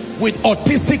children with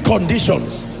autistic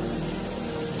conditions.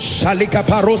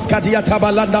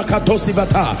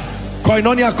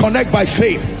 Koinonia, connect by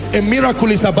faith. A miracle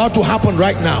is about to happen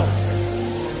right now.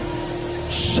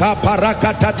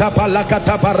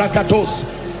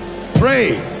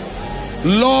 Pray,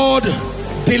 Lord,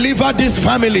 deliver these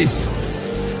families,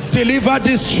 deliver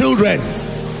these children,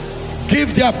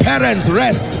 give their parents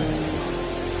rest.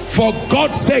 For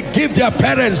God's sake, give their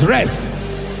parents rest.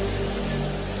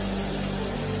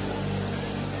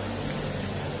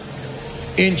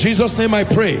 In Jesus' name I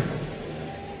pray.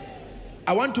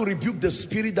 I want to rebuke the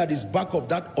spirit that is back of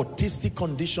that autistic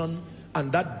condition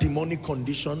and that demonic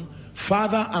condition.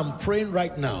 Father, I'm praying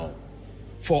right now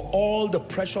for all the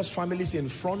precious families in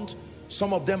front.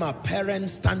 Some of them are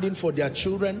parents standing for their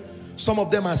children. Some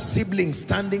of them are siblings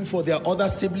standing for their other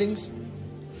siblings.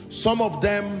 Some of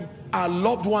them are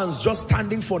loved ones just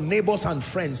standing for neighbors and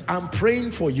friends. I'm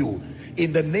praying for you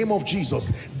in the name of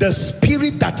Jesus. The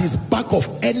spirit that is back of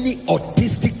any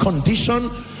autistic condition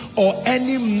or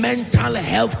any mental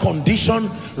health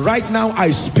condition, right now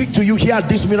I speak to you here at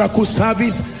this miracle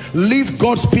service. Leave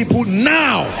God's people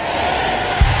now.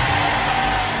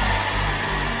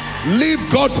 Leave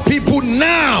God's people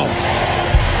now.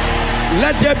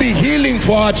 Let there be healing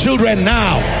for our children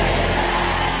now.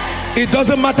 It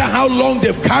doesn't matter how long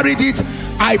they've carried it.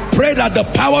 I pray that the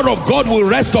power of God will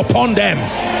rest upon them,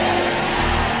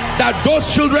 that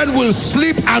those children will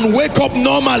sleep and wake up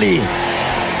normally.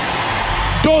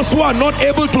 Those who are not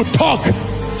able to talk,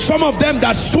 some of them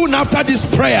that soon after this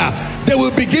prayer they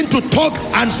will begin to talk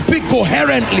and speak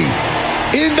coherently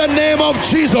in the name of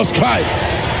Jesus Christ.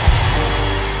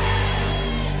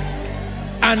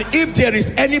 And if there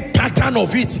is any pattern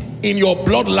of it in your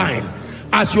bloodline,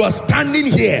 as you are standing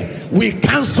here, we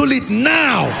cancel it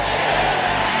now.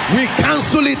 We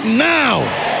cancel it now.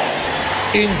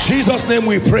 In Jesus' name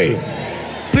we pray.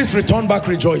 Please return back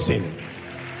rejoicing.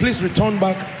 Please return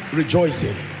back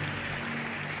rejoicing.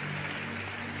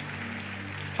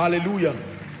 Hallelujah.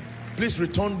 Please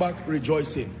return back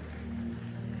rejoicing.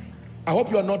 I hope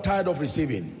you are not tired of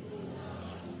receiving.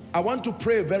 I want to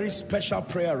pray a very special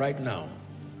prayer right now.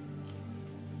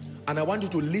 And I want you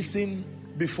to listen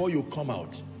before you come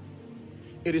out.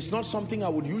 It is not something I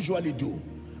would usually do.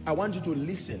 I want you to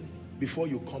listen before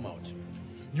you come out.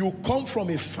 You come from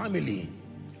a family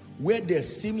where there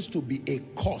seems to be a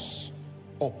curse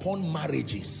upon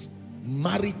marriages,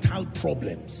 marital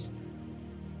problems.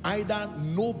 Either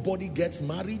nobody gets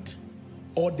married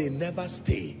or they never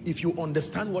stay. If you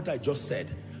understand what I just said,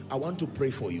 I want to pray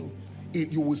for you.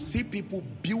 If you will see people,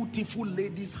 beautiful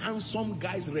ladies, handsome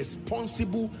guys,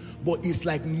 responsible, but it's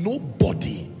like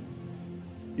nobody.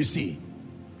 You see,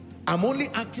 I'm only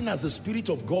acting as the Spirit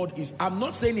of God is. I'm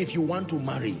not saying if you want to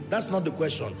marry. That's not the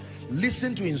question.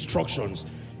 Listen to instructions.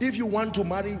 If you want to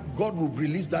marry, God will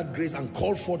release that grace and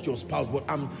call forth your spouse. But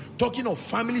I'm talking of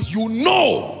families. You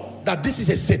know that this is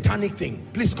a satanic thing.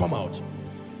 Please come out.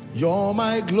 You're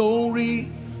my glory,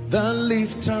 the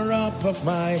lifter up of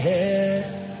my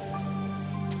head.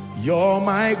 You're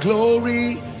my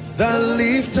glory, the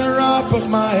lifter up of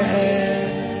my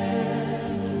head.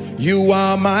 You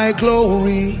are my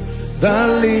glory, the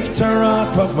lifter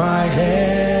up of my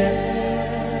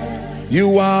head.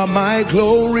 You are my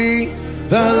glory,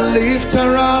 the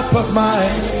lifter up of my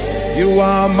head. You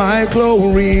are my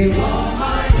glory,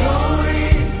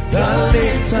 the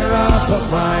lifter up of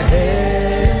my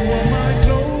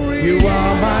head. You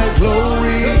are my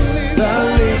glory,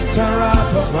 the lifter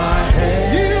up of my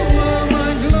head.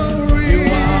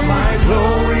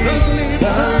 Glory,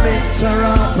 the lifter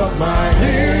up of my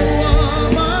head. You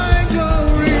are my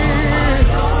glory, the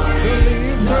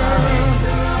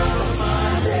lifter up of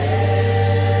my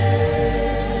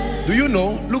head. Do you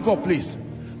know? Look up, please.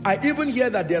 I even hear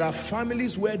that there are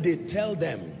families where they tell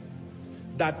them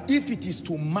that if it is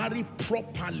to marry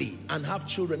properly and have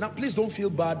children. Now, please don't feel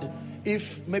bad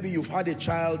if maybe you've had a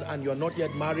child and you're not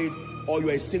yet married, or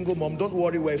you're a single mom. Don't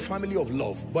worry, we're a family of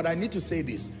love. But I need to say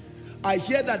this. I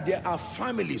hear that there are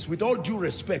families, with all due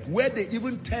respect, where they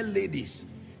even tell ladies,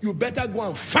 you better go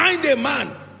and find a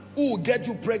man who will get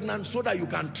you pregnant so that you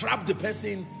can trap the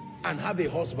person and have a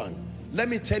husband. Let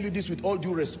me tell you this with all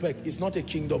due respect. It's not a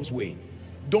kingdom's way.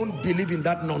 Don't believe in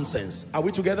that nonsense. Are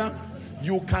we together?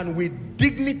 You can, with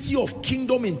dignity of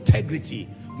kingdom integrity,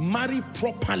 marry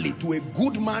properly to a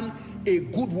good man, a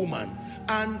good woman.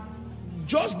 And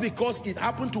just because it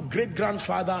happened to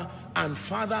great-grandfather and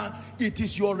father, it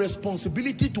is your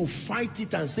responsibility to fight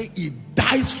it and say, it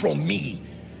dies from me.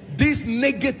 This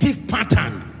negative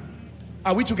pattern.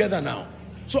 Are we together now?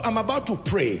 So I'm about to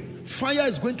pray. Fire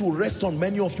is going to rest on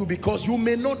many of you because you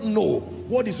may not know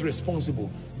what is responsible.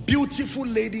 Beautiful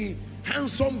lady,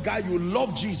 handsome guy, you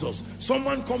love Jesus.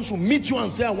 Someone comes to meet you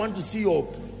and say, I want to see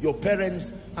your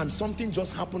parents, and something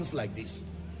just happens like this.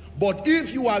 But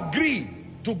if you agree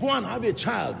to go and have a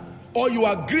child, or you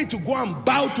agree to go and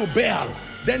bow to Baal,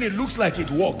 then it looks like it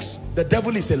works. The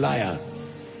devil is a liar.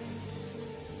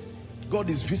 God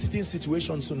is visiting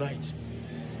situations tonight.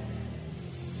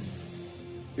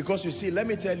 Because you see, let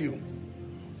me tell you,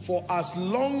 for as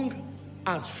long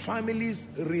as families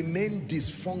remain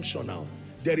dysfunctional,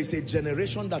 there is a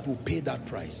generation that will pay that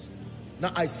price.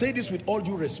 Now, I say this with all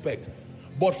due respect,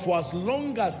 but for as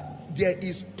long as there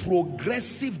is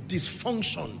progressive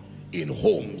dysfunction in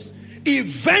homes,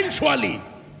 eventually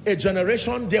a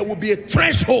generation, there will be a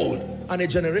threshold, and a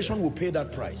generation will pay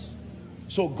that price.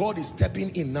 So God is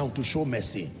stepping in now to show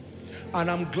mercy.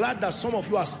 And I'm glad that some of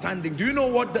you are standing. Do you know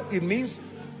what it means?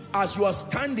 As you are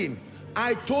standing,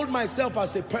 I told myself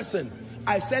as a person,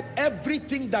 I said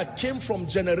everything that came from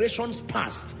generations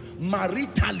past,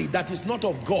 maritally, that is not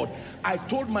of God, I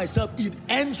told myself it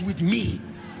ends with me.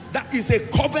 That is a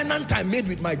covenant I made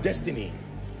with my destiny.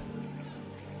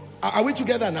 Are we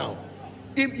together now?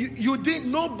 If you didn't,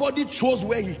 nobody chose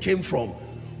where he came from.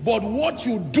 But what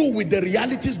you do with the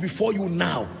realities before you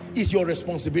now is your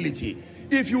responsibility.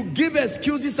 If you give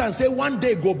excuses and say one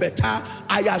day go better,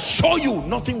 I assure you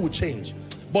nothing will change.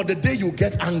 But the day you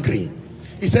get angry,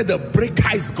 he said the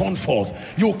breaker is gone forth.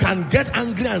 You can get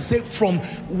angry and say, from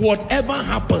whatever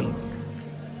happened,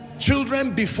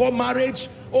 children before marriage,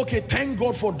 okay, thank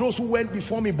God for those who went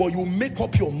before me, but you make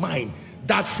up your mind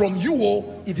that from you,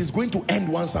 it is going to end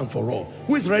once and for all.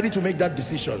 Who is ready to make that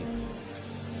decision?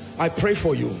 I pray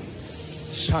for you.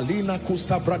 Some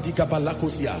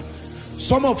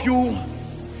of you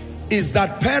is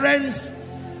that parents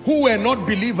who were not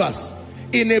believers,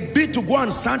 in a bid to go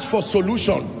and search for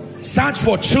solution, search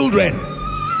for children,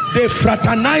 they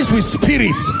fraternized with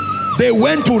spirits. They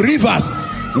went to rivers,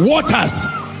 waters,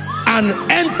 and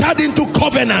entered into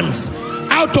covenants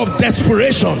out of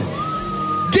desperation.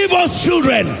 Give us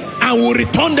children and we'll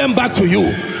return them back to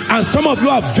you. And some of you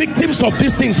are victims of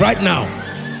these things right now.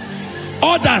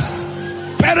 Others,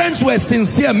 parents were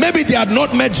sincere. Maybe they had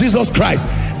not met Jesus Christ.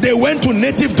 They went to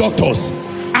native doctors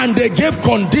and they gave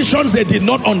conditions they did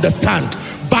not understand.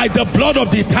 By the blood of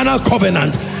the eternal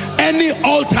covenant, any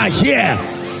altar here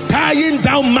tying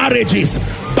down marriages,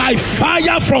 by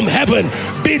fire from heaven,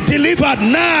 be delivered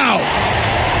now.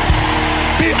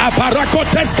 Be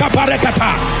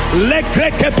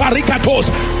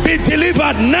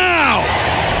delivered now.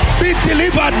 Be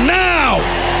delivered now.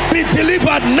 Be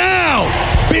delivered now.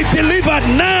 Be delivered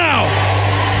now.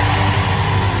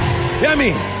 Hear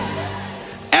me.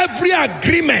 Every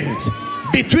agreement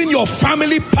between your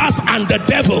family past and the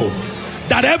devil,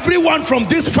 that everyone from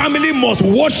this family must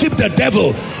worship the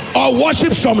devil or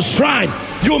worship some shrine,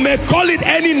 you may call it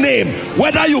any name,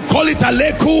 whether you call it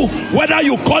Aleku, whether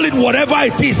you call it whatever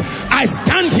it is. I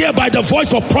stand here by the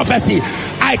voice of prophecy.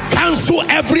 I cancel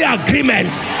every agreement.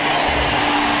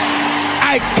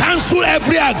 I cancel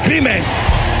every agreement.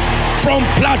 From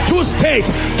Plateau State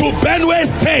to Benue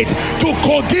State to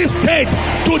Kogi State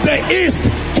to the east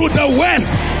to the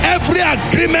west, every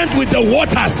agreement with the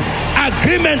waters,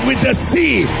 agreement with the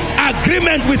sea,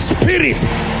 agreement with spirits,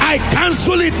 I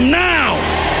cancel it now.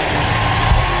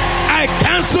 I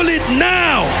cancel it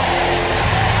now.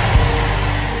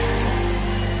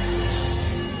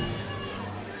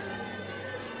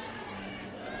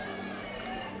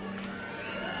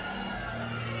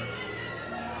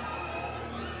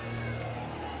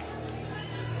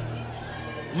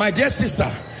 My dear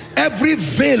sister, every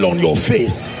veil on your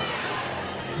face,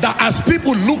 that as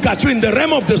people look at you in the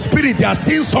realm of the spirit, they are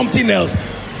seeing something else.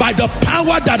 By the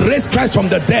power that raised Christ from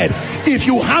the dead, if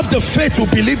you have the faith to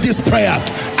believe this prayer,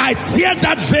 I tear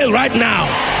that veil right now.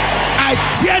 I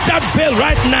tear that veil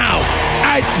right now.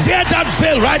 I tear that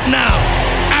veil right now.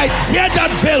 I tear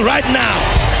that veil right now.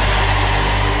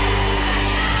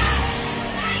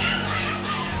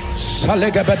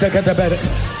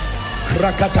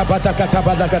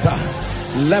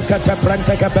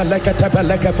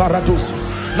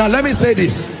 Now let me say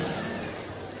this.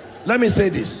 Let me say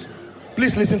this.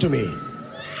 Please listen to me.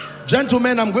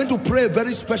 Gentlemen, I'm going to pray a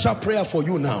very special prayer for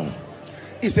you now.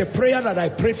 It's a prayer that I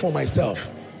prayed for myself.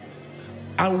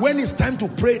 And when it's time to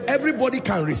pray, everybody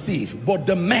can receive. But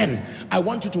the men, I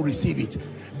want you to receive it.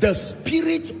 The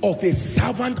spirit of a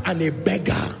servant and a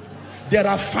beggar. There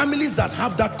are families that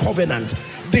have that covenant.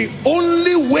 The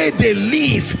only way they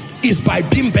live is by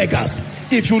being beggars.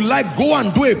 If you like, go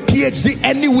and do a PhD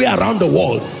anywhere around the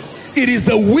world. It is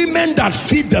the women that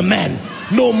feed the men.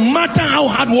 No matter how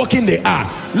hardworking they are.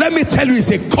 Let me tell you,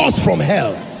 it's a curse from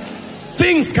hell.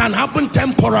 Things can happen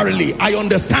temporarily, I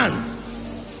understand.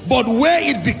 But where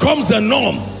it becomes the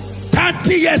norm,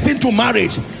 30 years into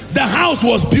marriage, the house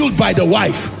was built by the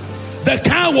wife. The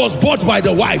car was bought by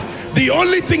the wife. The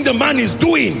only thing the man is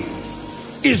doing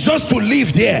is just to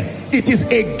live there. It is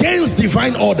against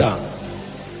divine order.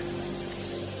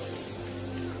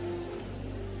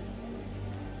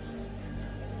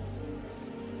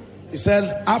 He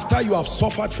said, after you have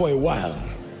suffered for a while,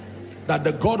 that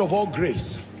the God of all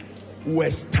grace will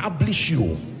establish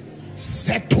you,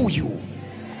 settle you.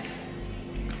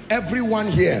 Everyone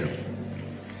here,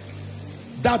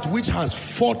 that which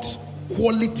has fought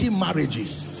quality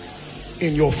marriages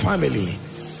in your family,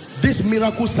 this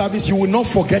miracle service, you will not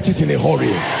forget it in a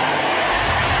hurry.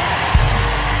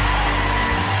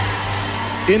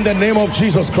 In the name of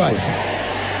Jesus Christ,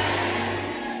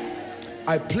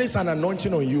 I place an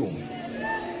anointing on you.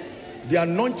 The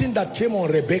anointing that came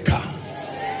on Rebecca,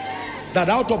 that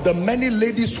out of the many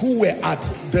ladies who were at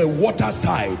the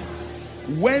waterside,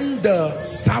 when the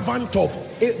servant of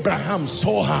Abraham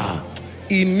saw her,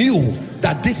 he knew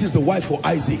that this is the wife for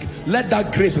Isaac. Let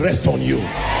that grace rest on you.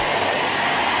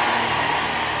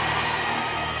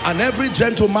 And every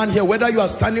gentleman here, whether you are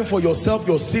standing for yourself,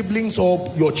 your siblings,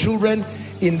 or your children,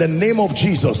 in the name of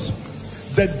Jesus,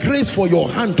 the grace for your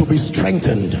hand to be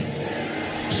strengthened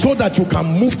so that you can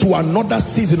move to another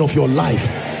season of your life.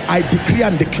 I decree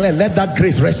and declare, let that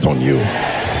grace rest on you.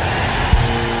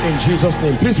 In Jesus'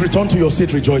 name. Please return to your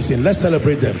seat rejoicing. Let's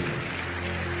celebrate them.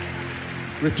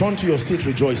 Return to your seat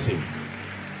rejoicing.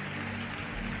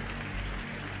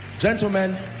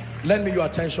 Gentlemen, lend me your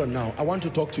attention now. I want to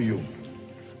talk to you.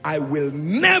 I will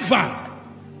never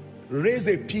raise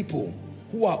a people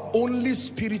who are only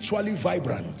spiritually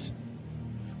vibrant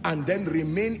and then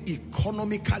remain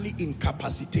economically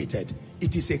incapacitated.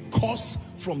 It is a curse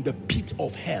from the pit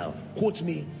of hell. Quote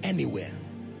me anywhere.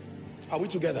 Are we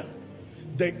together?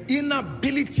 The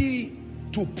inability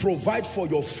to provide for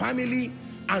your family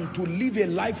and to live a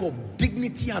life of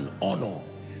dignity and honor.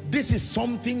 This is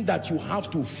something that you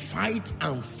have to fight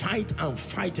and fight and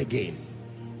fight again.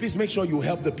 Please make sure you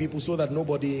help the people so that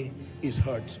nobody is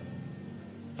hurt.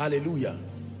 Hallelujah.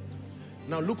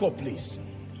 Now look up, please.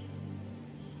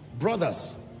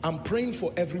 Brothers, I'm praying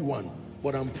for everyone,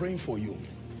 but I'm praying for you.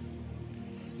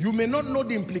 You may not know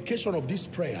the implication of this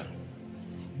prayer,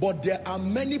 but there are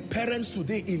many parents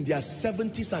today in their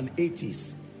 70s and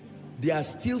 80s. They are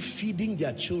still feeding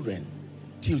their children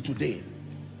till today.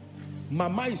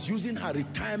 Mama is using her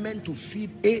retirement to feed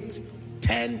 8,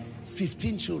 10,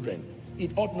 15 children.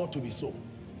 It ought not to be so.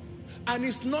 And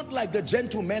it's not like the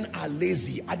gentlemen are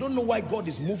lazy. I don't know why God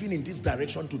is moving in this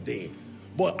direction today,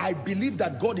 but I believe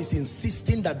that God is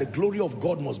insisting that the glory of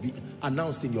God must be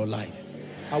announced in your life.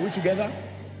 Are we together?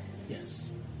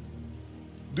 Yes.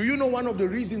 Do you know one of the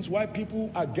reasons why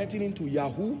people are getting into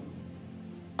Yahoo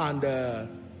and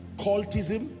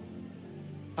cultism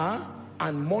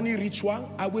and money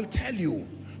ritual? I will tell you,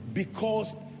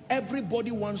 because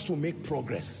everybody wants to make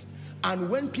progress.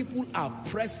 And when people are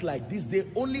pressed like this, they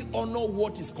only honor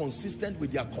what is consistent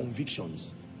with their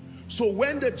convictions. So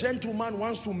when the gentleman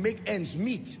wants to make ends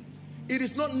meet, it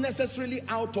is not necessarily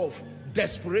out of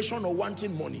desperation or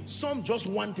wanting money. Some just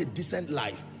want a decent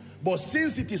life. But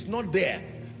since it is not there,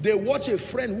 they watch a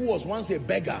friend who was once a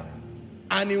beggar,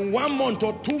 and in 1 month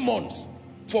or 2 months,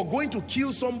 for going to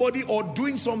kill somebody or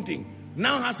doing something,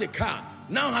 now has a car,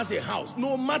 now has a house.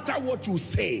 No matter what you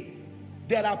say,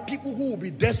 there are people who will be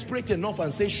desperate enough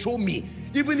and say, show me.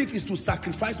 Even if it's to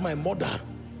sacrifice my mother,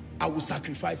 I will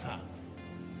sacrifice her.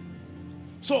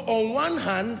 So on one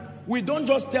hand, we don't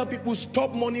just tell people,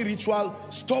 stop money ritual,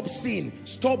 stop sin,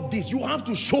 stop this. You have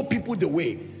to show people the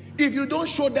way. If you don't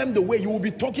show them the way, you will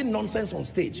be talking nonsense on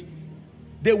stage.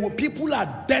 People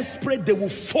are desperate. They will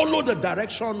follow the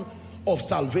direction of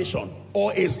salvation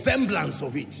or a semblance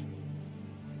of it.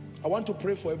 I want to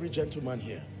pray for every gentleman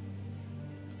here.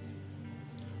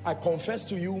 I confess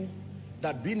to you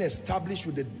that being established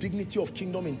with the dignity of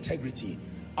kingdom integrity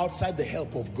outside the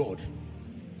help of God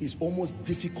is almost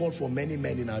difficult for many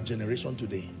men in our generation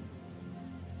today.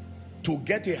 To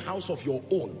get a house of your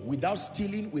own without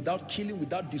stealing, without killing,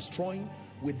 without destroying,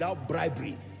 without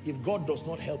bribery, If God does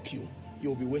not help you,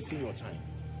 you'll be wasting your time.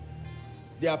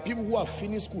 There are people who have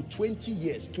finished school 20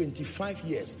 years, 25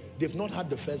 years. They've not had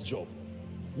the first job.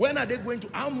 When are they going to,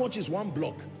 how much is one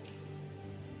block?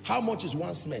 How much is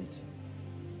one cement?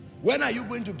 When are you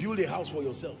going to build a house for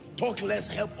yourself? Talk less,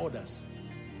 help others.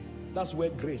 That's where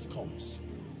grace comes.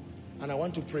 And I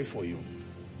want to pray for you.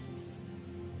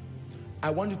 I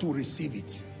want you to receive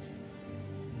it.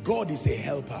 God is a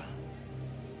helper.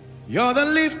 You're the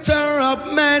lifter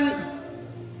of men.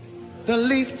 The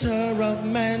lifter of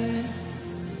men.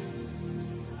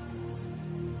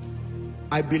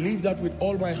 I believe that with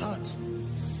all my heart.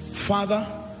 Father,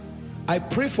 I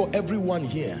pray for everyone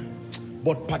here,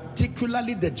 but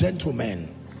particularly the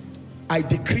gentlemen. I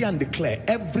decree and declare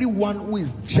everyone who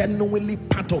is genuinely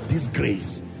part of this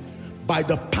grace, by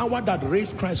the power that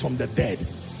raised Christ from the dead,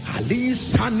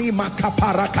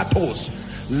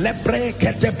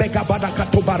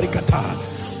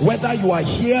 whether you are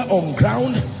here on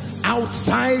ground,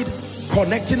 outside,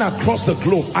 connecting across the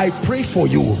globe, I pray for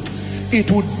you. It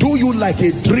will do you like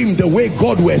a dream the way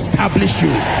God will establish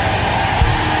you.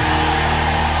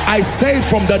 I say it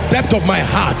from the depth of my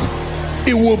heart.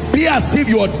 It will be as if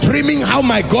you are dreaming how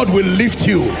my God will lift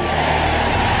you.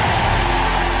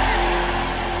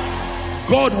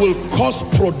 God will cause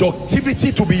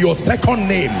productivity to be your second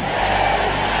name.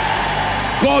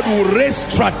 God will raise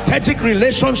strategic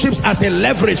relationships as a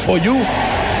leverage for you.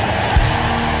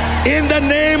 In the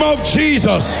name of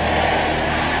Jesus.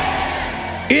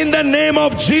 In the name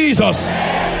of Jesus.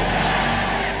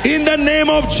 In the name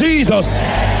of Jesus.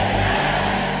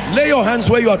 Lay your hands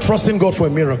where you are trusting God for a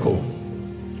miracle.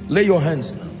 Lay your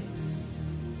hands now.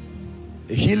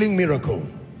 A healing miracle.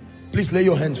 Please lay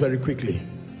your hands very quickly.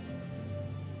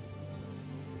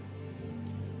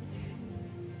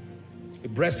 A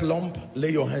breast lump,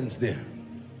 lay your hands there.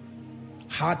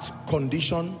 Heart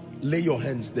condition, lay your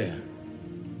hands there.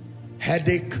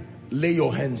 Headache, lay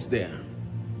your hands there.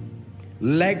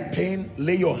 Leg pain,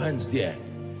 lay your hands there.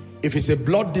 If it's a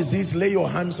blood disease, lay your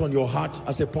hands on your heart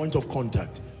as a point of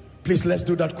contact. Please, let's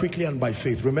do that quickly and by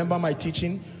faith. Remember my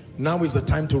teaching. Now is the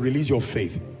time to release your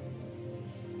faith.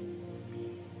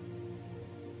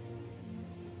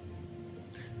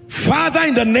 Father,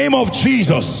 in the name of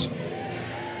Jesus,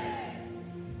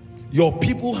 your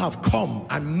people have come,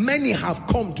 and many have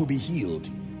come to be healed.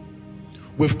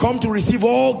 We've come to receive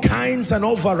all kinds and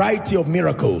all variety of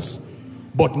miracles,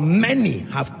 but many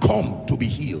have come to be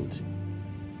healed.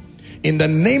 In the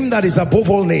name that is above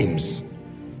all names,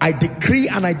 I decree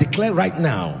and I declare right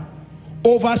now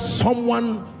over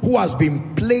someone who has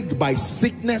been plagued by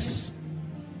sickness,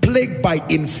 plagued by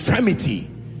infirmity.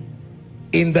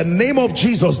 In the name of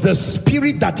Jesus, the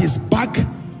spirit that is back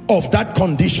of that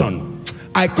condition,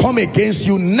 I come against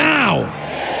you now.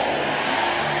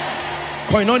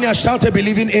 Koinonia, shout a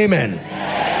believing amen.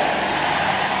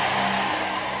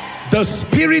 The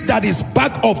spirit that is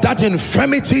back of that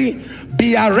infirmity,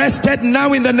 be arrested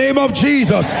now in the name of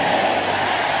Jesus.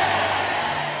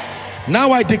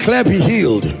 Now I declare, be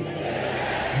healed.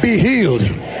 Be healed.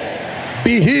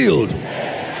 Be healed.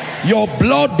 Your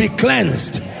blood be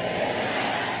cleansed.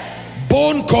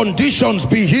 Bone conditions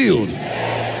be healed.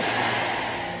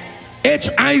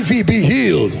 HIV be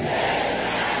healed.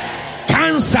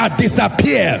 Cancer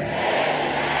disappear.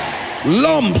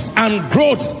 Lumps and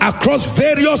growths across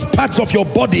various parts of your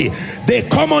body, they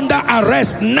come under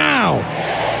arrest now.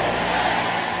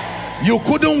 You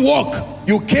couldn't walk.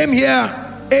 You came here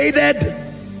aided,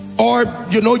 or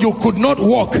you could not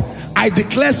walk. I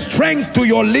declare strength to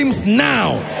your limbs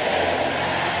now.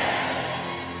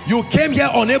 You came here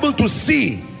unable to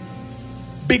see.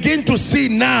 Begin to see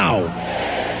now.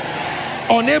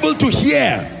 Unable to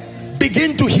hear.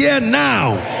 Begin to hear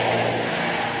now.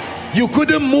 You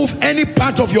couldn't move any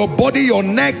part of your body, your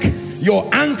neck, your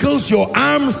ankles, your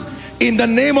arms. In the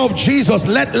name of Jesus,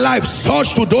 let life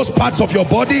surge to those parts of your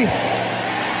body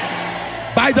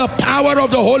by the power of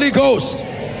the Holy Ghost.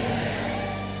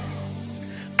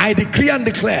 I decree and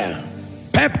declare,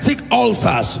 peptic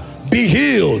ulcers be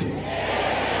healed.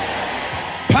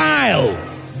 Pile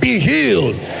be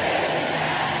healed.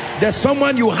 There's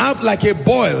someone, you have like a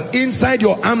boil inside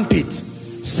your armpit,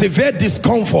 severe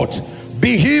discomfort,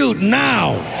 be healed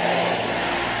now.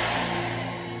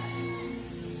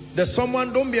 There's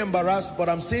someone, don't be embarrassed, but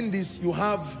I'm saying this, you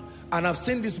have, and I've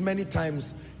seen this many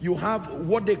times, you have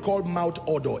what they call mouth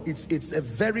odor. It's a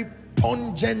very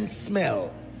pungent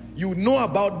smell. You know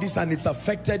about this and it's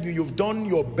affected you. You've done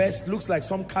your best, looks like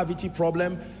some cavity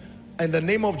problem. In the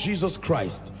name of Jesus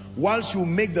Christ, whilst you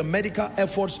make the medical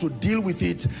efforts to deal with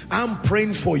it, I'm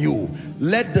praying for you.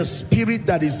 Let the spirit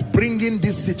that is bringing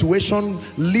this situation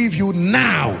leave you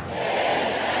now.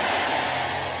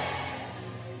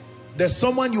 There's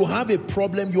someone, you have a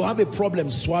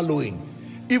problem swallowing.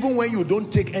 Even when you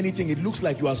don't take anything, it looks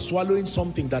like you are swallowing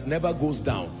something that never goes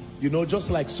down. You know,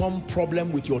 just like some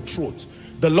problem with your throat.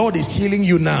 The Lord is healing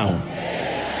you now.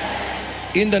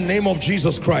 In the name of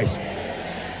Jesus Christ.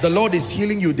 The Lord is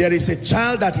healing you. There is a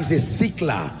child that is a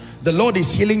sickler. The Lord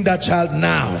is healing that child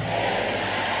now.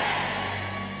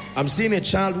 I'm seeing a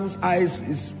child whose eyes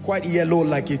is quite yellow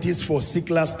like it is for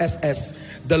sicklers SS.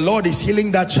 The Lord is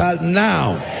healing that child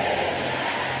now.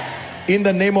 In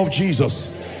the name of Jesus.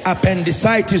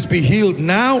 Appendicitis be healed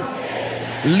now.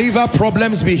 Liver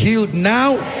problems be healed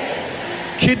now.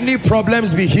 Kidney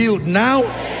problems be healed now.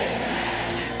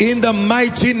 In the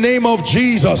mighty name of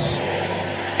Jesus.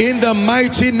 In the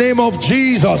mighty name of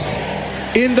Jesus.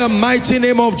 In the mighty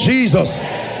name of Jesus.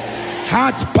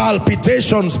 Heart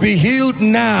palpitations be healed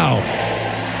now.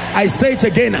 I say it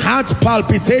again. Heart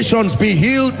palpitations be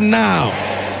healed now.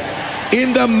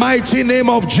 In the mighty name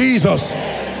of Jesus.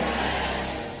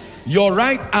 Your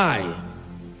right eye,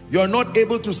 you're not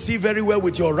able to see very well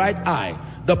with your right eye.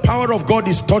 The power of God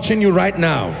is touching you right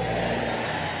now.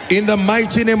 In the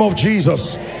mighty name of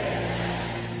Jesus.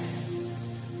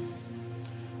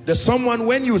 There's someone,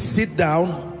 when you sit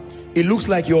down, it looks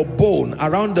like your bone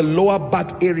around the lower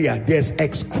back area, there's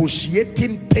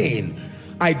excruciating pain.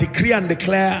 I decree and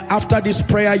declare, after this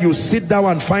prayer, you sit down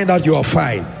and find out you are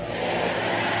fine.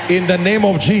 In the name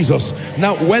of Jesus.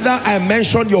 Now, whether I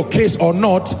mention your case or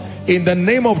not, in the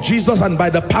name of Jesus and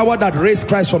by the power that raised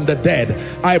Christ from the dead,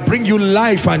 I bring you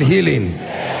life and healing.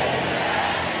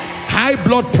 High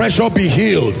blood pressure be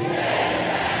healed.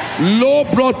 Low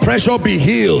blood pressure be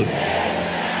healed.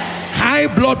 High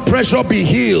blood pressure be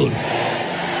healed.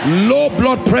 Low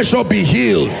blood pressure be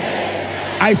healed.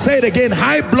 I say it again.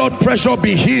 High blood pressure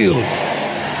be healed.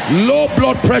 Low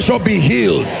blood pressure be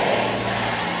healed.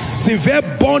 Severe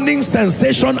burning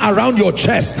sensation around your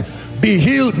chest be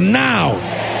healed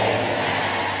now.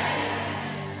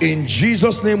 In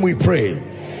Jesus' name we pray.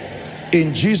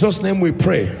 In Jesus' name we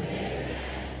pray.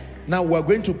 Now we're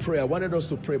going to pray. I wanted us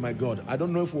to pray, my God. I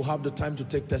don't know if we'll have the time to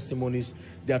take testimonies.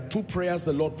 There are two prayers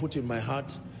the Lord put in my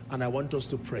heart, and I want us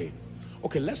to pray.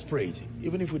 Okay, let's pray.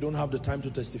 Even if we don't have the time to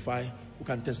testify, we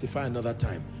can testify another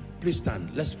time. Please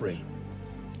stand. Let's pray.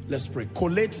 Let's pray.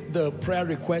 Collate the prayer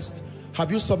request.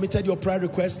 Have you submitted your prayer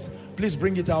request? Please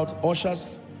bring it out.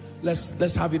 Ushers,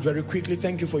 let's have it very quickly.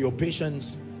 Thank you for your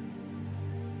patience.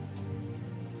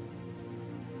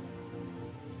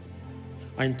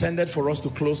 I intended for us to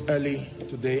close early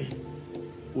today.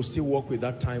 We'll still work with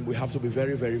that time. We have to be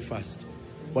very, very fast.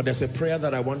 But there's a prayer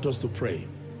that I want us to pray.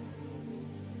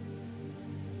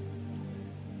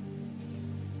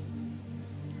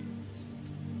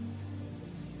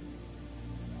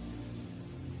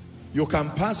 You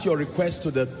can pass your request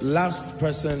to the last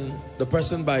person, the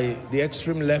person by the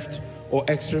extreme left or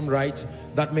extreme right.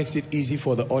 That makes it easy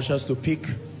for the ushers to pick.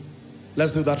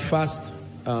 Let's do that fast.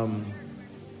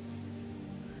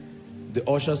 The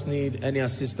ushers need any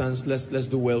assistance. Let's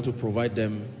do well to provide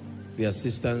them the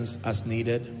assistance as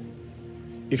needed.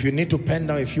 If you need to pen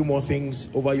down a few more things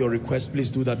over your request,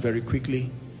 please do that very quickly.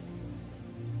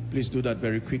 Please do that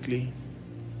very quickly.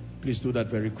 Please do that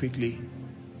very quickly.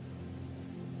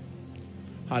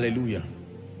 Hallelujah.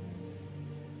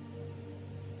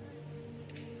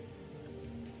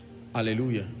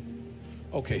 Hallelujah.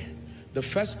 Okay. The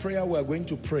first prayer we are going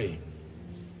to pray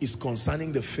is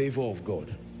concerning the favor of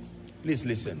God. Please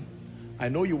listen. I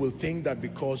know you will think that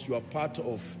because you are part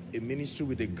of a ministry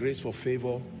with a grace for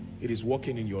favor, it is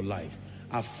working in your life.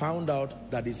 I found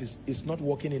out that it's not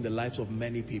working in the lives of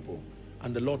many people.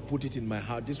 And the Lord put it in my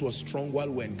heart. This was strong while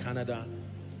we're in Canada,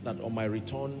 that on my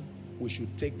return, we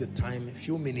should take the time, a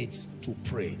few minutes to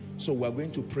pray. So we're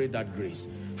going to pray that grace.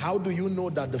 How do you know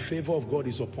that the favor of God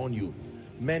is upon you?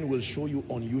 Men will show you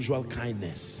unusual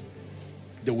kindness.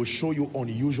 They will show you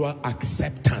unusual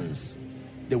acceptance.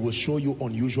 They will show you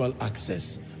unusual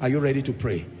access. Are you ready to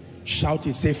pray? Shout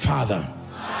it, say, Father,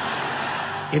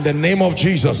 in the name of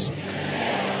Jesus,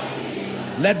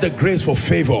 let the grace for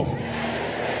favor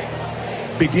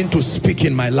begin to speak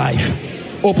in my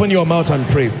life. Open your mouth and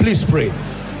pray. Please pray.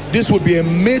 This would be a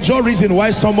major reason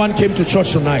why someone came to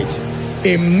church tonight.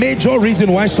 A major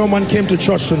reason why someone came to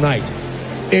church tonight.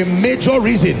 A major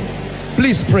reason.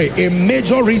 Please pray. A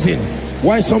major reason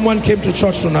why someone came to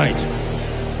church tonight.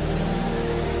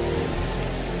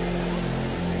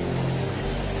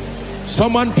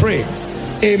 Someone pray.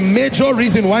 A major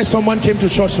reason why someone came to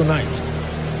church tonight.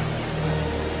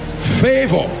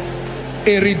 Favor.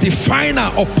 A redefiner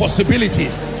of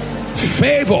possibilities.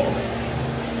 Favor.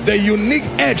 The unique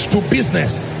edge to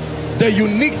business. The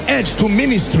unique edge to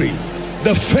ministry.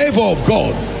 The favor of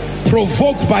God.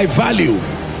 provoked by value,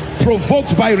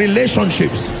 provoked by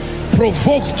relationships,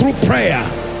 provoked through prayer,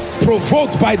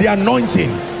 provoked by the anointing.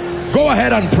 Go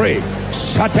ahead and pray.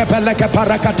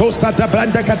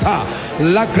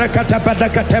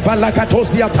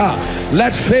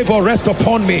 Let favor rest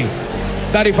upon me,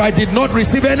 that if I did not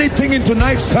receive anything in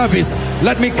tonight's service,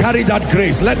 let me carry that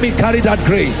grace. Let me carry that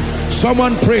grace.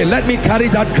 Someone pray, let me carry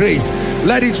that grace.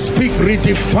 Let it speak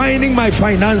redefining my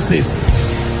finances.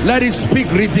 Let it speak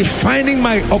redefining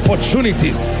my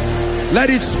opportunities. Let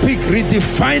it speak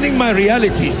redefining my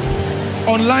realities.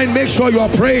 Online, make sure you are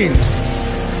praying.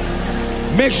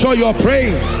 Make sure you are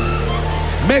praying.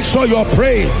 Make sure you are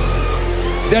praying.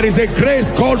 There is a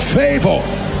grace called favor.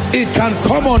 It can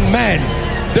come on man.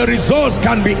 The results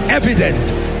can be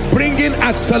evident, bringing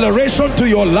acceleration to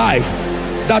your life,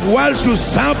 that whilst you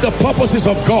serve the purposes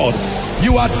of God,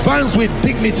 you advance with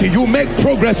dignity, you make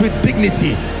progress with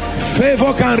dignity.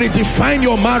 Favor can redefine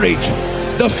your marriage.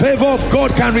 The favor of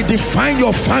God can redefine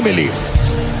your family.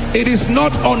 It is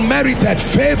not unmerited.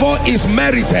 Favor is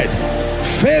merited.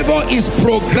 Favor is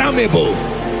programmable.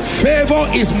 Favor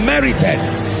is merited.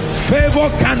 Favor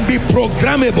can be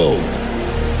programmable.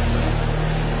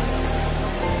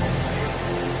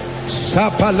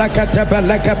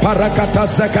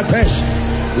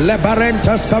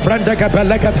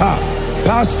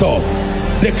 Pastor,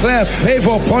 declare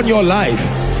favor upon your life,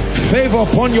 favor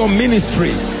upon your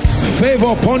ministry, favor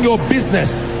upon your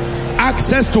business,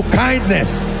 access to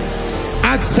kindness,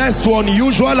 access to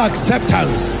unusual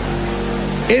acceptance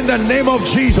in the name of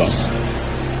Jesus.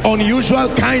 Unusual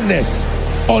kindness,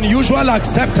 unusual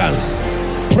acceptance.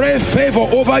 Pray favor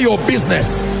over your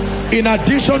business. In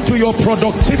addition to your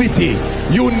productivity,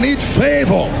 you need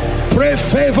favor. Pray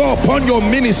favor upon your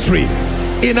ministry.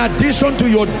 In addition to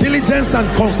your diligence and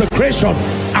consecration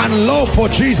and love for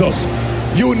Jesus,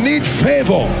 you need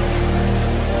favor.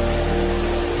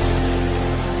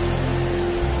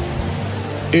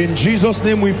 In Jesus'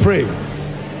 name we pray.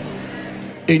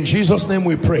 In Jesus' name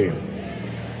we pray.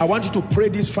 I want you to pray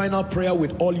this final prayer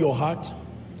with all your heart.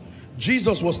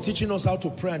 Jesus was teaching us how to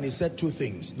pray, and he said two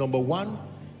things. Number one,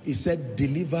 he said,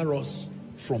 deliver us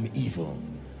from evil.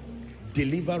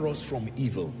 Deliver us from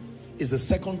evil is the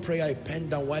second prayer I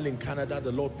penned down while in Canada.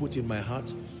 The Lord put in my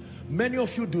heart. Many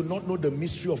of you do not know the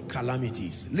mystery of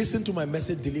calamities. Listen to my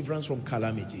message, deliverance from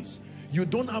calamities. You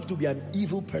don't have to be an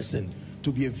evil person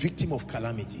to be a victim of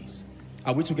calamities.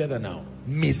 Are we together now?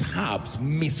 Mishaps,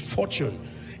 misfortune.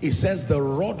 It says the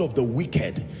rod of the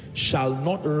wicked shall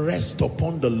not rest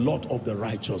upon the lot of the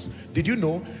righteous. Did you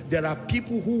know there are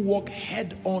people who walk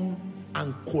head on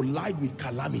and collide with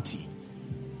calamity?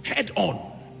 Head on.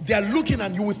 They are looking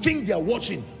and you will think they are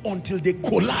watching until they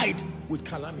collide with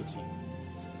calamity.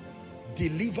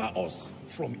 Deliver us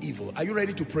from evil. Are you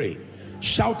ready to pray?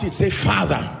 Shout it. Say,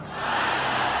 Father,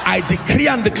 I decree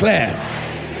and declare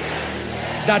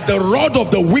that the rod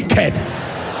of the wicked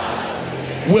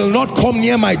will not come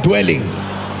near my dwelling.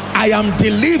 I am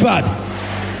delivered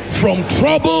from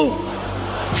trouble,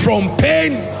 from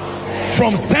pain,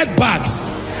 from setbacks,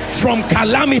 from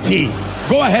calamity.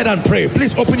 Go ahead and pray.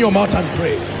 Please open your mouth and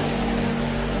pray.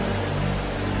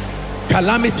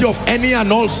 Calamity of any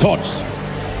and all sorts.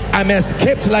 I'm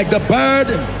escaped like the bird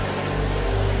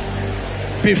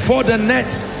before the net.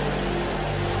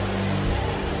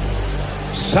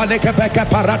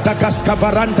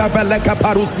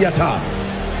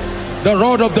 The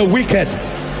rod of the wicked.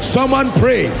 Someone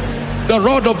pray. The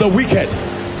rod of the wicked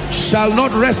shall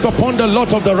not rest upon the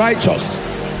lot of the righteous.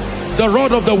 The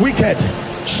rod of the wicked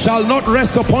shall not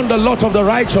rest upon the lot of the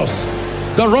righteous.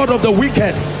 The rod of the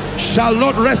wicked shall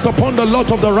not rest upon the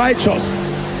lot of the righteous.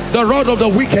 The rod of the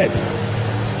wicked,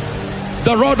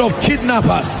 the rod of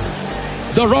kidnappers,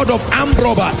 the rod of armed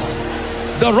robbers,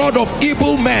 the rod of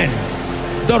evil men,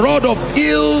 the rod of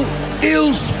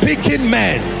ill-speaking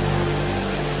men,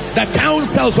 the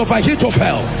counsels of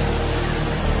Ahithophel,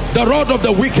 the rod of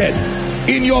the wicked.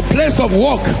 In your place of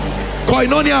work,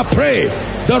 Koinonia, pray.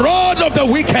 The rod of the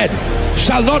wicked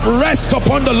shall not rest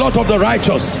upon the lot of the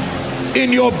righteous.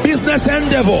 In your business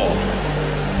endeavor,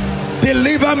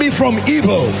 deliver me from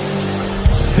evil.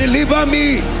 Deliver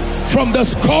me from the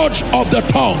scourge of the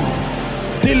tongue.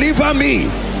 Deliver me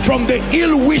from the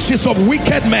ill wishes of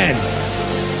wicked men.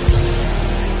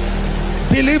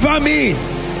 Deliver me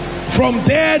from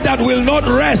there that will not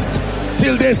rest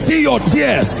till they see your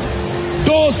tears.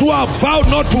 Those who have vowed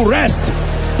not to rest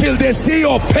till they see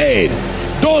your pain.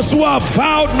 Those who have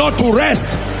vowed not to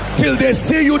rest till they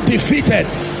see you defeated.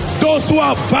 Those who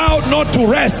have vowed not to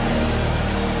rest,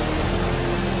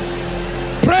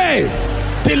 pray.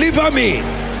 Deliver me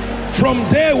from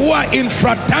they who are in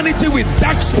fraternity with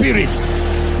dark spirits,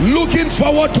 looking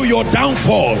forward to your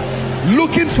downfall,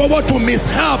 looking forward to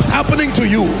mishaps happening to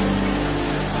you.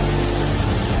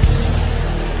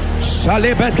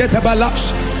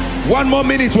 One more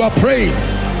minute, you are praying.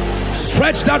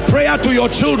 Stretch that prayer to your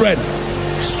children.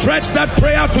 Stretch that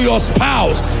prayer to your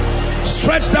spouse.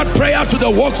 Stretch that prayer to the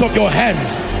works of your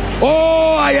hands.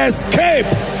 Oh, I escape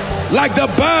like the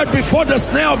bird before the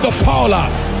snare of the fowler.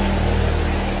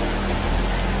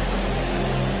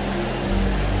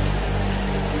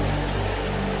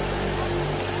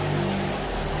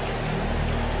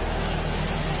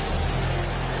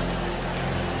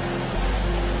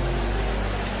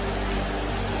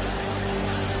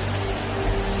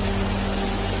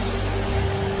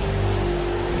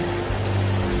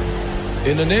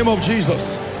 In the name of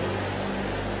Jesus.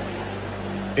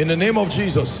 In the name of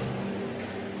Jesus.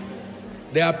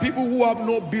 There are people who have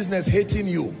no business hating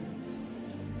you,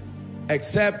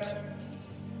 except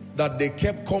that they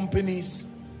kept companies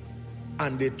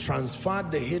and they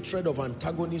transferred the hatred of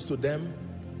antagonists to them,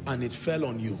 and it fell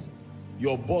on you.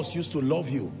 Your boss used to love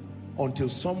you until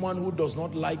someone who does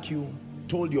not like you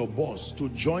told your boss to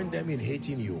join them in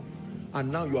hating you,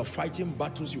 and now you are fighting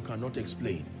battles you cannot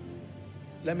explain.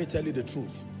 Let me tell you the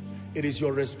truth. It is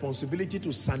your responsibility to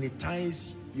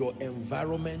sanitize your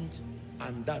environment,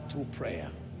 and that through prayer.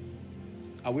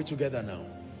 Are we together now?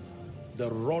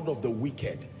 The rod of the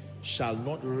wicked shall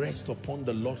not rest upon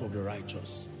the lot of the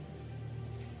righteous.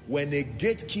 When a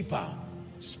gatekeeper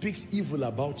speaks evil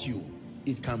about you,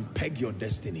 it can peg your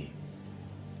destiny.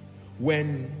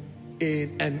 When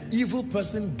an evil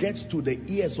person gets to the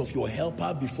ears of your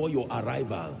helper before your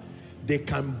arrival, they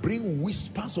can bring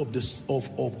whispers of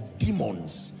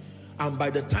demons, and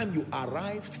by the time you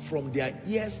arrived, from their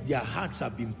ears, their hearts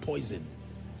have been poisoned.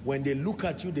 When they look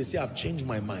at you, they say, I've changed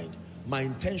my mind. My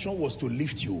intention was to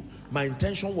lift you. My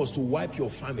intention was to wipe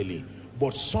your family.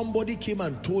 But somebody came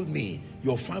and told me,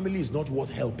 your family is not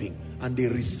worth helping. And they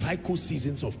recycle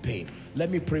seasons of pain. Let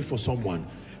me pray for someone.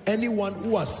 Anyone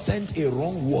who has sent a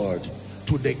wrong word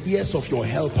to the ears of your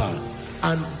helper,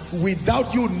 and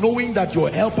without you knowing that your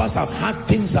helpers have had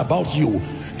things about you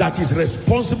that is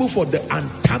responsible for the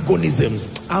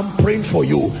antagonisms, I'm praying for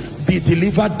you. Be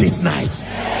delivered this night.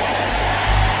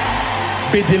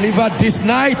 Be delivered this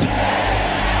night.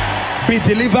 Be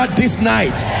delivered this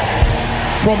night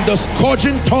from the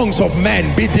scourging tongues of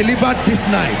men. Be delivered this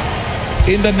night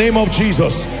in the name of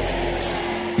Jesus.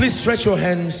 Please stretch your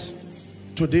hands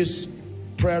to this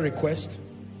prayer request.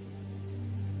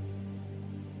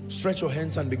 Stretch your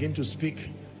hands and begin to speak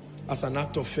as an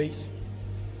act of faith.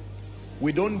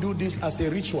 We don't do this as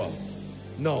a ritual.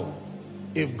 No.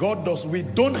 If God does, we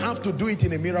don't have to do it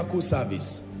in a miracle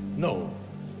service. No.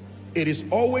 It is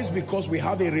always because we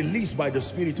have a release by the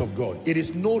Spirit of God. It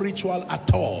is no ritual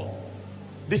at all.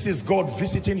 This is God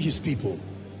visiting his people.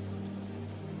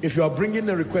 If you are bringing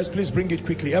a request, please bring it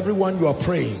quickly. Everyone, you are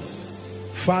praying.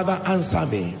 Father, answer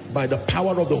me by the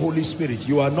power of the Holy Spirit.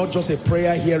 You are not just a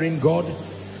prayer hearing God.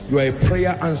 You are a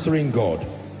prayer answering God.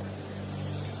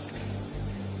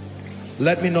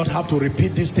 Let me not have to repeat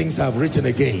these things I've written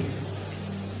again.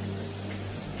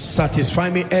 Satisfy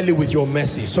me early with your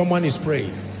mercy. Someone is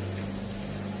praying.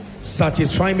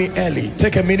 Satisfy me early.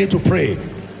 Take a minute to pray.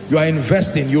 You are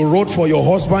investing. You wrote for your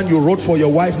husband, you wrote for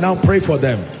your wife, now pray for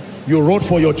them. You wrote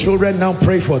for your children, now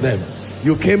pray for them.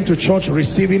 You came to church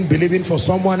receiving, believing for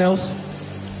someone else,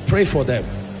 pray for them.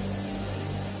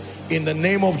 In the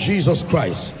name of Jesus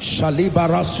Christ.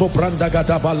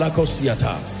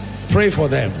 Pray for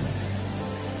them.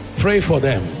 Pray for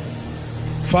them.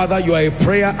 Father, you are a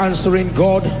prayer answering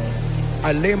God.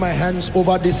 I lay my hands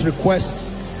over these requests.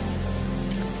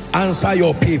 Answer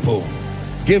your people.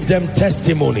 Give them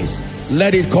testimonies.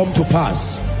 Let it come to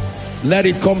pass. Let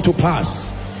it come to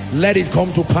pass. Let it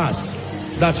come to pass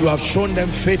that you have shown them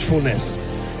faithfulness.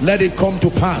 Let it come to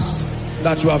pass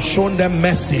that you have shown them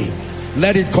mercy.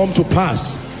 Let it come to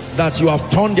pass that you have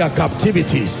turned their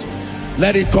captivities.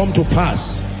 Let it come to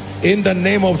pass in the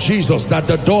name of Jesus that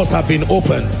the doors have been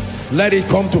opened. Let it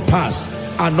come to pass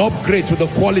an upgrade to the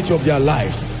quality of their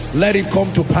lives. Let it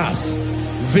come to pass.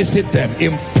 Visit them.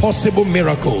 Impossible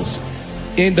miracles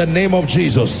in the name of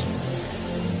Jesus.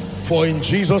 For in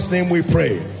Jesus' name we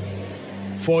pray.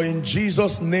 For in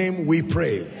Jesus' name we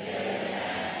pray.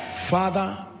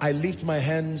 Father, I lift my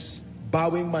hands,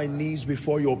 bowing my knees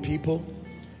before your people.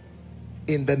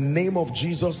 In the name of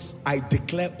Jesus, I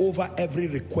declare over every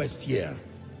request here,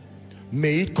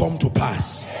 may it come to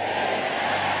pass.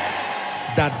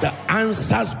 That the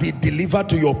answers be delivered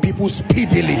to your people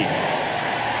speedily.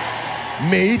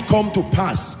 May it come to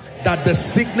pass that the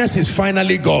sickness is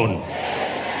finally gone.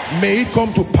 May it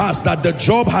come to pass that the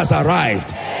job has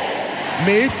arrived.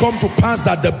 May it come to pass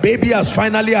that the baby has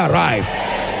finally arrived.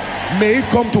 May it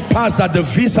come to pass that the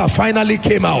visa finally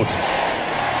came out.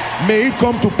 May it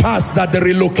come to pass that the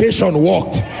relocation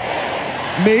worked.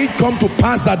 May it come to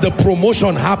pass that the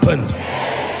promotion happened.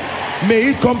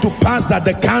 May it come to pass that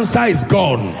the cancer is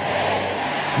gone.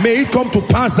 May it come to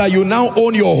pass that you now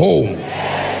own your home.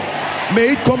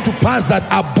 May it come to pass that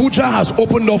Abuja has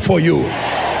opened up for you.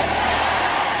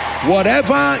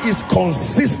 Whatever is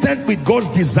consistent with God's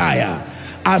desire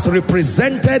as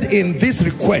represented in this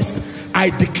request, I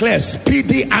declare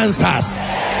speedy answers.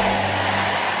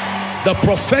 The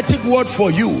prophetic word for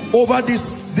you over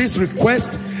this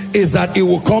request is that it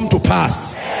will come to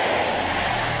pass.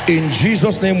 In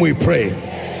Jesus' name we pray.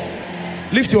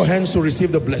 Lift your hands to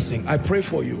receive the blessing. I pray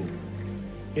for you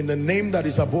in the name that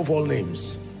is above all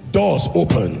names. Doors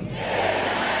open.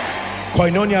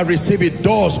 Koinonia, receive it.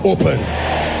 Doors open.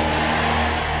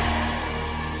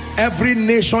 Every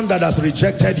nation that has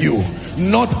rejected you,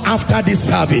 not after this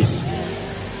service,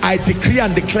 I decree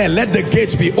and declare, let the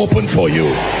gates be open for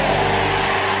you.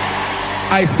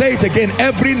 I say it again,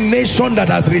 every nation that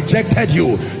has rejected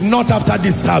you, not after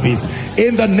this service,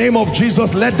 in the name of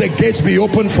Jesus, let the gates be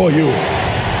open for you.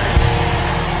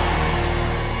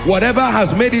 Whatever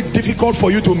has made it difficult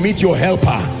for you to meet your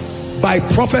helper, by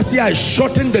prophecy I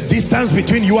shorten the distance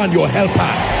between you and your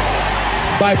helper.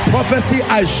 By prophecy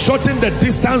I shorten the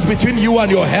distance between you and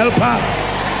your helper.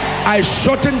 I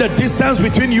shorten the distance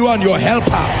between you and your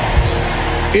helper.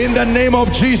 In the name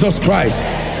of Jesus Christ,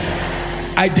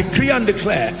 I decree and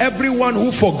declare, everyone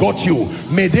who forgot you,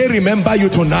 may they remember you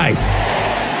tonight.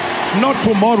 Not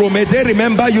tomorrow, may they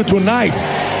remember you tonight.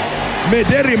 May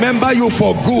they remember you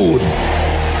for good.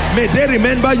 May they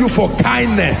remember you for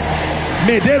kindness.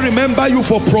 May they remember you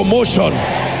for promotion.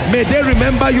 May they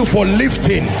remember you for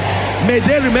lifting. May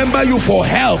they remember you for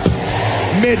help.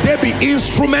 May they be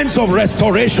instruments of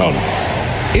restoration.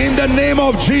 In the name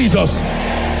of Jesus.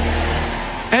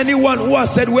 Anyone who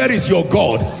has said, where is your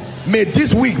God? May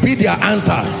this week be their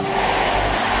answer.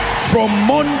 From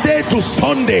Monday to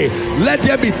Sunday, let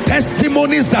there be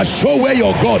testimonies that show where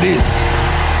your God is.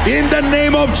 In the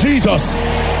name of Jesus.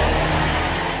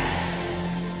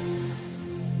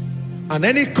 And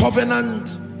any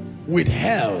covenant with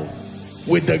hell,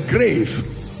 with the grave,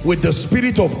 with the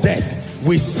spirit of death,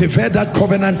 we sever that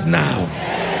covenant now.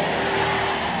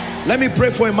 Let me pray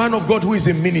for a man of God who is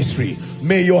in ministry.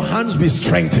 May your hands be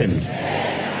strengthened,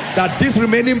 that this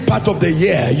remaining part of the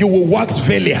year you will wax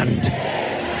valiant.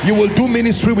 You will do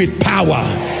ministry with power.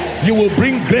 You will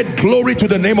bring great glory to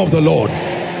the name of the Lord.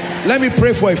 Let me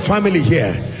pray for a family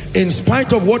here. In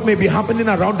spite of what may be happening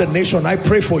around the nation, I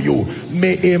pray for you.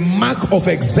 May a mark of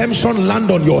exemption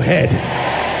land on your head.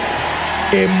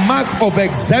 A mark of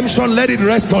exemption, let it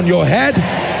rest on your head.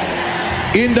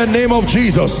 In the name of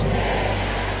Jesus.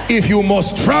 If you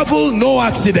must travel, no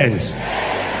accident.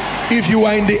 If you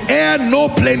are in the air, no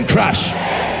plane crash.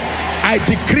 I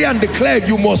decree and declare, if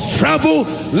you must travel,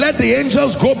 let the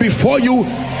angels go before you,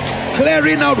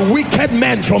 clearing out wicked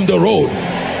men from the road.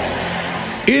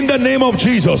 In the name of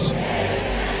Jesus.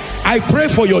 I pray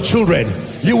for your children.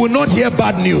 You will not hear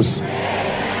bad news.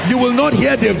 You will not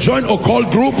hear they've joined occult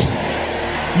groups.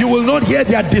 You will not hear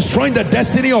they are destroying the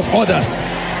destiny of others.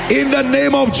 In the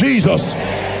name of Jesus.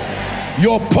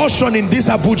 Your portion in this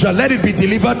Abuja, let it be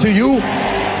delivered to you.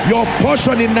 Your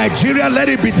portion in Nigeria, let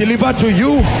it be delivered to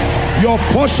you. Your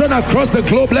portion across the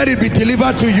globe, let it be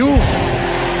delivered to you.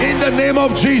 In the name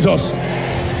of Jesus.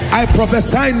 I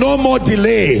prophesy no more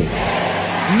delay.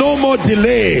 No more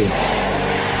delay.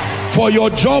 For your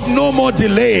job, no more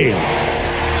delay.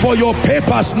 For your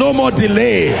papers, no more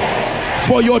delay.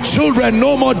 For your children,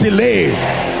 no more delay.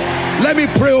 Let me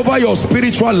pray over your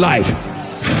spiritual life.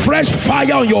 Fresh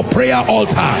fire on your prayer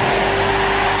altar.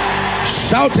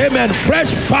 Shout amen. Fresh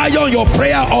fire on your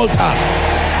prayer altar.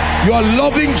 You are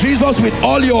loving Jesus with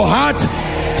all your heart,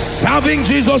 serving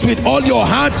Jesus with all your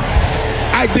heart.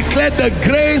 I declare the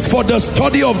grace for the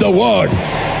study of the word,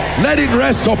 let it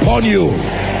rest upon you.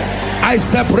 I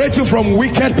separate you from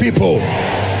wicked people.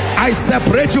 I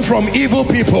separate you from evil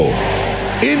people.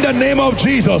 In the name of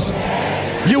Jesus.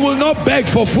 You will not beg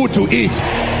for food to eat.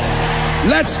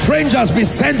 Let strangers be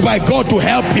sent by God to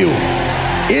help you.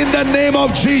 In the name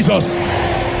of Jesus.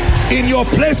 In your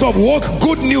place of work,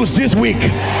 good news this week.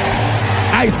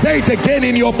 I say it again,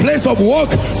 in your place of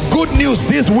work, good news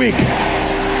this week.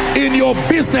 In your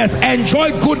business,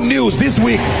 enjoy good news this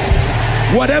week.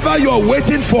 Whatever you're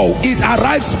waiting for, it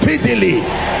arrives speedily.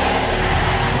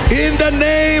 In the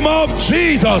name of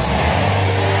Jesus.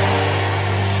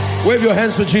 Wave your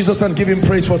hands to Jesus and give him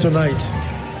praise for tonight.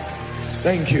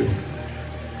 Thank you.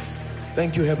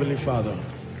 Thank you, Heavenly Father.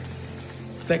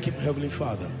 Thank you, Heavenly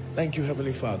Father. Thank you,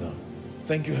 Heavenly Father.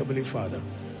 Thank you, Heavenly Father.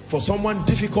 For someone,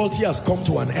 difficulty has come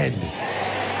to an end.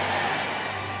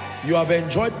 You have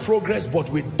enjoyed progress, but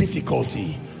with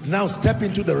difficulty. Now step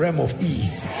into the realm of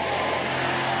ease.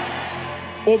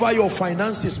 Over your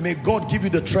finances, may God give you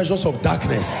the treasures of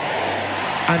darkness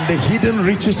and the hidden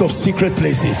riches of secret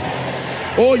places.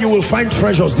 Oh, you will find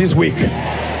treasures this week.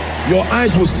 Your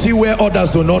eyes will see where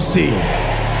others do not see.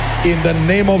 In the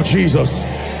name of Jesus.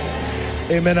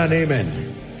 Amen and amen.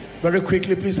 Very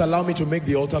quickly, please allow me to make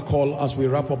the altar call as we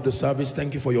wrap up the service.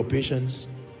 Thank you for your patience.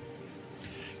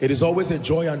 It is always a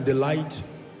joy and delight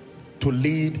to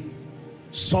lead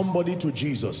somebody to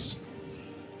Jesus.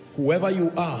 Whoever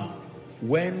you are,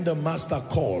 when the Master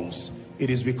calls, it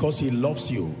is because he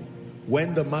loves you.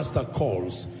 When the Master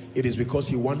calls, it is because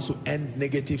he wants to end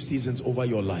negative seasons over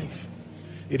your life.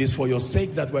 It is for your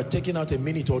sake that we're taking out a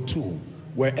minute or two.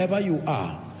 Wherever you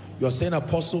are, you're saying,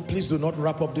 Apostle, please do not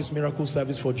wrap up this miracle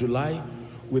service for July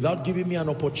without giving me an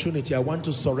opportunity. I want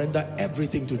to surrender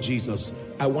everything to Jesus.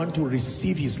 I want to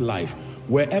receive his life.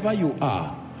 Wherever you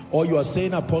are, or you are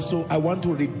saying, Apostle, I want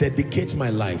to rededicate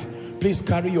my life. Please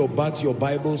carry your bags, your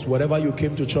Bibles, whatever you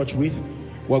came to church with.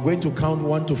 We're going to count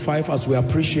 1 to 5 as we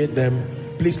appreciate them.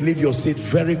 Please leave your seat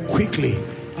very quickly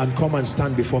and come and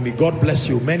stand before me. God bless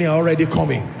you. Many are already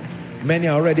coming. Many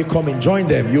are already coming. Join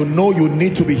them. You know you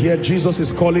need to be here. Jesus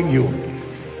is calling you.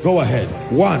 Go ahead.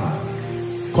 1.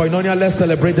 Koinonia, let's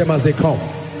celebrate them as they come.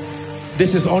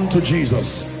 This is unto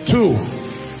Jesus. 2.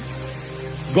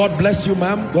 God bless you,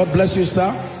 ma'am. God bless you,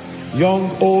 sir. Young,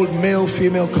 old, male,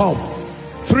 female, come.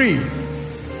 3.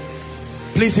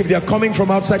 Please, if they are coming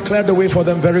from outside, clear the way for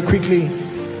them very quickly.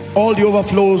 All the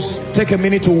overflows, take a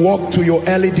minute to walk to your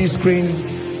LED screen.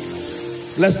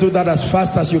 Let's do that as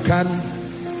fast as you can.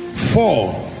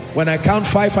 4. When I count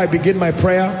 5, I begin my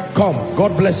prayer. Come.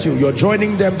 God bless you. You're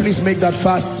joining them. Please make that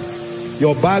fast.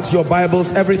 Your bags, your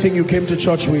Bibles, everything you came to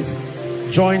church with.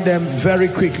 Join them very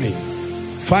quickly.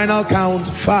 Final count.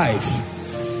 5.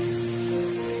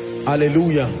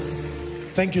 Hallelujah.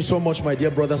 Thank you so much, my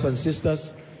dear brothers and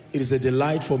sisters. It is a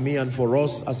delight for me and for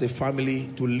us as a family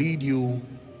to lead you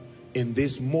in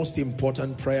this most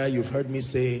important prayer. You've heard me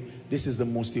say this is the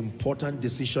most important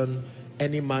decision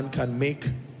any man can make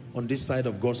on this side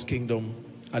of God's kingdom.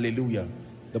 Hallelujah.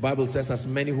 The Bible says, as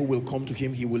many who will come to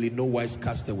him, he will in no wise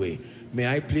cast away. May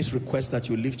I please request that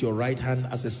you lift your right hand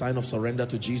as a sign of surrender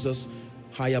to Jesus,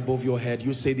 high above your head.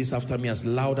 You say this after me as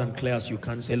loud and clear as you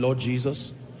can. Say, Lord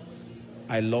Jesus,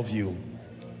 I love you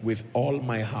with all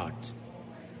my heart.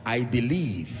 I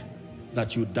believe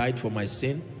that you died for my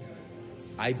sin.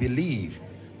 I believe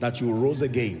that you rose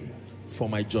again for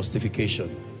my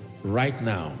justification. Right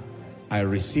now, I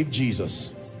receive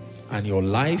Jesus and your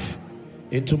life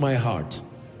into my heart.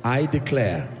 I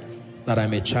declare that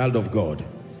I'm a child of God.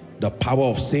 The power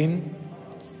of sin,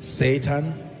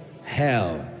 Satan,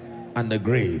 hell, and the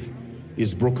grave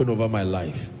is broken over my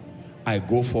life. I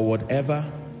go forward ever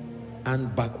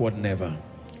and backward never.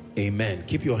 Amen.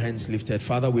 Keep your hands lifted.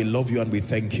 Father, we love you and we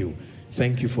thank you.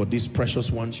 Thank you for these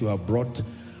precious ones you have brought.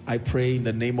 I pray in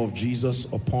the name of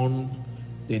Jesus upon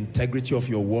the integrity of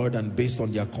your word, and based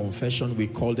on their confession, we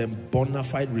call them bona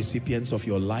fide recipients of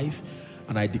your life.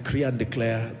 And I decree and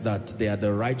declare that they are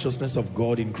the righteousness of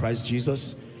God in Christ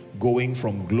Jesus, going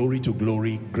from glory to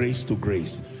glory, grace to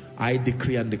grace. I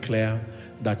decree and declare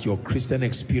that your Christian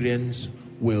experience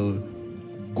will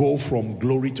go from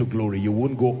glory to glory. You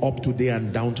won't go up today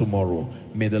and down tomorrow.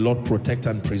 May the Lord protect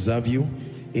and preserve you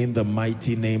in the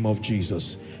mighty name of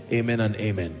Jesus. Amen and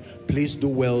amen. Please do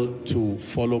well to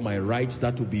follow my right.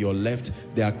 That will be your left.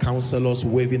 There are counselors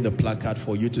waving the placard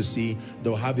for you to see.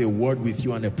 They'll have a word with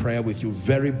you and a prayer with you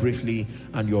very briefly,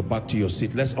 and you're back to your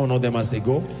seat. Let's honor them as they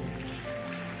go.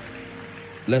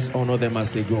 Let's honor them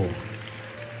as they go.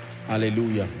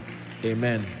 Hallelujah.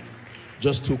 Amen.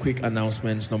 Just 2 quick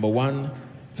announcements. Number 1,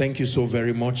 thank you so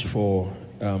very much for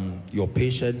your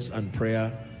patience and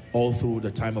prayer all through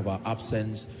the time of our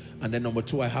absence. And then number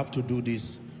 2, I have to do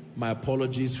this. My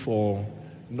apologies for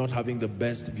not having the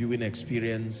best viewing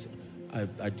experience. I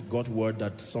got word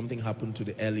that something happened to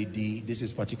the LED. This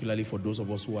is particularly for those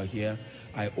of us who are here.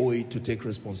 I owe it to take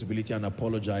responsibility and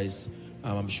apologize.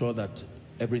 I'm sure that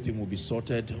everything will be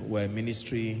sorted. We're a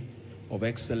ministry of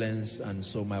excellence, and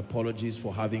so my apologies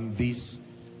for having this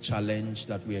challenge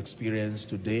that we experienced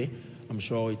today. I'm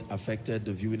sure it affected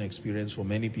the viewing experience for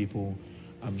many people.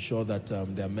 I'm sure that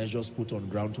there are measures put on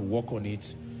ground to work on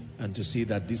it and to see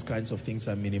that these kinds of things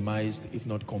are minimized, if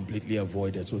not completely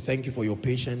avoided. So thank you for your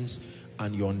patience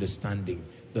and your understanding.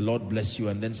 The Lord bless you.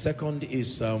 And then second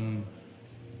is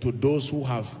to those who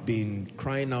have been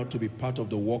crying out to be part of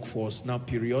the workforce. Now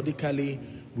periodically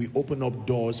We open up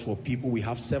doors for people. We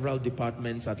have several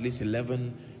departments, at least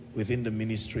 11 within the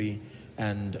ministry.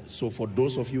 And so for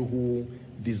those of you who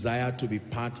desire to be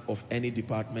part of any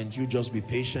department, you just be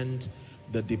patient.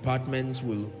 The departments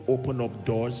will open up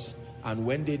doors. And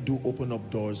when they do open up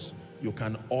doors, you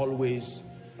can always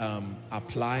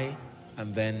apply.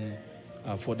 And then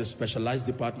for the specialized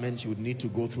departments, you would need to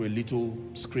go through a little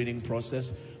screening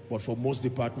process. But for most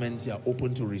departments, they are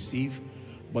open to receive.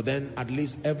 But then at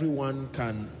least everyone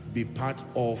can be part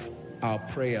of our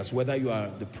prayers, whether you are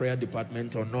the prayer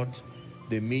department or not.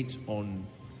 They meet on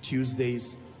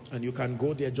Tuesdays, and you can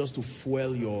go there just to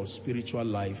fuel your spiritual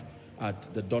life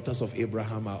at the Daughters of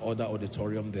Abraham, our other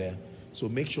auditorium there. So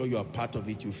make sure you are part of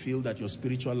it. You feel that your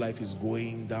spiritual life is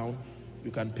going down,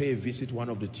 you can pay a visit one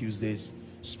of the Tuesdays,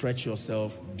 stretch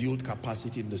yourself, build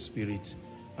capacity in the spirit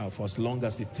for as long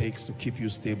as it takes to keep you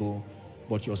stable.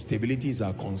 But your stability is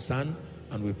our concern,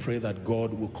 and we pray that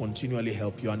God will continually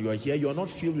help you. And you are here, you are not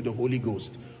filled with the Holy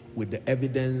Ghost, with the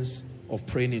evidence of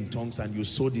praying in tongues, and you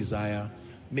so desire,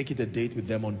 make it a date with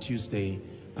them on Tuesday,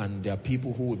 and there are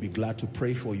people who will be glad to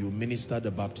pray for you, minister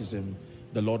the baptism.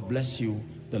 The Lord bless you,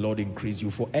 the Lord increase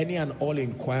you. For any and all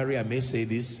inquiry, I may say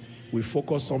this, we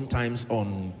focus sometimes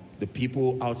on the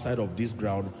people outside of this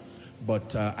ground,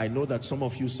 but I know that some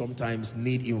of you sometimes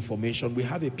need information. We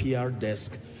have a PR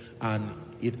desk, and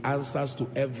it answers to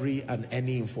every and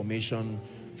any information.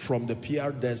 From the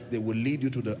PR desk, they will lead you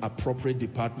to the appropriate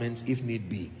departments if need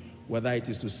be. Whether it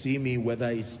is to see me, whether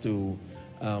it's to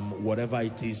whatever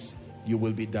it is, you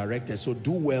will be directed. So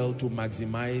do well to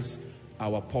maximize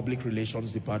our public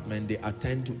relations department. They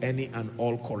attend to any and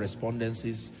all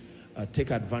correspondences.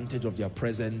 Take advantage of their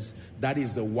presence. That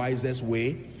is the wisest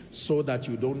way, so that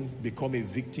you don't become a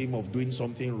victim of doing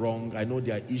something wrong. I know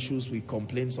there are issues. We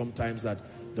complain sometimes that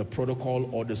the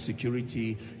protocol or the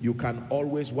security, you can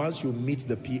always, once you meet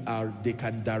the PR, they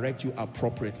can direct you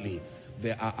appropriately.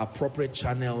 There are appropriate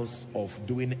channels of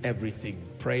doing everything,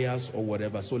 prayers or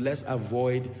whatever. So let's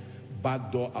avoid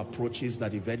backdoor approaches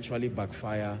that eventually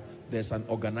backfire. There's an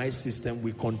organized system.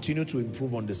 We continue to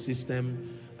improve on the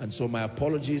system. And so my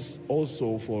apologies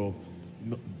also for,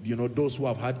 you know, those who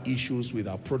have had issues with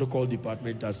our protocol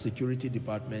department, our security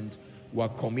department. We are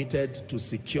committed to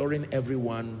securing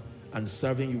everyone and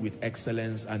serving you with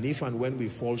excellence. And if and when we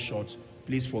fall short,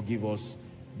 please forgive us.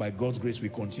 By God's grace, we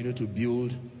continue to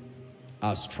build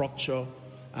our structure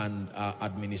and our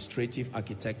administrative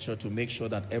architecture to make sure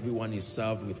that everyone is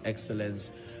served with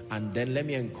excellence. And then let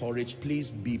me encourage, please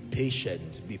be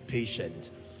patient, be patient.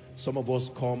 Some of us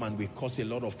come and we cause a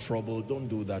lot of trouble. Don't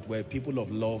do that. We're people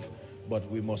of love, but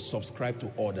we must subscribe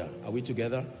to order. Are we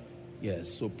together? Yes.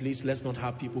 So please, let's not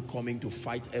have people coming to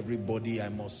fight everybody. I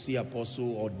must see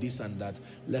apostle or this and that.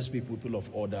 Let's be people of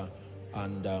order.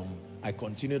 And I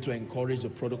continue to encourage the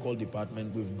protocol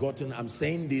department. We've gotten, I'm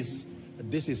saying this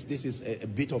is a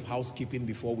bit of housekeeping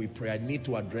before we pray. I need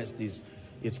to address this.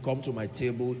 It's come to my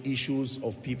table, issues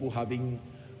of people having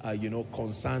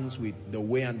concerns with the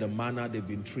way and the manner they've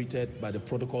been treated by the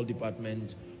protocol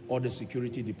department or the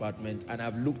security department. And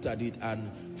I've looked at it, and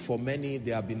for many,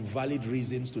 there have been valid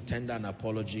reasons to tender an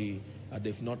apology.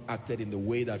 They've not acted in the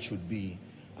way that should be.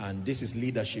 And this is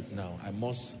leadership now. I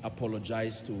must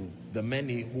apologize to the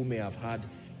many who may have had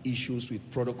issues with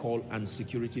protocol and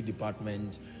security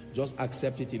department. Just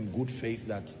accept it in good faith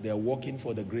that they're working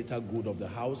for the greater good of the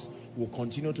house. We'll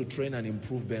continue to train and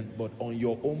improve them, but on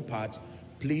your own part,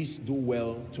 please do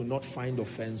well to not find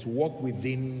offense. Work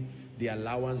within the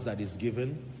allowance that is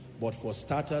given. But for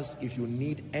starters, if you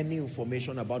need any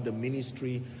information about the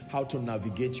ministry, how to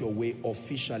navigate your way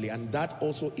officially, and that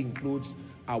also includes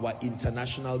our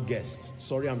international guests.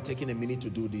 Sorry, I'm taking a minute to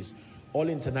do this. All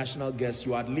international guests,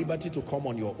 you are at liberty to come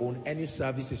on your own. Any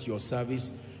service is your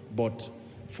service, but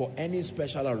for any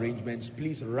special arrangements,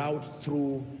 please route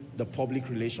through the public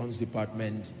relations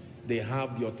department. They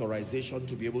have the authorization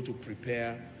to be able to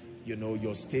prepare,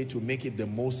 your stay, to make it the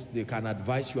most. They can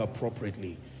advise you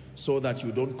appropriately so that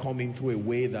you don't come in through a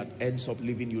way that ends up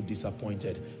leaving you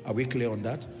disappointed. Are we clear on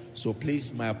that? So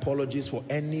please, my apologies for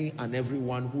any and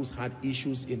everyone who's had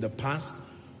issues in the past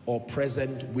or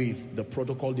present with the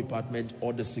protocol department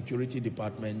or the security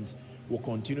department. We'll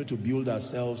continue to build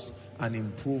ourselves and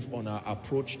improve on our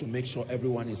approach to make sure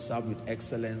everyone is served with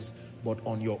excellence. But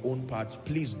on your own part,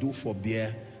 please do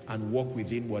forbear and walk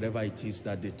within whatever it is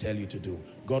that they tell you to do.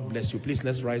 God bless you. Please,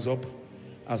 let's rise up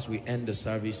as we end the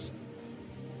service.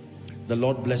 The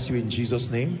Lord bless you in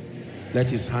Jesus' name. Let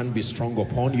his hand be strong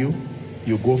upon you.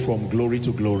 You go from glory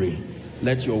to glory.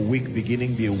 Let your week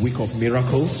beginning be a week of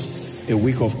miracles, a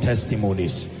week of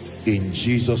testimonies. In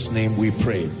Jesus' name we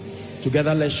pray.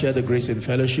 Together, let's share the grace in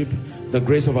fellowship. The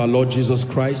grace of our Lord Jesus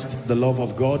Christ, the love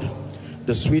of God,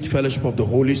 the sweet fellowship of the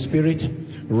Holy Spirit,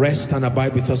 rest and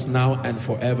abide with us now and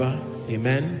forever.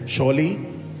 Amen. Surely,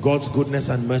 God's goodness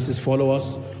and mercies follow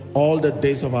us all the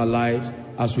days of our lives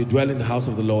as we dwell in the house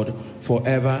of the Lord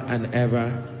forever and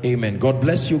ever. Amen. God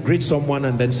bless you. Greet someone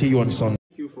and then see you on Sunday.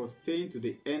 Thank you for staying to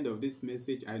the end of this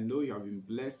message. I know you have been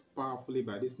blessed powerfully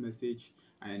by this message.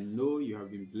 I know you have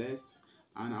been blessed.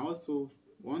 And I also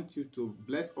want you to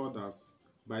bless others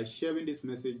by sharing this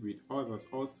message with others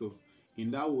also. In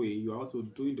that way, you are also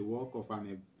doing the work of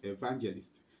an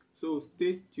evangelist. So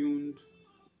stay tuned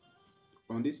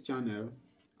on this channel,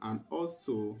 and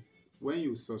also when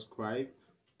you subscribe,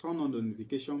 turn on the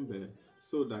notification bell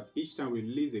so that each time we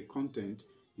release a content,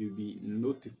 you'll be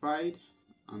notified,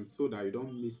 and so that you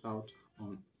don't miss out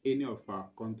on any of our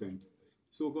content.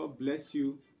 So God bless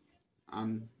you,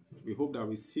 and we hope that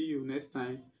we see you next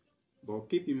time. But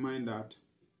keep in mind that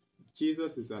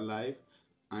Jesus is alive,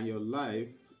 and your life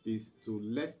is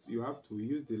you have to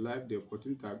use the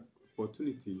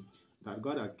opportunity that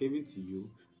God has given to you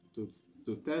to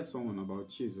tell someone about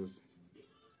Jesus,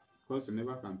 because you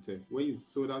never can tell. When you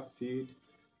sow that seed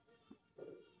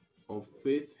of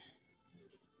faith,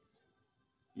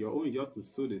 your own is just to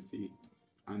sow the seed,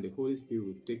 and the Holy Spirit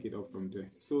will take it up from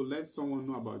there. So let someone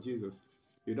know about Jesus.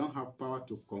 You don't have power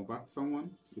to convert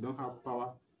someone. You don't have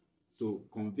power to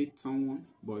convict someone.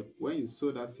 But when you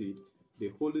sow that seed,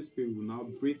 the Holy Spirit will now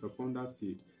breathe upon that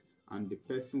seed, and the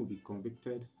person will be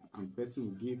convicted, and the person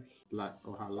will give life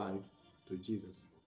or her life to Jesus.